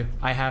the have ladder? to.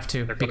 I have to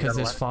They're coming because down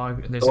the there's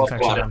fog. There's Go up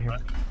infection ladder. down here.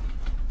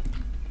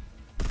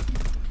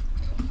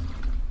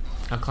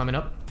 I'm climbing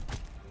up.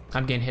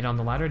 I'm getting hit on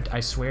the ladder. I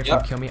swear, if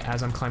Yep. you kill me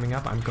as I'm climbing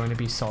up, I'm going to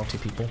be salty,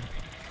 people.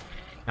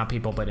 Not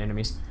people, but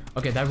enemies.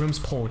 Okay, that room's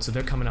pulled, so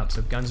they're coming up.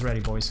 So guns ready,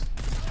 boys.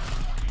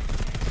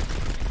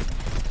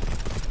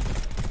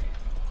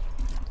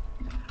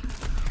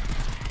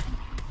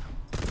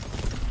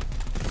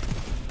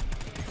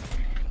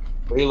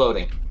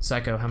 Reloading.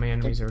 Psycho, how many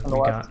enemies are On the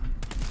we left. got?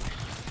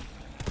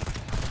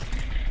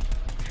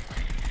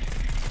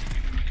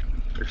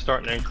 They're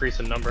starting to increase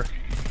in number.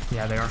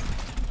 Yeah, they are.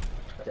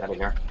 Get out of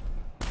here.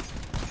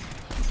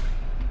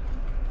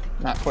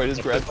 Not quite as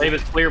If the aggressive. wave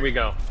is clear, we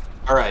go.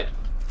 Alright.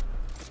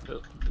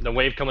 The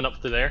wave coming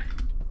up to there.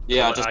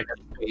 Yeah, Let- just I-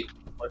 wait.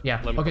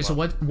 Yeah. Let me Okay, come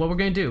so up. what we're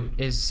gonna do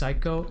is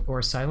Psycho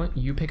or Silent,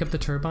 you pick up the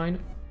turbine.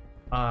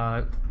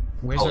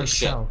 Where's Holy our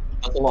shit. cell?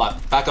 That's a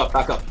lot. Back up,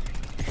 back up.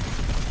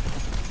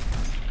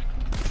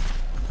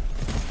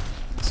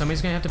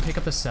 Somebody's gonna have to pick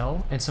up the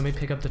cell, and somebody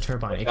pick up the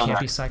turbine. It Down can't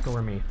there. be Psycho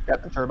or me.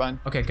 Got the turbine.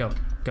 Okay, go,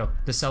 go.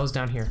 The cell's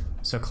down here.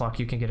 So Clock,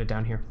 you can get it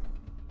down here.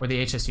 Or the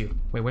HSU.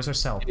 Wait, where's our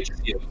cell?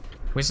 HSU.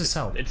 Where's the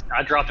cell?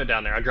 I dropped it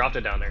down there.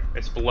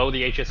 It's below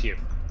the HSU.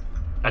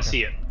 I Okay.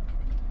 see it.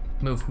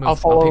 Move, move. I'll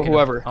follow pick it up.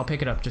 whoever. I'll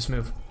pick it up. Just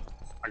move.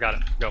 I got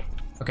it. Go.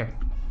 Okay.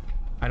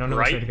 I don't know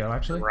which Right. way to go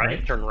actually.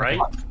 Right. Turn right.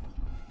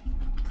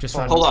 Just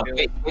Hold run. Hold on.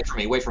 Wait for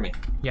me. Wait for me.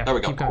 Yeah. There we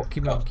go. Keep going.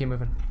 Keep moving. Keep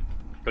moving.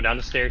 Go down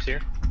the stairs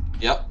here.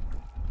 Yep.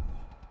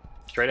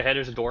 Straight ahead.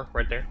 There's a door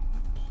right there.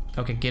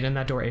 Okay, get in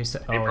that door. Oh, it's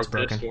broke this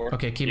broken. door.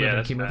 Okay, keep Yeah, moving.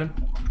 that's Keep bad.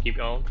 moving. Keep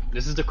going.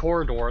 This is the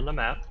corridor on the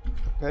map.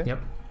 Okay.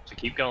 Yep. So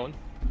keep going.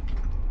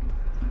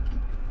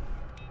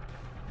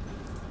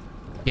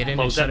 Get in and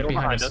Close that shut it door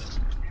behind behind us. us.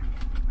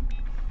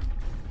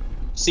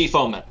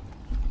 Seafoaming.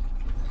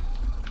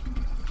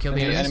 Kill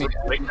the Enemy, enemies.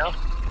 enemy. Wait now.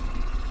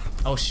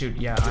 Oh shoot,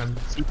 yeah, I'm.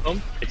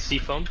 Seafoam. It's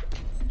seafoam.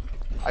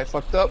 I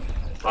fucked up.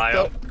 Fire.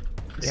 Fucked up.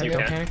 Yeah, You don't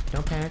can. panic.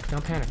 Don't panic.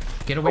 Don't panic.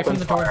 Get away Open from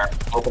the door. fire.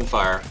 Open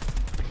fire.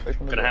 Away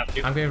from the Gonna door. have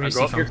to. I'm gonna Now reach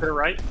go up here seafoam. to the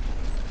right.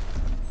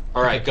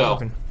 Alright, Okay, go.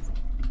 Keep moving.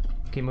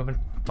 Keep moving.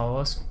 Follow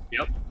us.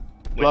 Yep.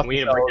 Left We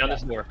need to cell. break down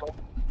this door.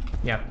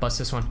 Yeah, bust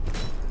this one.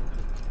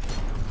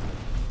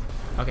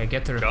 Okay,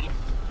 get through. Go.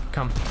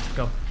 Come,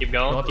 go. Keep Go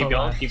going. up Keep the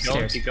going. Keep going.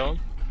 stairs. Keep going.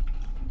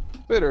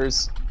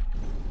 Spitters.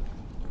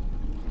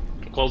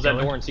 Close that Go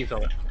in. door and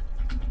seafoam it.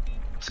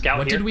 Scout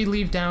What here. did we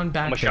leave down I'm a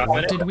back there? shotgun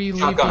What it. did we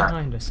leave Shotgunner.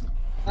 behind us?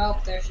 Oh,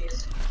 there she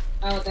is.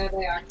 Oh, there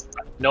they are.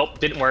 Nope.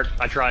 Didn't work.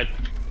 I tried.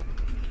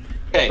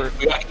 Okay,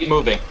 we gotta keep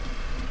moving.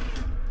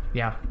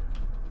 Yeah.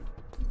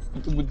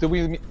 Did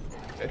we?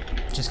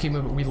 Just keep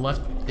moving. We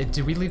left.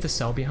 Did we leave the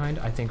cell behind?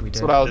 I think we did.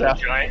 That's what I was There's a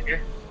asking. giant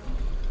here.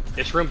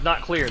 This room's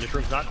not clear. This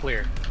room's not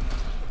clear.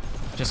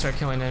 Just start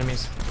killing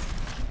enemies.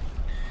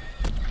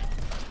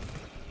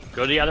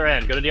 Go to the other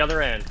end. Go to the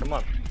other end. Come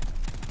on.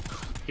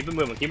 Keep it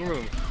moving. Keep it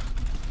moving.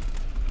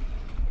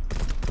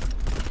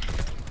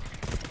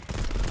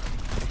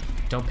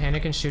 Don't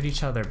panic and shoot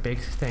each other. Big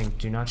thing.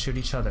 Do not shoot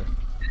each other.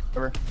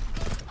 Whatever.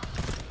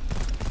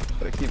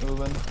 Gotta keep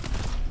moving.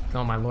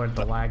 Oh my lord,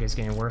 the lag is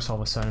getting worse all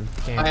of a sudden.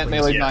 Giant Please.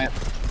 melee Yeah. giant.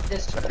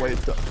 This Wait,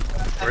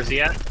 Where's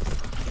he at?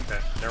 Okay,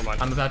 never mind.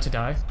 I'm about to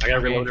die. I gotta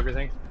I'm reload gonna-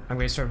 everything. I'm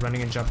going to start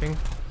running and jumping.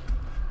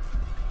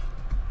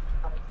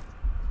 I'm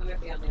gonna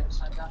be on the other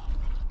side now.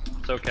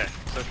 It's okay.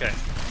 It's okay.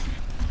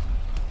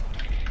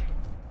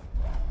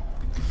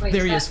 Wait,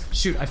 There he that- is.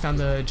 Shoot, I found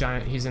the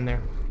giant. He's in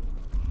there.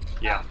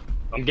 Yeah.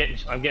 I'm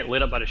getting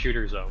lit up by the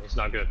shooters though. It's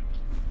not good.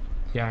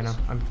 Yeah, I know.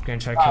 I'm going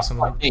to try to kill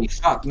someone. Fuck me,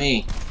 fuck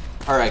me.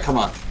 Alright, come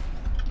on.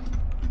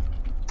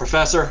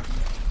 Professor?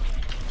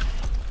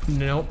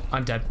 Nope,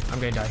 I'm dead. I'm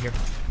going to die here.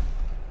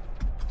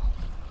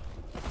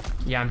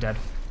 Yeah, I'm dead.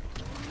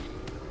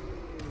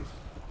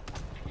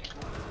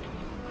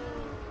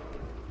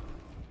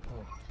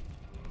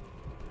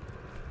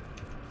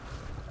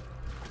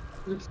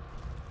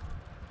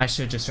 I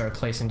should just start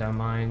placing down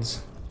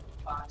mines.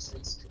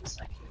 Boxes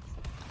consecutive.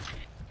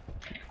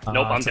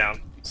 Nope, I'm it's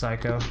down.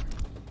 Psycho.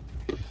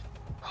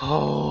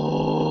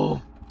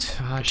 Oh.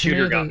 Too The many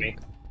shooter of got the- me.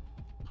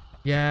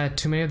 Yeah,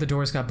 too many of the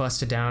doors got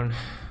busted down.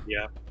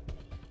 Yeah.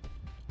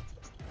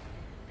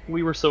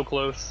 We were so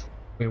close.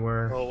 We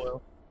were. Oh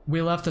well.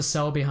 We left the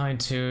cell behind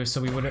too, so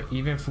we would have,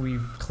 even if we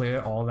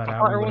cleared all that I out,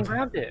 thought we everyone would've-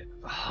 grabbed it.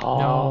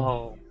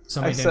 Oh.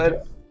 somebody I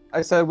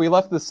did. said we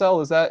left the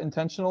cell. Is that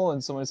intentional?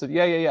 And someone said,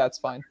 yeah, it's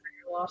fine.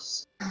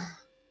 Loss.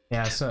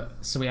 Yeah, so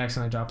we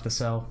accidentally dropped the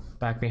cell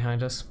back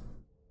behind us.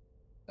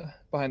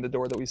 Behind the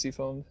door that we see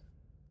phoned.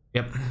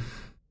 Yep.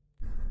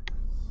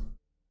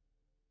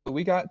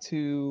 We got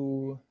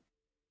to.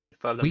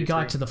 We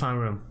got to the final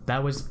room.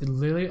 That was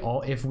literally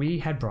all. If we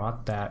had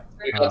brought that,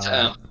 We got to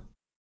M.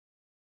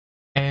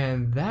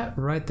 and that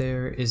right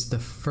there is the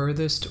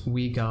furthest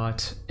we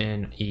got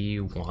in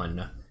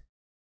E1.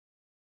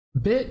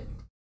 Bit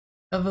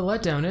of a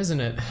letdown, isn't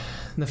it?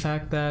 The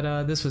fact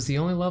that this was the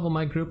only level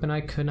my group and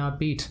I could not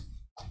beat.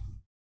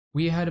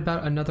 We had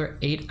about another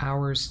 8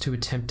 hours to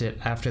attempt it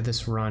after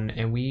this run,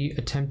 and we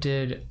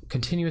attempted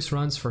continuous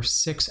runs for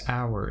 6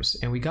 hours,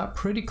 and we got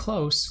pretty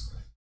close,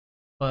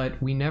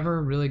 but we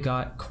never really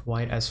got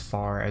quite as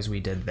far as we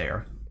did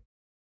there.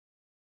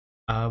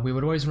 We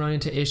would always run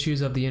into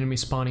issues of the enemy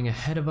spawning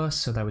ahead of us,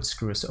 so that would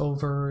screw us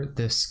over.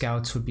 The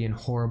scouts would be in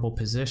horrible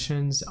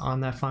positions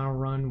on that final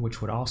run,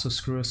 which would also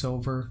screw us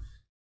over.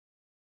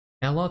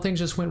 And a lot of things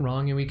just went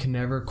wrong and we could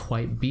never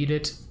quite beat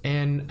it.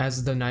 And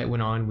as the night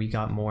went on, we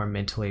got more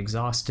mentally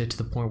exhausted to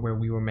the point where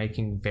we were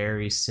making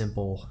very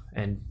simple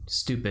and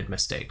stupid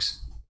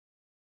mistakes.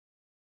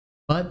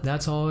 But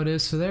that's all it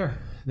is for there.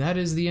 That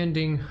is the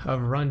ending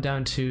of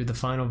Rundown 2, the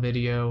final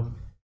video.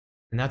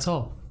 And that's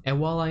all. And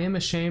while I am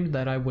ashamed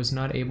that I was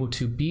not able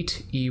to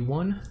beat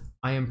E1,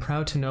 I am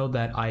proud to know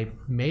that I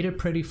made it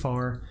pretty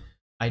far.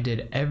 I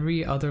did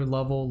every other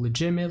level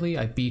legitimately.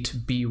 I beat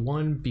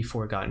B1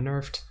 before it got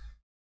nerfed.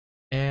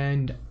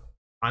 And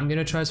I'm going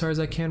to try as hard as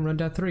I can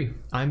Rundown 3.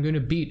 I'm going to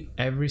beat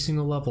every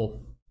single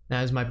level.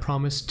 That is my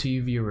promise to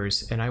you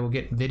viewers, and I will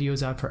get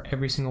videos out for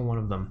every single one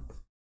of them.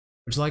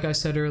 Which, like I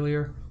said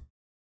earlier,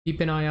 keep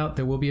an eye out.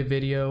 There will be a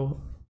video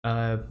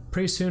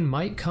pretty soon.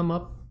 Might come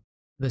up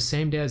the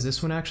same day as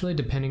this one actually,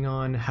 depending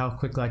on how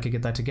quickly I could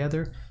get that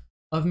together,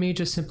 of me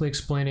just simply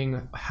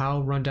explaining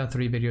how Rundown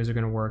 3 videos are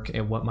going to work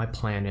and what my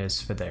plan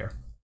is for there.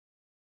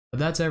 But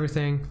that's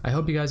everything. I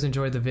hope you guys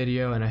enjoyed the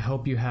video, and I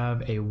hope you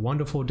have a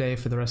wonderful day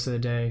for the rest of the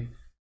day.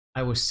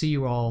 I will see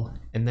you all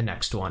in the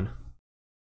next one.